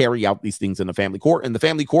carry out these things in the family court. And the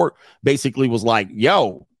family court basically was like,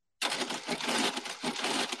 yo,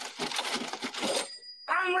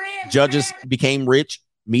 judges became rich,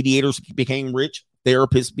 mediators became rich,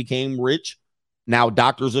 therapists became rich. Now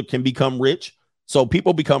doctors can become rich. So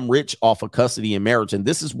people become rich off of custody and marriage. And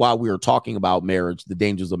this is why we are talking about marriage, the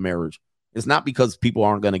dangers of marriage. It's not because people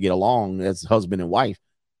aren't going to get along as husband and wife.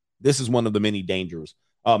 This is one of the many dangers.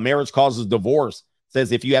 Marriage causes divorce.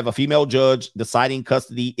 Says if you have a female judge deciding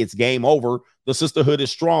custody, it's game over. The sisterhood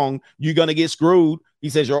is strong. You're going to get screwed. He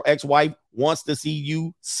says your ex-wife wants to see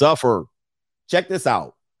you suffer. Check this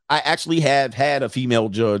out. I actually have had a female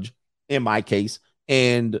judge in my case,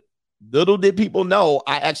 and little did people know,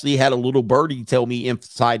 I actually had a little birdie tell me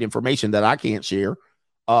inside information that I can't share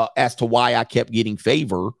as to why I kept getting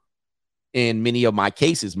favor in many of my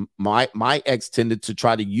cases. My ex tended to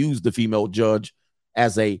try to use the female judge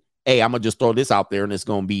as a, hey, I'm going to just throw this out there and it's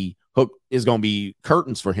going to be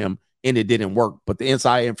curtains for him. And it didn't work. But the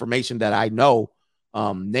inside information that I know,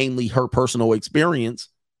 namely her personal experience,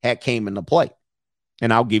 had came into play.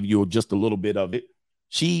 And I'll give you just a little bit of it.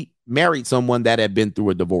 She married someone that had been through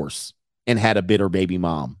a divorce and had a bitter baby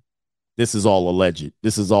mom. This is all alleged.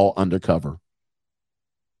 This is all undercover.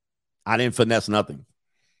 I didn't finesse nothing.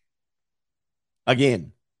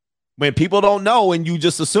 Again, when people don't know and you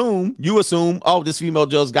just assume, oh, this female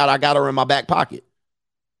judge I got her in my back pocket.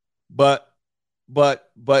 But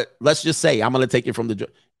let's just say, I'm going to take it from the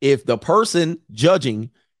judge. If the person judging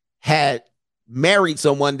had married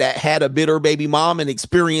someone that had a bitter baby mom and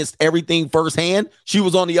experienced everything firsthand, she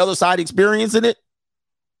was on the other side experiencing it,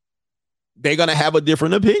 they're going to have a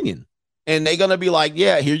different opinion. And they're going to be like,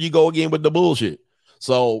 yeah, here you go again with the bullshit.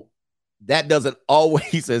 So that doesn't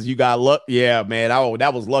always says you got luck. Yeah, man,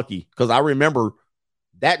 that was lucky because I remember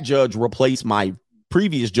that judge replaced my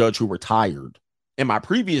previous judge who retired. And my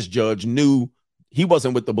previous judge knew he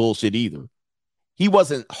wasn't with the bullshit either. He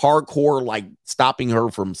wasn't hardcore, like stopping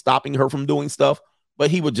her from doing stuff,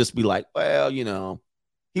 but he would just be like, well,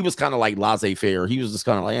 he was kind of like laissez-faire. He was just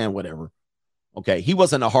kind of like, whatever. Okay. He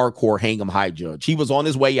wasn't a hardcore hang 'em high judge. He was on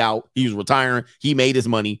his way out. He was retiring. He made his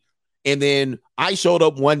money. And then I showed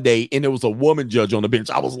up one day and there was a woman judge on the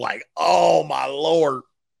bench. I was like, oh my Lord.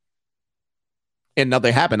 And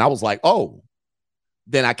nothing happened. I was like, oh.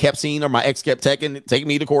 Then I kept seeing her. My ex kept taking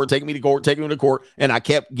me to court. And I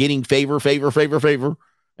kept getting favor.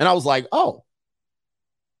 And I was like, oh.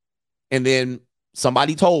 And then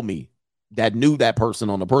somebody told me that knew that person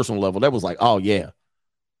on a personal level. That was like, oh, yeah.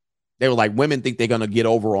 They were like, women think they're going to get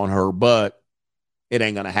over on her, but it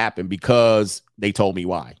ain't going to happen because they told me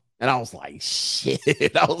why. And I was like,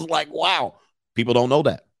 shit. I was like, wow. People don't know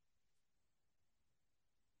that.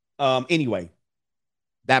 Anyway,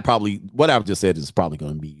 that probably what I've just said is probably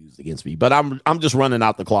going to be used against me, but I'm just running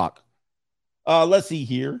out the clock. Let's see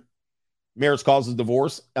here. Marriage causes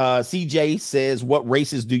divorce. CJ says, what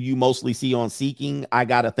races do you mostly see on Seeking? I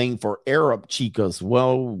got a thing for Arab chicas.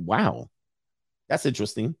 Well, wow. That's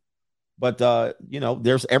interesting. But,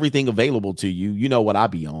 there's everything available to you. You know what I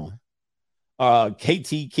be on.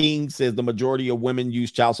 KT King says the majority of women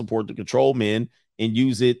use child support to control men and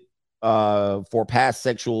use it for past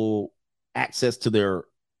sexual access to their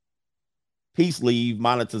peace leave,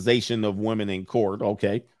 monetization of women in court.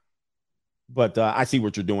 Okay. But I see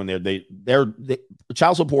what you're doing there. They're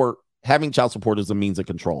child support, having child support is a means of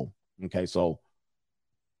control. Okay. So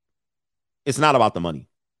it's not about the money,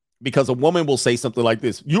 because a woman will say something like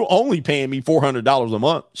this: you're only paying me $400 a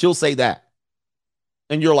month. She'll say that.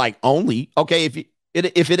 And you're like, only? Okay. If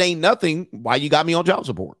it ain't nothing, why you got me on child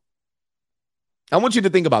support? I want you to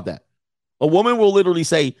think about that. A woman will literally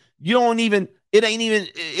say, it don't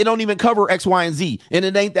even cover X, Y, and Z. And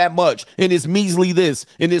it ain't that much. And it's measly this.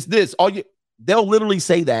 And it's this. They'll literally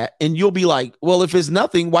say that. And you'll be like, well, if it's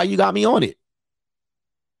nothing, why you got me on it?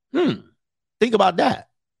 Think about that.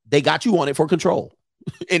 They got you on it for control.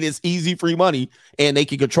 And it's easy, free money. And they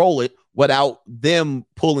can control it without them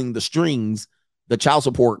pulling the strings. The child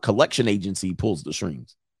support collection agency pulls the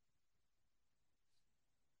strings.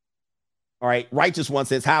 All right. Righteous One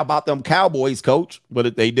says, how about them Cowboys, coach? What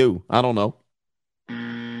did they do? I don't know.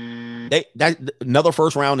 That another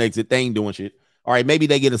first round exit. They ain't doing shit. All right. Maybe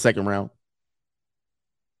they get a second round.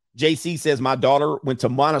 JC says, my daughter went to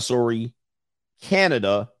Montessori,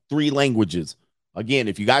 Canada, 3 languages. Again,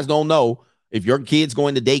 if you guys don't know, if your kid's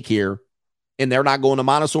going to daycare and they're not going to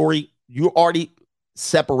Montessori, you already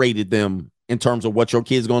separated them in terms of what your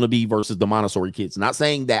kid's going to be versus the Montessori kids. Not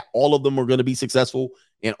saying that all of them are going to be successful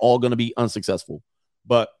and all going to be unsuccessful.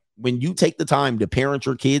 But when you take the time to parent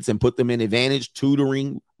your kids and put them in advantage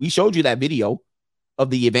tutoring, we showed you that video of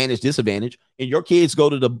the advantage, disadvantage, and your kids go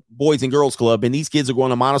to the Boys and Girls Club and these kids are going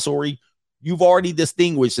to Montessori, you've already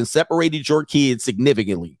distinguished and separated your kids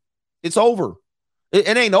significantly. It's over.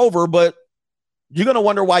 It ain't over, but you're going to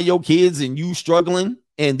wonder why your kids and you struggling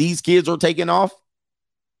and these kids are taking off.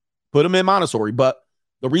 Put them in Montessori. But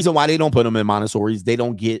the reason why they don't put them in Montessori is they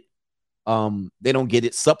don't get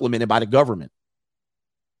it supplemented by the government.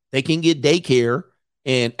 They can get daycare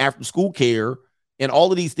and after school care, and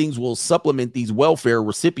all of these things will supplement these welfare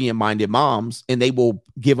recipient minded moms, and they will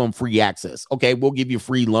give them free access. Okay, we'll give you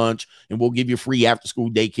free lunch and we'll give you free after school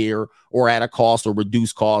daycare or at a cost or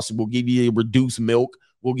reduced cost. We'll give you reduced milk.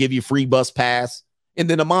 We'll give you free bus pass. And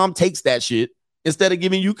then the mom takes that shit instead of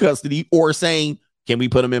giving you custody or saying, can we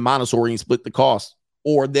put them in Montessori and split the cost?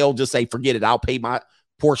 Or they'll just say, forget it. I'll pay my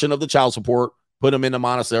portion of the child support, put them in the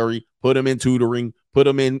Montessori, put them in tutoring, put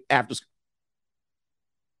them in after school.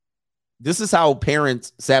 This is how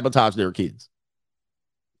parents sabotage their kids.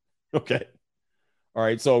 Okay. All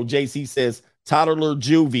right. So JC says, toddler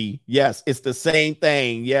juvie. Yes, it's the same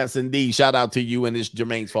thing. Yes, indeed. Shout out to you, and it's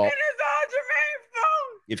Jermaine's fault. It is all Jermaine's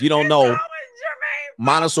fault. If you don't know,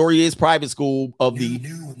 Montessori is private school of the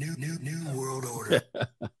new world order.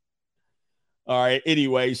 All right.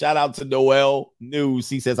 Anyway, shout out to Noel News.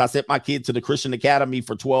 He says, I sent my kid to the Christian Academy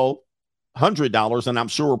for $1,200, and I'm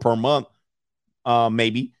sure per month,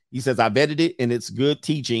 maybe. He says, I vetted it and it's good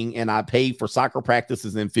teaching, and I pay for soccer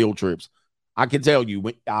practices and field trips. I can tell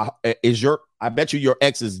you, I bet you your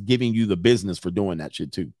ex is giving you the business for doing that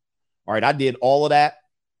shit too. All right. I did all of that.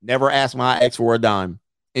 Never asked my ex for a dime.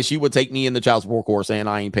 And she would take me in the child support course saying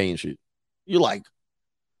I ain't paying shit. You're like,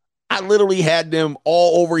 I literally had them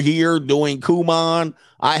all over here doing Kumon.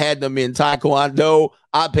 I had them in Taekwondo.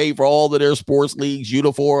 I paid for all of their sports leagues,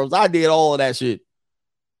 uniforms. I did all of that shit.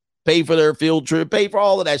 Pay for their field trip, pay for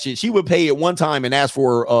all of that shit. She would pay it one time and ask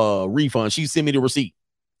for a refund. She sent me the receipt.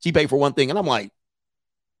 She paid for one thing. And I'm like,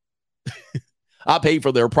 I paid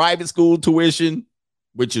for their private school tuition,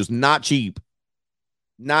 which is not cheap.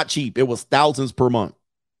 Not cheap. It was thousands per month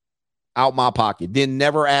out my pocket. Then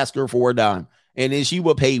never ask her for a dime. And then she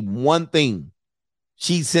would pay one thing.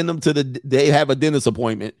 She send them to they have a dentist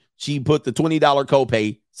appointment. She put the $20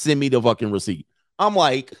 copay, send me the fucking receipt. I'm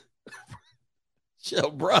like,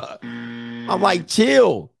 chill, bruh. I'm like,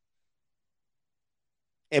 chill.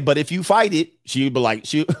 But if you fight it, she'd be like,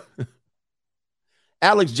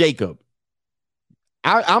 Alex Jacob.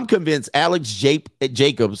 I'm convinced Alex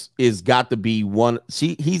Jacobs is got to be one.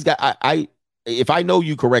 He's got, if I know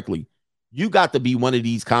you correctly, you got to be one of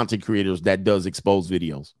these content creators that does expose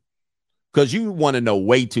videos, because you want to know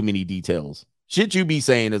way too many details. Shit you be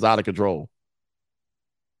saying is out of control.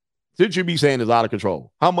 Shit you be saying is out of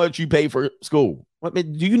control. How much you pay for school? Do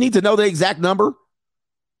you need to know the exact number?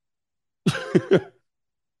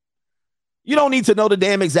 You don't need to know the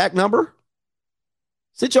damn exact number.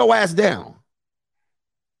 Sit your ass down.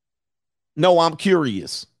 No, I'm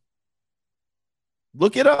curious.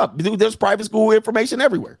 Look it up. Dude, there's private school information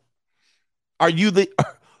everywhere. Are you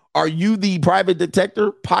the private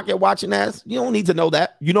detector pocket watching ass? You don't need to know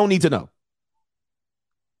that. You don't need to know.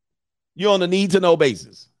 You're on a need to know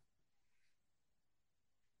basis.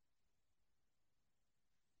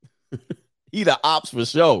 He the ops for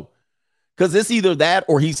show. Because it's either that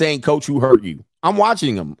or he's saying, Coach, who hurt you? I'm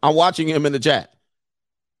watching him. I'm watching him in the chat.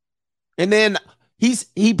 And then his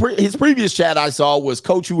previous chat I saw was,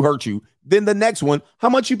 Coach, who hurt you? Then the next one, how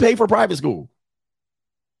much you pay for private school?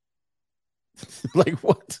 Like,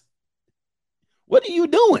 what? What are you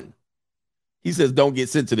doing? He says, don't get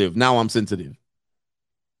sensitive. Now I'm sensitive.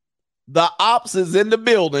 The ops is in the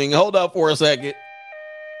building. Hold up for a second.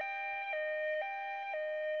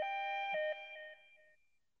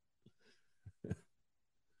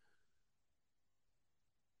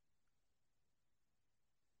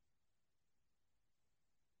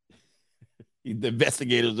 The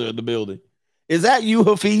investigators are in the building. Is that you,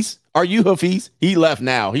 Hafiz? Are you Hafiz? He left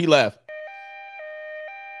now. He left.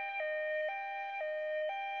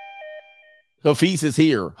 Hafiz is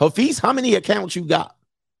here. Hafiz, how many accounts you got?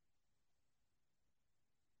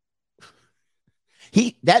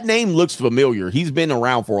 That name looks familiar. He's been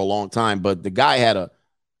around for a long time, but the guy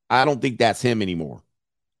I don't think that's him anymore.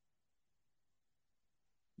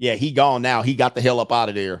 Yeah, he gone now. He got the hell up out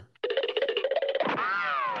of there.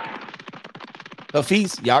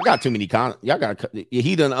 Hafiz, y'all got too many y'all got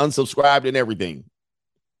he done unsubscribed and everything.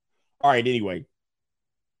 All right, anyway.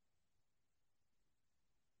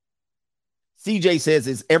 CJ says,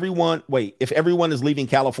 if everyone is leaving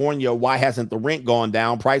California, why hasn't the rent gone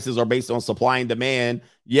down? Prices are based on supply and demand.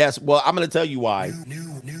 Yes, well, I'm going to tell you why.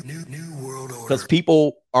 New world order. Because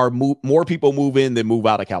more people move in than move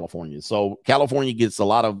out of California. So California gets a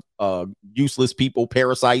lot of useless people,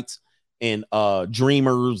 parasites, and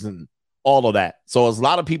dreamers, and all of that. So there's a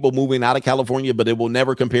lot of people moving out of California, but it will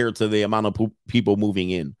never compare to the amount of people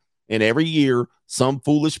moving in. And every year, some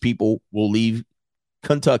foolish people will leave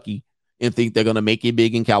Kentucky and think they're going to make it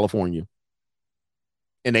big in California.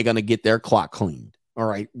 And they're going to get their clock cleaned. All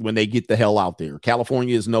right. When they get the hell out there.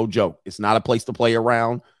 California is no joke. It's not a place to play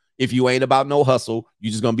around. If you ain't about no hustle,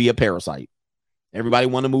 you're just going to be a parasite. Everybody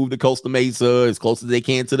want to move to Costa Mesa as close as they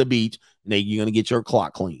can to the beach. And then you're going to get your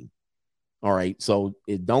clock cleaned. All right. So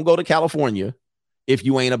don't go to California if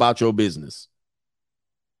you ain't about your business.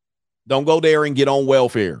 Don't go there and get on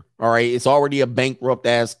welfare. All right. It's already a bankrupt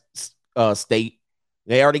ass state.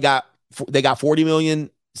 They got 40 million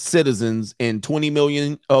citizens and 20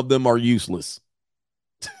 million of them are useless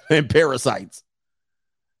and parasites.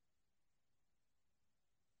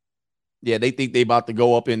 Yeah, they think they about to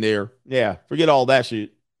go up in there. Yeah, forget all that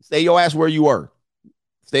shit. Stay your ass where you were.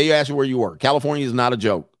 Stay your ass where you were. California is not a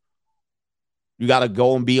joke. You got to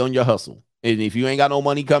go and be on your hustle. And if you ain't got no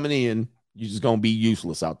money coming in, you're just going to be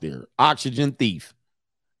useless out there. Oxygen thief.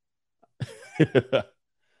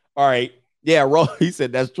 All right. Yeah, he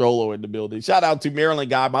said that's Trollo in the building. Shout out to Maryland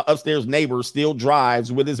guy. My upstairs neighbor still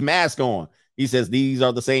drives with his mask on. He says these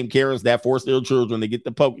are the same Karens that force their children to get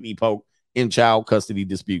the pokey poke in child custody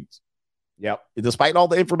disputes. Yep. Despite all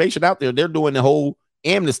the information out there, they're doing the whole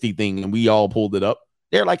amnesty thing, and we all pulled it up.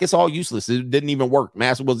 They're like, it's all useless. It didn't even work.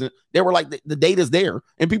 Mask wasn't. They were like, the data's there,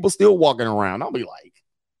 and people still walking around. I'll be like,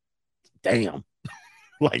 damn.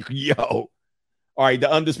 Like, yo. All right,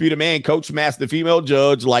 the undisputed man, Coach smashed the female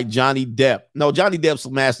judge like Johnny Depp. No, Johnny Depp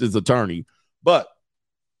smashed his attorney, but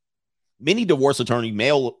many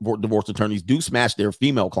male divorce attorneys do smash their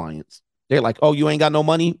female clients. They're like, oh, you ain't got no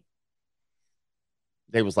money?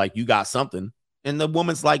 They was like, you got something. And the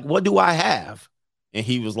woman's like, what do I have? And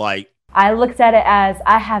he was like, I looked at it as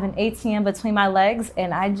I have an ATM between my legs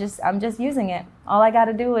and I'm just using it. All I got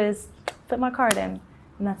to do is put my card in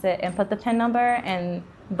and that's it. And put the PIN number and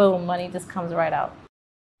boom, money just comes right out.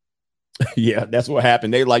 Yeah, that's what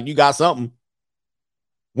happened. They like, you got something.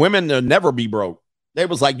 Women will never be broke. They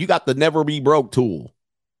was like, you got the never be broke tool.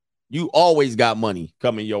 You always got money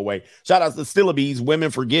coming your way. Shout out to Stillabees.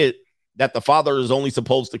 Women forget that the father is only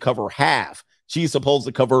supposed to cover half. She's supposed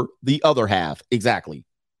to cover the other half. Exactly.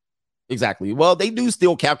 Well, they do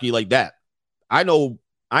still calculate that. I know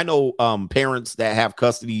parents that have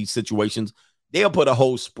custody situations. They'll put a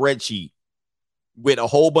whole spreadsheet with a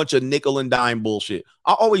whole bunch of nickel and dime bullshit.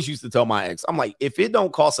 I always used to tell my ex, I'm like, if it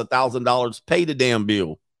don't cost $1,000, pay the damn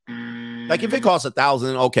bill. Like if it costs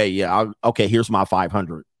 $1,000, okay, yeah, okay, here's my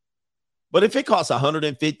 500. But if it costs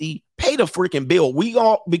 150, pay the freaking bill.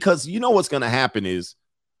 Because you know what's going to happen is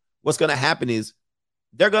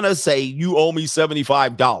they're going to say, you owe me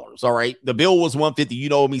 $75. All right. The bill was $150. You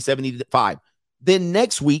owe me $75. Then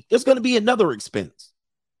next week, there's going to be another expense.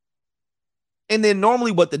 And then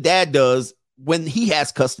normally what the dad does when he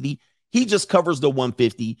has custody, he just covers the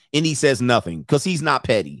 $150 and he says nothing because he's not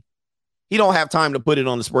petty. He don't have time to put it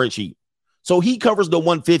on the spreadsheet. So he covers the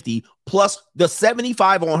 $150 plus the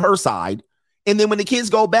 $75 on her side. And then when the kids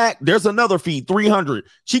go back, there's another fee, $300.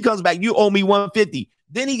 She comes back, you owe me $150.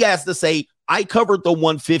 Then he has to say, I covered the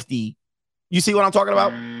 $150. You see what I'm talking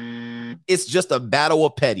about? It's just a battle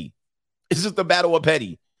of petty. It's just a battle of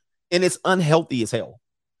petty. And it's unhealthy as hell.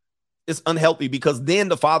 It's unhealthy because then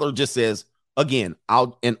the father just says, again,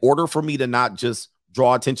 in order for me to not just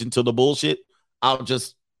draw attention to the bullshit, I'll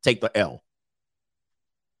just take the L.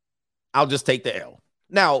 I'll just take the L.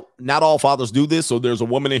 Now, not all fathers do this. So there's a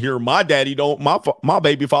woman in here, my daddy don't, my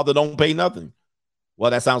baby father don't pay nothing.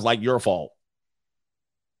 Well, that sounds like your fault.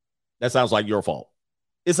 That sounds like your fault.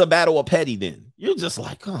 It's a battle of petty then. You're just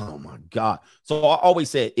like, oh my God. So I always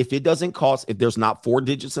said, if it doesn't cost, if there's not 4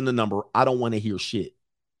 digits in the number, I don't want to hear shit.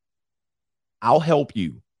 I'll help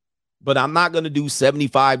you, but I'm not going to do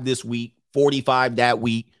 75 this week, 45 that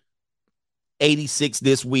week, 86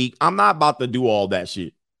 this week. I'm not about to do all that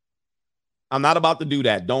shit. I'm not about to do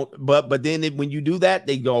that. But then when you do that,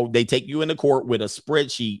 they take you into court with a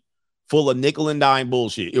spreadsheet full of nickel and dime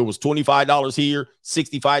bullshit. It was $25 here,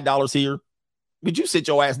 $65 here. Would you sit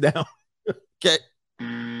your ass down? Okay.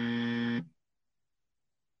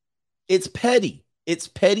 It's petty. It's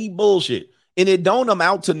petty bullshit. And it don't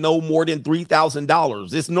amount to no more than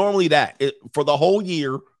 $3,000. It's normally that. For the whole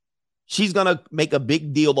year, she's going to make a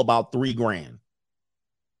big deal about $3,000.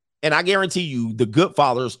 And I guarantee you, the good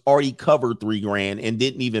fathers already covered $3,000 and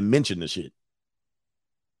didn't even mention the shit.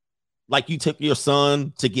 Like you took your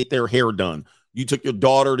son to get their hair done. You took your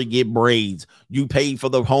daughter to get braids. You paid for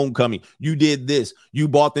the homecoming. You did this. You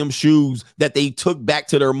bought them shoes that they took back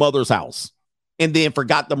to their mother's house and then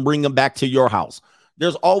forgot to bring them back to your house.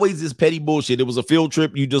 There's always this petty bullshit. It was a field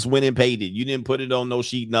trip. You just went and paid it. You didn't put it on no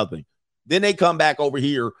sheet, nothing. Then they come back over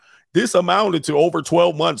here. This amounted to over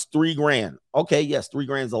 12 months, $3,000. Okay, yes,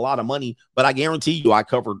 $3,000 is a lot of money, but I guarantee you I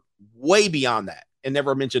covered way beyond that and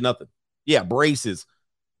never mentioned nothing. Yeah, braces.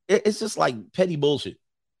 It's just like petty bullshit.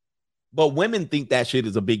 But women think that shit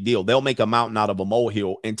is a big deal. They'll make a mountain out of a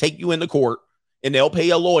molehill and take you into court, and they'll pay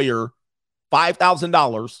a lawyer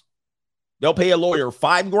 $5,000. They'll pay a lawyer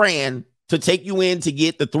 $5,000 to take you in to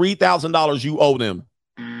get the $3,000 you owe them.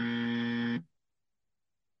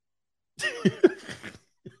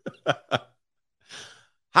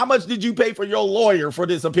 How much did you pay for your lawyer for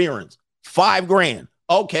this appearance? $5,000.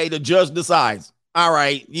 Okay, the judge decides. All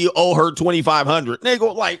right, you owe her $2,500. They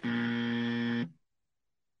go like,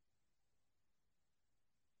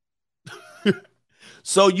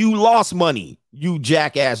 so you lost money, you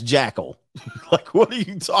jackass jackal. Like, what are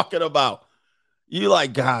you talking about? You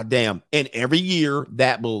like, God damn. And every year,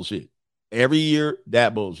 that bullshit. Every year,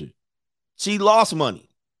 that bullshit. She lost money.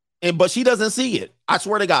 But she doesn't see it. I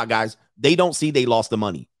swear to God, guys, they don't see they lost the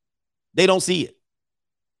money. They don't see it.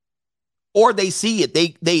 Or they see it.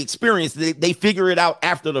 They experience it. They figure it out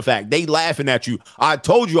after the fact. They laughing at you. I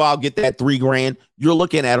told you I'll get that $3,000. You're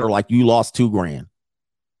looking at her like you lost $2,000.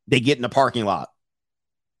 They get in the parking lot.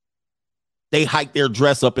 They hike their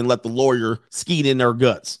dress up and let the lawyer skeet in their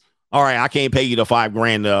guts. All right, I can't pay you the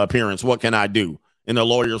 $5,000 appearance. What can I do? And the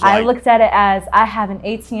lawyer's like, I looked at it as I have an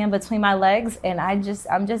ATM between my legs and I'm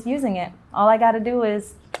just using it. All I got to do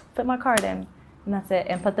is put my card in and that's it.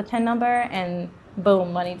 And put the PIN number and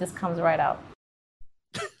boom, money just comes right out.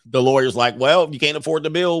 The lawyer's like, well, if you can't afford the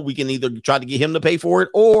bill, we can either try to get him to pay for it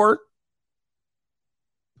or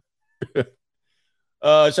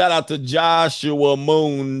shout out to Joshua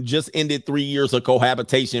Moon. Just ended 3 years of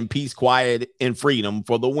cohabitation, peace, quiet, and freedom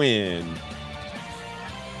for the win.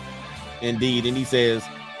 Indeed. And he says,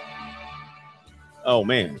 oh,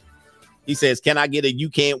 man. He says, can I get a you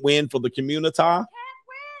can't win for the community?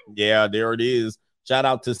 Yeah, there it is. Shout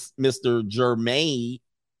out to Mr. Jermaine.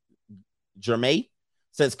 Jermaine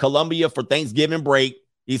says Columbia for Thanksgiving break.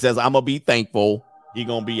 He says, I'm going to be thankful. He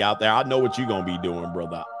going to be out there. I know what you going to be doing,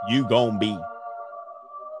 brother. You going to be.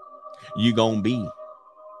 You going to be.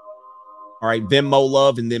 All right, Venmo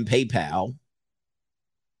love and then PayPal.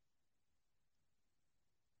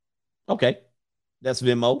 Okay, that's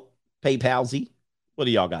Venmo, PayPal-Z. What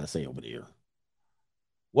do y'all got to say over there?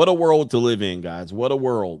 What a world to live in, guys. What a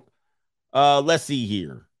world. Let's see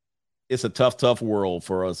here. It's a tough, tough world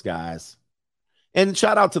for us, guys. And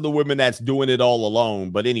shout out to the women that's doing it all alone.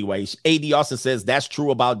 But anyways, AD also says that's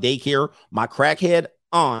true about daycare. My crackhead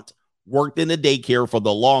aunt worked in the daycare for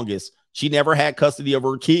the longest. She never had custody of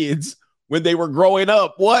her kids when they were growing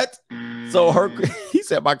up. What? So he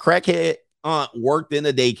said, my crackhead aunt worked in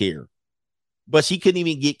a daycare, but she couldn't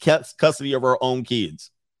even get custody of her own kids.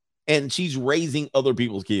 And she's raising other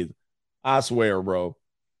people's kids. I swear, bro.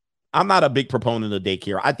 I'm not a big proponent of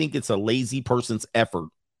daycare. I think it's a lazy person's effort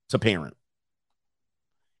to parent.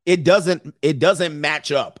 It doesn't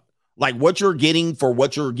match up. Like what you're getting for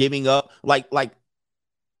what you're giving up. Like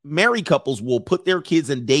married couples will put their kids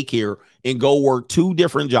in daycare and go work 2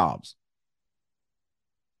 different jobs.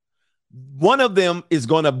 One of them is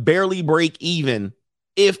going to barely break even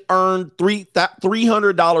if earned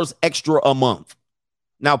 $300 extra a month.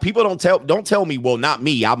 Now, people don't tell me, well, not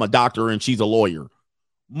me. I'm a doctor and she's a lawyer.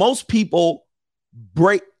 Most people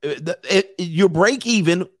you break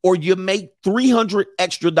even or you make $300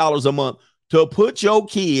 extra a month to put your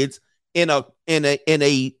kids in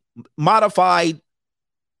a modified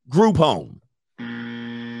group home.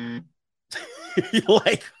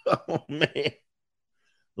 Like, oh man.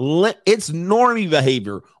 It's normie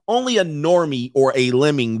behavior. Only a normie or a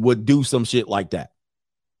lemming would do some shit like that.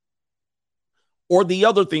 Or the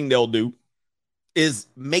other thing they'll do is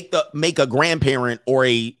make a grandparent or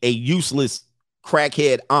a useless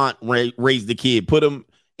crackhead aunt raise the kid, put him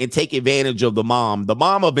and take advantage of the mom. The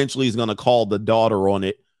mom eventually is going to call the daughter on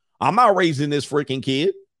it. I'm not raising this freaking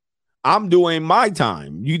kid. I'm doing my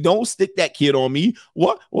time. You don't stick that kid on me.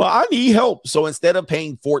 What? Well, I need help. So instead of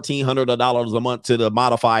paying $1,400 a month to the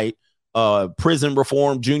modified prison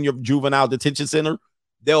reform juvenile detention center,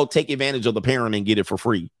 they'll take advantage of the parent and get it for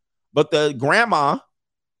free. But the grandma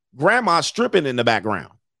stripping in the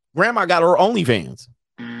background. Grandma got her OnlyFans.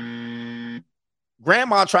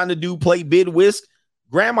 Grandma trying to play bid whisk.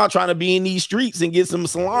 Grandma trying to be in these streets and get some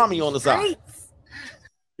salami on the side.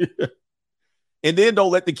 And then don't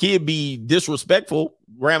let the kid be disrespectful.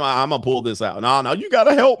 Grandma, I'm going to pull this out. No, you got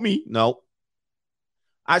to help me. No.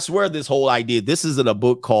 I swear this whole idea, this is in a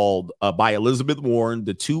book called by Elizabeth Warren,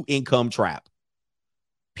 The 2-Income Trap.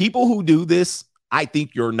 People who do this, I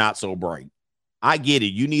think you're not so bright. I get it.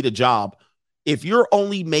 You need a job. If you're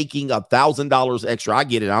only making $1,000 extra, I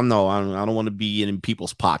get it. I don't want to be in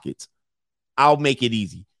people's pockets. I'll make it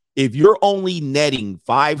easy. If you're only netting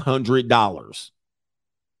 $500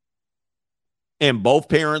 and both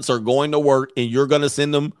parents are going to work and you're going to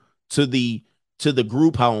send them to the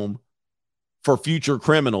group home for future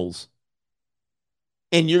criminals,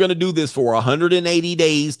 and you're going to do this for 180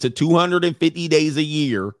 days to 250 days a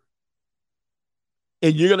year,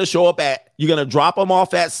 and you're going to you're going to drop them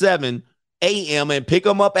off at 7 a.m. and pick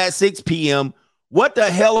them up at 6 p.m. What the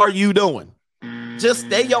hell are you doing? Just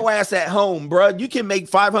stay your ass at home, bro. You can make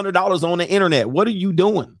 $500 on the internet. What are you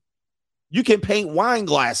doing? You can paint wine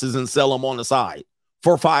glasses and sell them on the side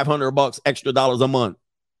for $500 extra a month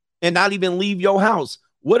and not even leave your house.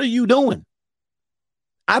 What are you doing?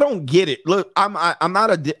 I don't get it. Look, I'm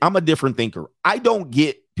a different thinker. I don't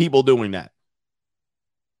get people doing that.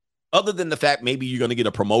 Other than the fact maybe you're going to get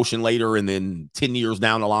a promotion later and then 10 years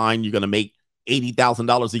down the line, you're going to make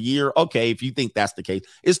 $80,000 a year. Okay, if you think that's the case.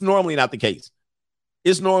 It's normally not the case.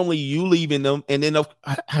 It's normally you leaving them and then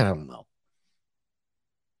I don't know.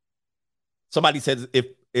 Somebody said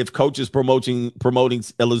if Coach is promoting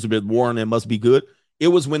Elizabeth Warren, it must be good. It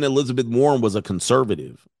was when Elizabeth Warren was a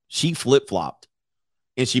conservative. She flip-flopped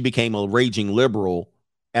and she became a raging liberal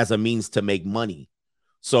as a means to make money.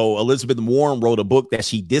 So Elizabeth Warren wrote a book that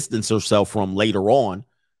she distanced herself from later on.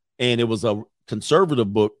 And it was a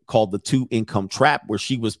conservative book called The 2-Income Trap, where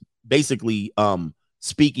she was basically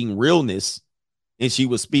speaking realness. And she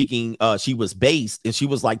was speaking, she was based, and she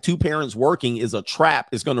was like, 2 parents working is a trap.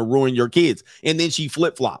 It's going to ruin your kids. And then she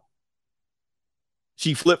flip-flopped.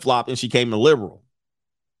 She flip-flopped and she came a liberal.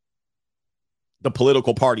 The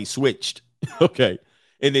political party switched. Okay.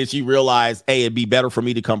 And then she realized, hey, it'd be better for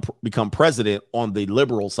me to become president on the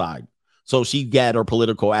liberal side. So she got her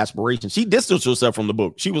political aspirations. She distanced herself from the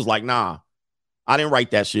book. She was like, nah, I didn't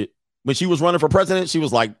write that shit. When she was running for president, she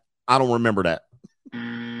was like, I don't remember that.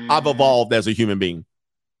 I've evolved as a human being.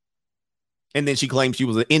 And then she claimed she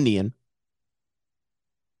was an Indian.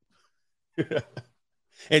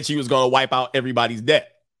 And she was going to wipe out everybody's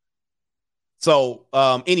debt. So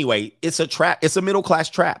anyway, it's a trap. It's a middle-class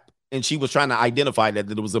trap. And she was trying to identify that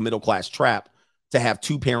it was a middle-class trap to have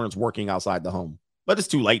 2 parents working outside the home. But it's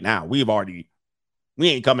too late now. We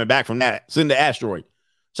ain't coming back from that. Send the asteroid.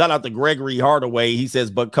 Shout out to Gregory Hardaway. He says,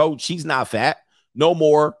 but Coach, she's not fat. No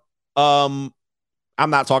more. I'm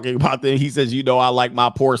not talking about that. He says, I like my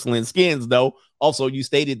porcelain skins, though. Also, you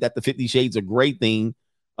stated that the 50 Shades of Grey thing.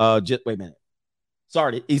 Just wait a minute.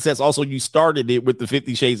 Sorry. He says, also, you started it with the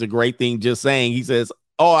 50 Shades of Grey thing. Just saying. He says,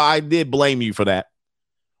 oh, I did blame you for that.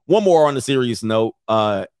 one more on a serious note.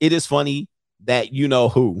 It is funny that you know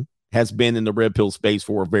who has been in the red pill space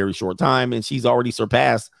for a very short time, and she's already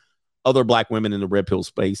surpassed other black women in the red pill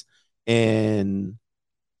space and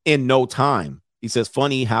in no time. He says,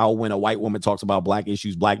 funny how when a white woman talks about black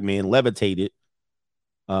issues, black men levitated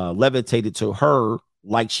to her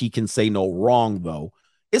like she can say no wrong, though.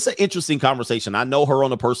 It's an interesting conversation. I know her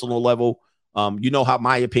on a personal level. You know how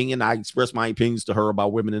my opinion, I express my opinions to her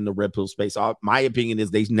about women in the red pill space. My opinion is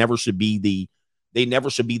they never should be the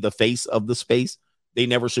face of the space. They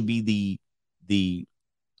never should be the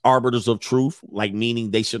arbiters of truth, like meaning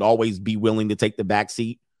they should always be willing to take the back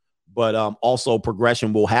seat. But also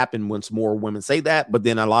progression will happen once more women say that. But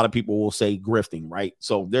then a lot of people will say grifting, right?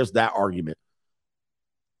 So there's that argument.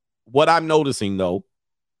 What I'm noticing, though,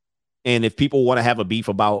 and if people want to have a beef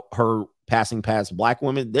about her passing past black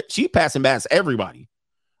women, she's passing past everybody.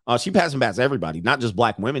 She's passing past everybody, not just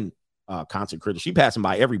black women content creators. She's passing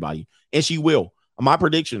by everybody, and she will. My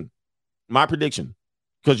prediction,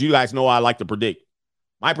 because you guys know I like to predict.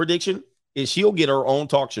 My prediction is she'll get her own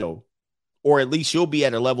talk show, or at least she'll be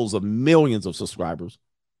at the levels of millions of subscribers.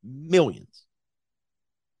 Millions.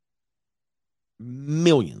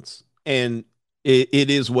 And it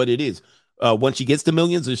is what it is. When she gets to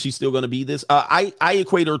millions, is she still going to be this? I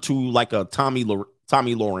equate her to like a Tommy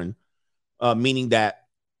Lauren, meaning that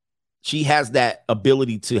she has that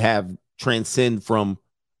ability to have transcend from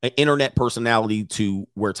an internet personality to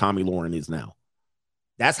where Tommy Lauren is now.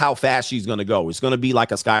 That's how fast she's going to go. It's going to be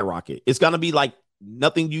like a skyrocket. It's going to be like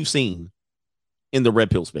nothing you've seen in the red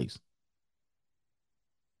pill space.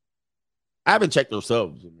 I haven't checked her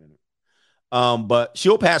subs in a minute. But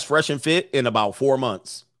she'll pass Fresh and Fit in about 4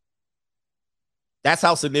 months. That's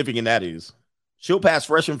how significant that is. She'll pass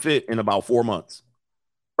Fresh and Fit in about 4 months.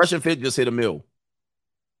 Fresh and Fit just hit a mill.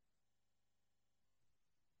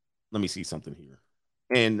 Let me see something here.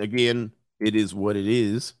 And again, it is what it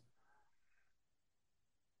is.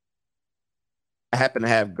 I happen to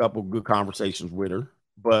have a couple good conversations with her,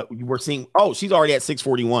 but we were seeing, she's already at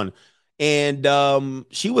 641. And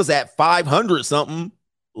she was at 500 something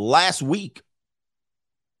last week.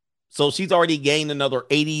 So she's already gained another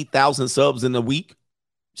 80,000 subs in a week.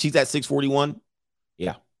 She's at 641.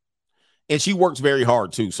 Yeah. And she works very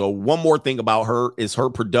hard too. So one more thing about her is her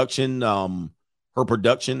production and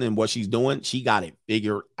what she's doing. She got it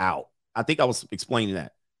figured out. I think I was explaining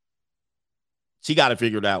that. She got it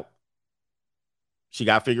figured out. She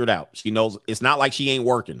got figured out. She knows it's not like she ain't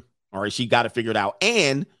working. All right. She got it figured out.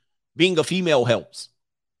 And being a female helps.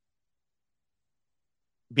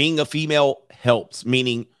 Being a female helps,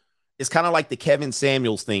 meaning it's kind of like the Kevin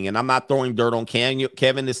Samuels thing. And I'm not throwing dirt on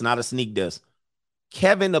Kevin. It's not a sneak diss.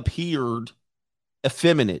 Kevin appeared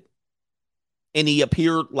effeminate and he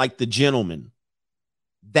appeared like the gentleman.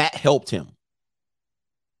 That helped him.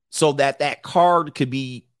 So that card could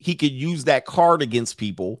be, he could use that card against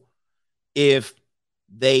people if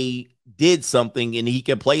they did something and he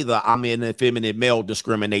could play the I'm an effeminate male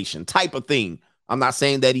discrimination type of thing. I'm not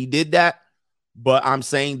saying that he did that, but I'm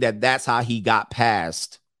saying that that's how he got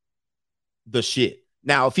past the shit.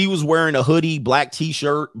 Now, if he was wearing a hoodie, black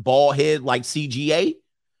t-shirt, bald head like CGA,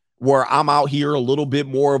 where I'm out here a little bit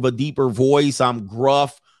more of a deeper voice, I'm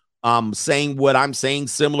gruff, I'm saying what I'm saying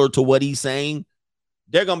similar to what he's saying,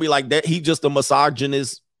 they're going to be like, that he's just a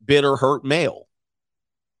misogynist, bitter, hurt male.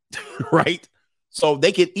 Right? So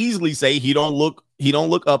they could easily say he don't look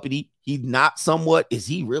uppity. He's not somewhat. Is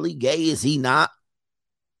he really gay? Is he not?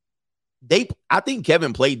 I think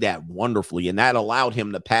Kevin played that wonderfully, and that allowed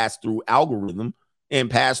him to pass through algorithm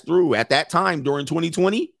and pass through. At that time during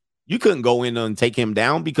 2020, you couldn't go in and take him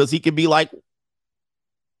down because he could be like,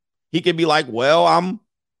 well,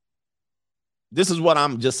 this is what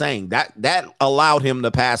I'm just saying. That allowed him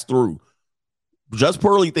to pass through. Just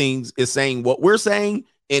Pearly Things is saying what we're saying,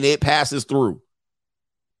 and it passes through.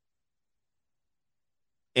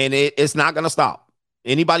 And it's not going to stop.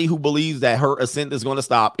 Anybody who believes that her ascent is going to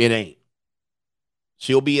stop, it ain't.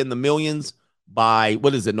 She'll be in the millions by,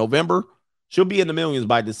 November? She'll be in the millions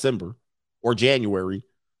by December or January,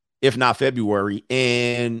 if not February.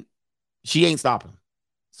 And she ain't stopping.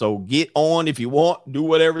 So get on if you want. Do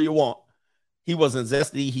whatever you want. He wasn't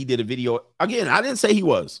zesty. He did a video. Again, I didn't say he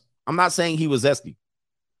was. I'm not saying he was zesty.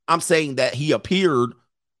 I'm saying that he appeared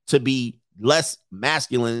to be less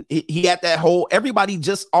masculine. He had that whole, everybody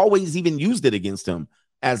just always even used it against him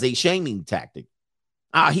as a shaming tactic.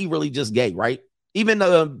 He really just gay, right?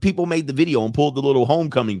 Even people made the video and pulled the little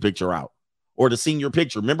homecoming picture out or the senior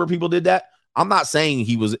picture. Remember people did that? I'm not saying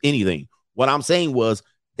he was anything. What I'm saying was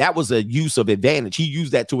that was a use of advantage. He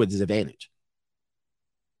used that to his advantage.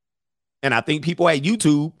 And I think people at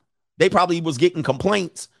YouTube, they probably was getting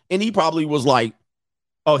complaints And he probably was like,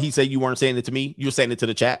 oh, he said you weren't saying it to me. You're saying it to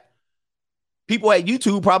the chat. People at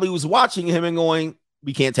YouTube probably was watching him and going,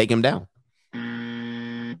 we can't take him down.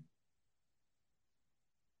 And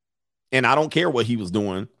I don't care what he was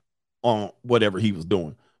doing on whatever he was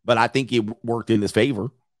doing, but I think it worked in his favor.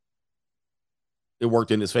 It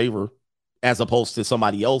worked in his favor as opposed to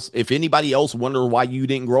somebody else. If anybody else wondered why you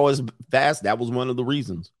didn't grow as fast, that was one of the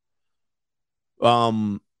reasons.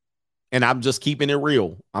 And I'm just keeping it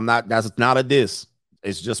real. That's not a diss.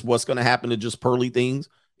 It's just what's going to happen to just Pearly Things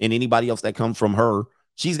and anybody else that comes from her.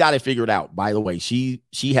 She's got it figured out, by the way. She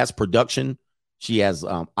has production. She has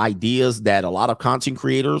ideas that a lot of content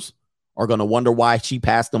creators are going to wonder why she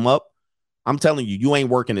passed them up. I'm telling you, you ain't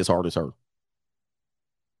working as hard as her.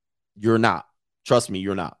 You're not. Trust me,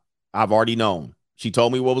 you're not. I've already known. She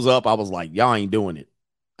told me what was up. I was like, y'all ain't doing it.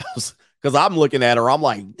 Because I'm looking at her. I'm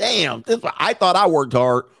like, damn, I thought I worked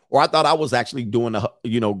hard, or I thought I was actually doing the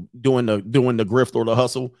grift or the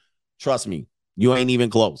hustle. Trust me, you ain't even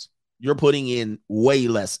close. You're putting in way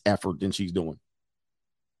less effort than she's doing.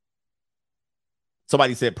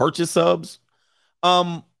 Somebody said purchase subs.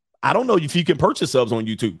 I don't know if you can purchase subs on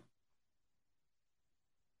YouTube.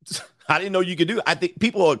 I didn't know you could do it. I think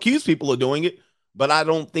people accuse people of doing it, but I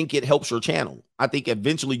don't think it helps your channel. I think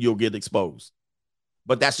eventually you'll get exposed.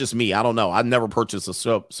 But that's just me. I don't know. I've never purchased a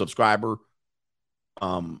subscriber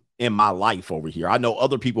in my life over here. I know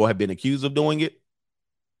other people have been accused of doing it,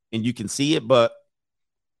 and you can see it, but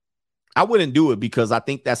I wouldn't do it because I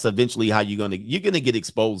think that's eventually how you're gonna get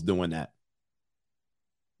exposed doing that.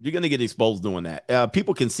 You're gonna get exposed doing that.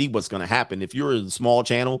 People can see what's gonna happen if you're a small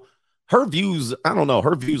channel. Her views, I don't know.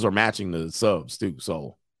 Her views are matching the subs too.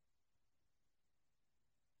 So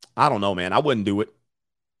I don't know, man. I wouldn't do it.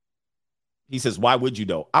 He says, why would you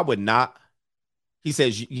though? I would not. He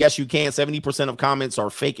says, yes, you can. 70% of comments are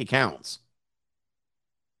fake accounts.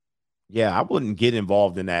 Yeah, I wouldn't get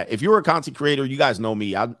involved in that. If you're a content creator, you guys know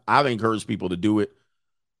me. I've encouraged people to do it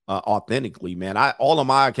authentically, man. All of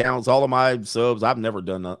my accounts, all of my subs, I've never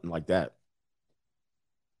done nothing like that.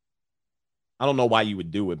 I don't know why you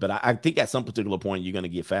would do it, but I think at some particular point, you're going to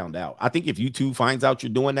get found out. I think if YouTube finds out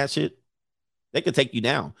you're doing that shit, they could take you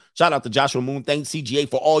down. Shout out to Joshua Moon. Thanks, CGA,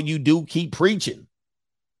 for all you do. Keep preaching.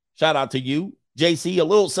 Shout out to you. JC, a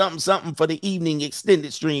little something for the evening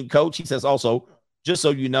extended stream, coach. He says also, just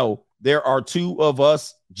so you know, there are two of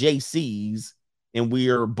us JCs, and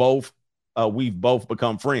we've both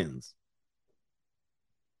become friends.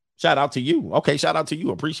 Shout out to you. Okay, shout out to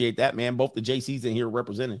you. Appreciate that, man. Both the JCs in here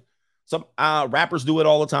representing. Some rappers do it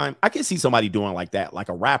all the time. I can see somebody doing like that, like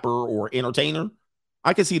a rapper or entertainer.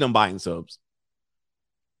 I can see them buying subs.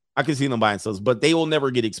 But they will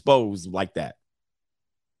never get exposed like that.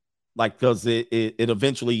 Like, because it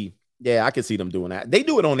eventually, yeah, I can see them doing that. They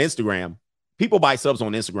do it on Instagram. People buy subs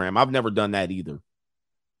on Instagram. I've never done that either.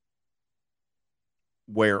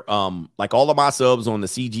 Where, like all of my subs on the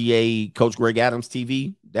CGA Coach Greg Adams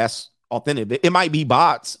TV, that's authentic. It might be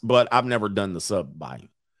bots, but I've never done the sub buying.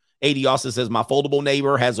 AD also says, my foldable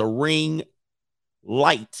neighbor has a ring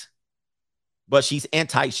light, but she's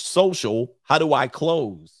antisocial. How do I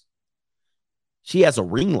close? She has a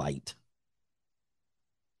ring light.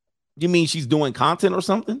 You mean she's doing content or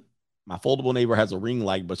something? My foldable neighbor has a ring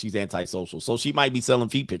light, but she's antisocial. So she might be selling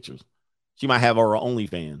feet pictures. She might have her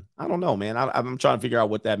OnlyFans. I don't know, man. I'm trying to figure out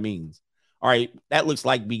what that means. All right. That looks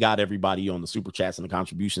like we got everybody on the super chats and the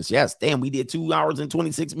contributions. Yes. Damn, we did 2 hours and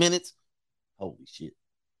 26 minutes. Holy shit.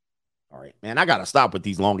 All right, man. I got to stop with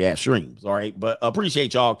these long ass streams. All right. But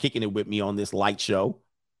appreciate y'all kicking it with me on this light show.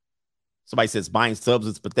 Somebody says buying subs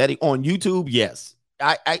is pathetic. On YouTube, yes.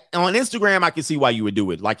 I on Instagram, I can see why you would do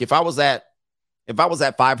it. Like if I was at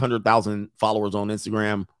 500,000 followers on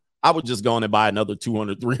Instagram, I would just go in and buy another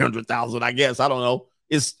 200, 300,000, I guess. I don't know.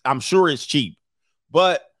 I'm sure it's cheap.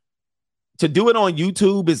 But to do it on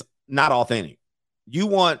YouTube is not authentic. You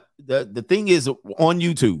want the thing is on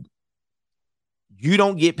YouTube, you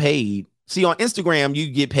don't get paid. See, on Instagram, you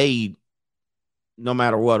get paid no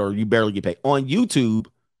matter what, or you barely get paid. On YouTube,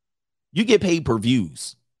 you get paid per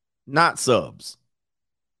views, not subs.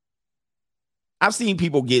 I've seen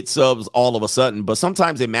people get subs all of a sudden, but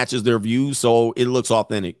sometimes it matches their views, so it looks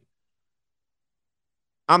authentic.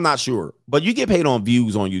 I'm not sure, but you get paid on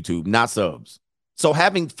views on YouTube, not subs. So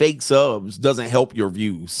having fake subs doesn't help your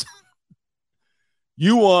views.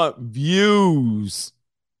 You want views.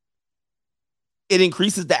 It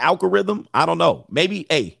increases the algorithm. I don't know. Maybe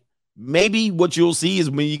what you'll see is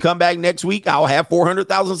when you come back next week, I'll have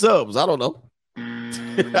 400,000 subs. I don't know.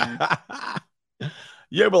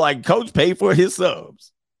 You'll be like, Coach, pay for his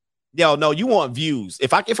subs. Yo, no, you want views.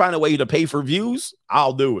 If I can find a way to pay for views,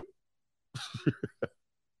 I'll do it.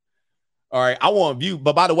 All right, I want view,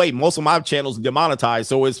 but by the way, most of my channels demonetized,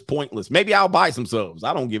 so it's pointless. Maybe I'll buy some subs.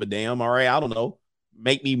 I don't give a damn. All right, I don't know.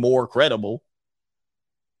 Make me more credible.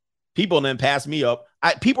 People then pass me up.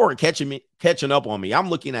 People are catching up on me. I'm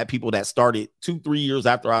looking at people that started 2-3 years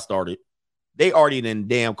after I started. They already then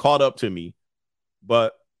damn caught up to me,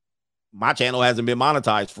 but my channel hasn't been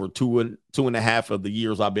monetized for two and a half of the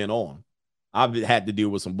years I've been on. I've had to deal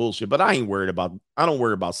with some bullshit, but I don't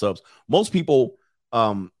worry about subs. Most people,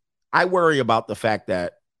 I worry about the fact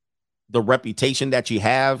that the reputation that you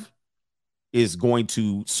have is going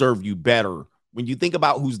to serve you better. When you think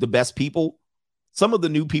about who's the best people, some of the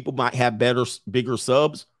new people might have bigger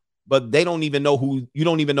subs, but they don't even know you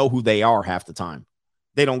don't even know who they are half the time.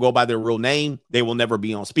 They don't go by their real name. They will never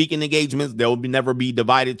be on speaking engagements. They'll never be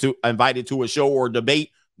invited to a show or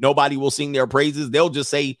debate. Nobody will sing their praises. They'll just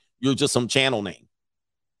say you're just some channel name.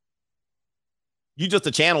 You just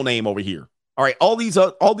a channel name over here. All right, all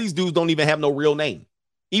these dudes don't even have no real name.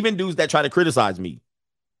 Even dudes that try to criticize me,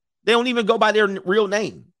 they don't even go by their real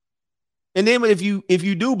name. And then if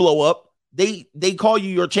you do blow up, they call you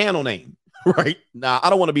your channel name, right? Nah, I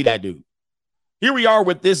don't want to be that dude. Here we are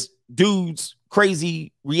with this dude's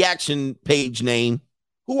crazy reaction page name.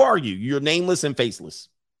 Who are you? You're nameless and faceless.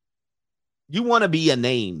 You want to be a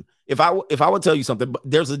name. If I would tell you something,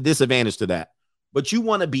 there's a disadvantage to that. But you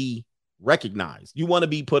want to be recognized. You want to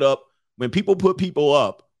be put up. When people put people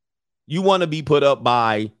up, you want to be put up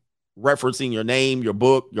by referencing your name, your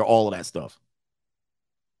book, your all of that stuff.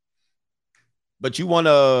 But you want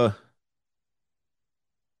to,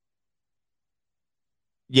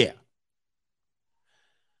 yeah.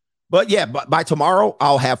 But yeah, by tomorrow,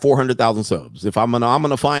 I'll have 400,000 subs. If I'm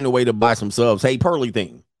gonna find a way to buy some subs. Hey, Pearly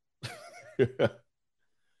Thing.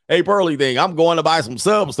 Hey, Pearly Thing, I'm going to buy some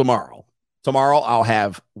subs tomorrow. Tomorrow, I'll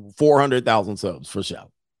have 400,000 subs for sure.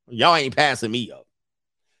 Y'all ain't passing me up.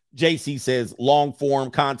 JC says long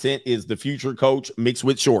form content is the future, coach, mixed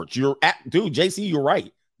with shorts. Dude, JC, you're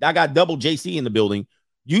right. I got double JC in the building.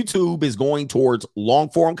 YouTube is going towards long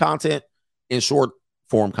form content and short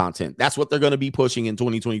form content. That's what they're going to be pushing in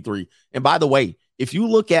 2023. And by the way, if you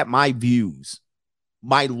look at my views,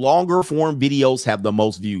 my longer form videos have the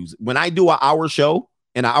most views. When I do an hour show,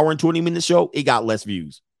 an hour and 20-minute show, it got less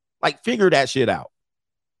views. Like, figure that shit out.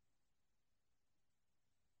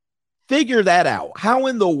 Figure that out. How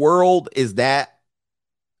in the world is that?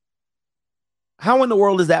 How in the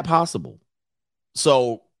world is that possible?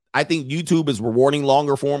 So I think YouTube is rewarding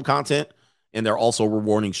longer form content, and they're also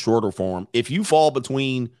rewarding shorter form. If you fall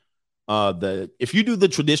between if you do the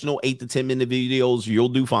traditional 8 to 10 minute videos, you'll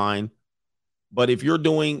do fine. But if you're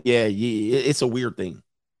doing, it's a weird thing.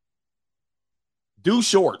 Do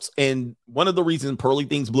shorts. And one of the reasons Pearly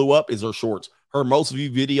Things blew up is her shorts. Her most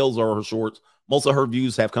viewed videos are her shorts. Most of her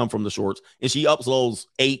views have come from the shorts, and she uploads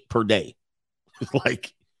 8 per day.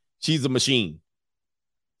 Like, she's a machine.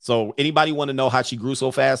 So anybody want to know how she grew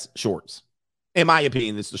so fast? Shorts. In my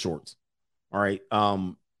opinion, it's the shorts. All right.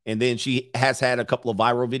 And then she has had a couple of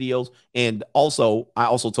viral videos. And also, I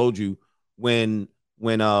also told you when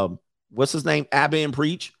what's his name? Abba and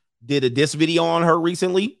Preach did a diss video on her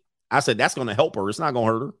recently. I said, that's going to help her. It's not going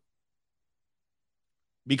to hurt her.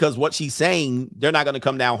 Because what she's saying, they're not going to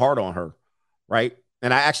come down hard on her. Right.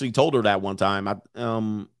 And I actually told her that one time. I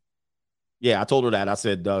told her that. I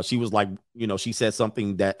said, she was like, she said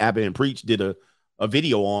something that Abba and Preach did a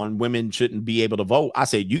video on women shouldn't be able to vote. I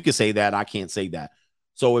said, you can say that. I can't say that.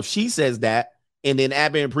 So if she says that, and then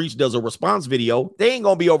Abba and Preach does a response video, they ain't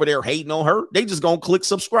going to be over there hating on her. They just going to click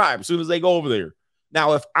subscribe as soon as they go over there.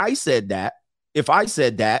 Now, if I said that,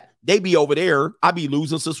 they be over there, I'd be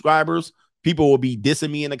losing subscribers. People will be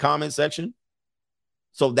dissing me in the comment section.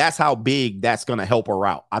 So that's how big that's going to help her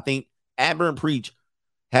out. I think Abba and Preach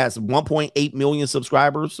has 1.8 million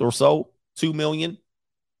subscribers or so, 2 million.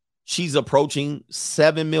 She's approaching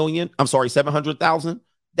 700,000.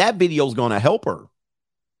 That video is going to help her.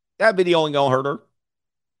 That video ain't going to hurt her.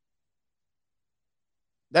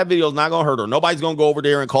 That video is not going to hurt her. Nobody's going to go over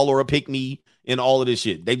there and call her a pick-me and all of this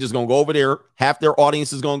shit. They just going to go over there. Half their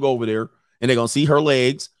audience is going to go over there, and they're going to see her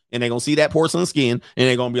legs, and they're going to see that porcelain skin, and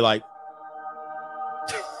they're going to be like,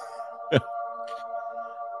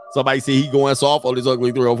 somebody say he going soft on this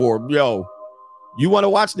ugly 304. Yo, you want to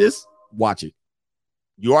watch this? Watch it.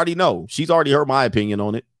 You already know. She's already heard my opinion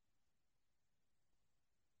on it.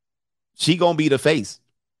 She going to be the face.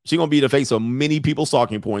 She going to be the face of many people's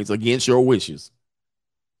talking points against your wishes.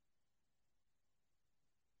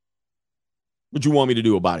 What you want me to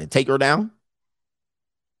do about it? Take her down?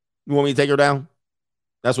 You want me to take her down?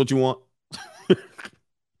 That's what you want?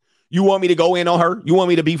 You want me to go in on her? You want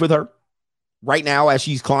me to beef with her right now as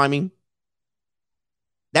she's climbing?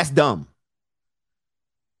 That's dumb.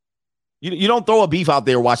 You don't throw a beef out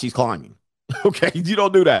there while she's climbing. Okay, you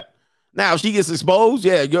don't do that. Now, if she gets exposed,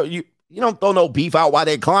 yeah, you don't throw no beef out while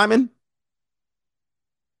they're climbing.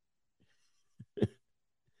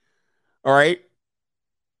 All right.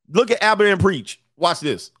 Look at Abner and Preach. Watch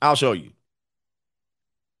this. I'll show you.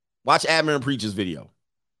 Watch Abner and Preach's video.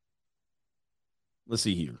 Let's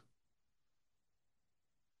see here.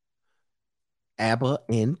 Abba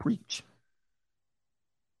and Preach.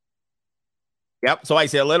 Yep. So I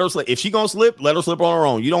said, let her slip. If she gonna slip, let her slip on her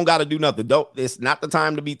own. You don't got to do nothing. It's not the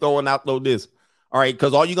time to be throwing out this. All right,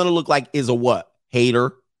 because all you're gonna look like is a what?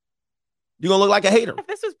 Hater. You're gonna look like a hater.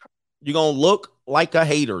 You're gonna look like a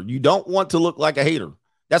hater. You don't want to look like a hater.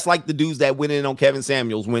 That's like the dudes that went in on Kevin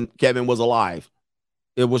Samuels when Kevin was alive.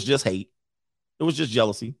 It was just hate. It was just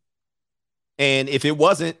jealousy. And if it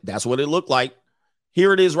wasn't, that's what it looked like.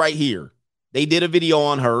 Here it is right here. They did a video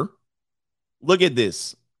on her. Look at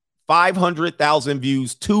this. 500,000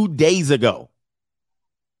 views 2 days ago.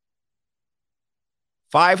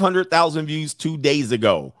 500,000 views 2 days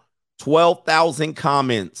ago. 12,000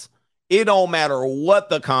 comments. It don't matter what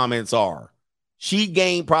the comments are. She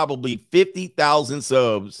gained probably 50,000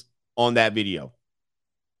 subs on that video.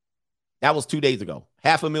 That was 2 days ago.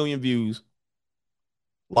 500,000 views.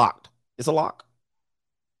 Locked. It's a lock.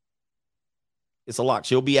 It's a lock.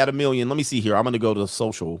 She'll be at 1 million. Let me see here. I'm going to go to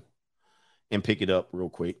social and pick it up real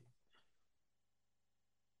quick.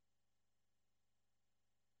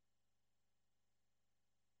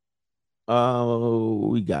 Oh,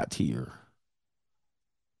 we got here.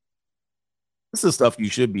 This is stuff you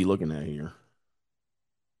should be looking at here.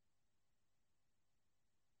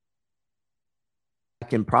 I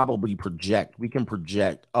can probably project. We can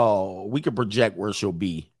project. Oh, we can project where she'll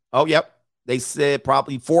be. Oh, yep. They said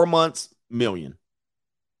probably 4 months, 1 million.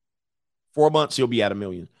 4 months, she'll be at 1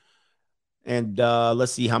 million. And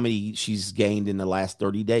let's see how many she's gained in the last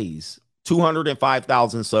 30 days.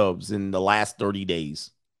 205,000 subs in the last 30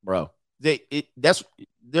 days, bro. There's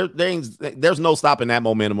no stopping that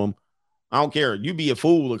momentum. I don't care. You be a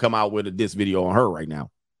fool to come out with this video on her right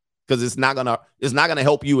now, because it's not gonna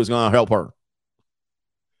help you. It's gonna help her.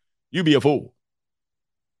 You be a fool.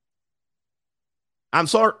 I'm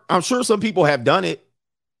sure some people have done it.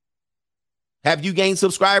 Have you gained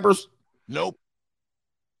subscribers? Nope.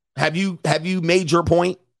 Have you made your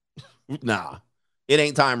point? Nah, it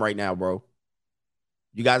ain't time right now, bro.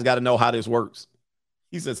 You guys got to know how this works.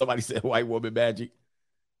 He said, somebody said white woman magic.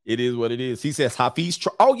 It is what it is. He says Hafiz.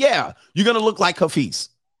 Oh, yeah. You're going to look like Hafiz.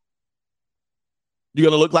 You're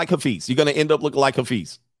going to look like Hafiz. You're going to end up looking like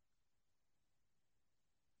Hafiz.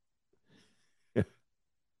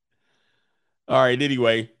 All right.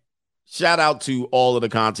 Anyway, shout out to all of the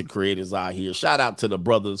content creators out here. Shout out to the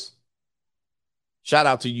brothers. Shout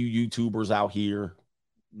out to you YouTubers out here.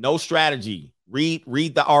 No strategy. Read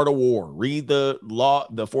The Art of War. Read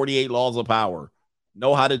the 48 Laws of Power.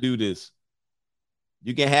 Know how to do this.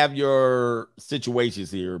 You can have your situations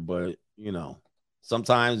here, but, you know,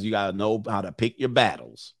 sometimes you got to know how to pick your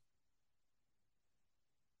battles.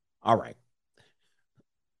 All right.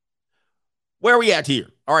 Where are we at here?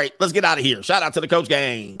 All right, let's get out of here. Shout out to the Coach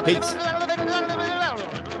Gang. Peace.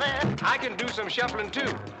 I can do some shuffling too.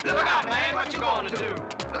 Look out, man. What you going to do?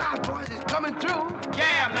 Look out, boys. It's coming through.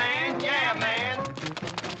 Yeah, man. Yeah, man.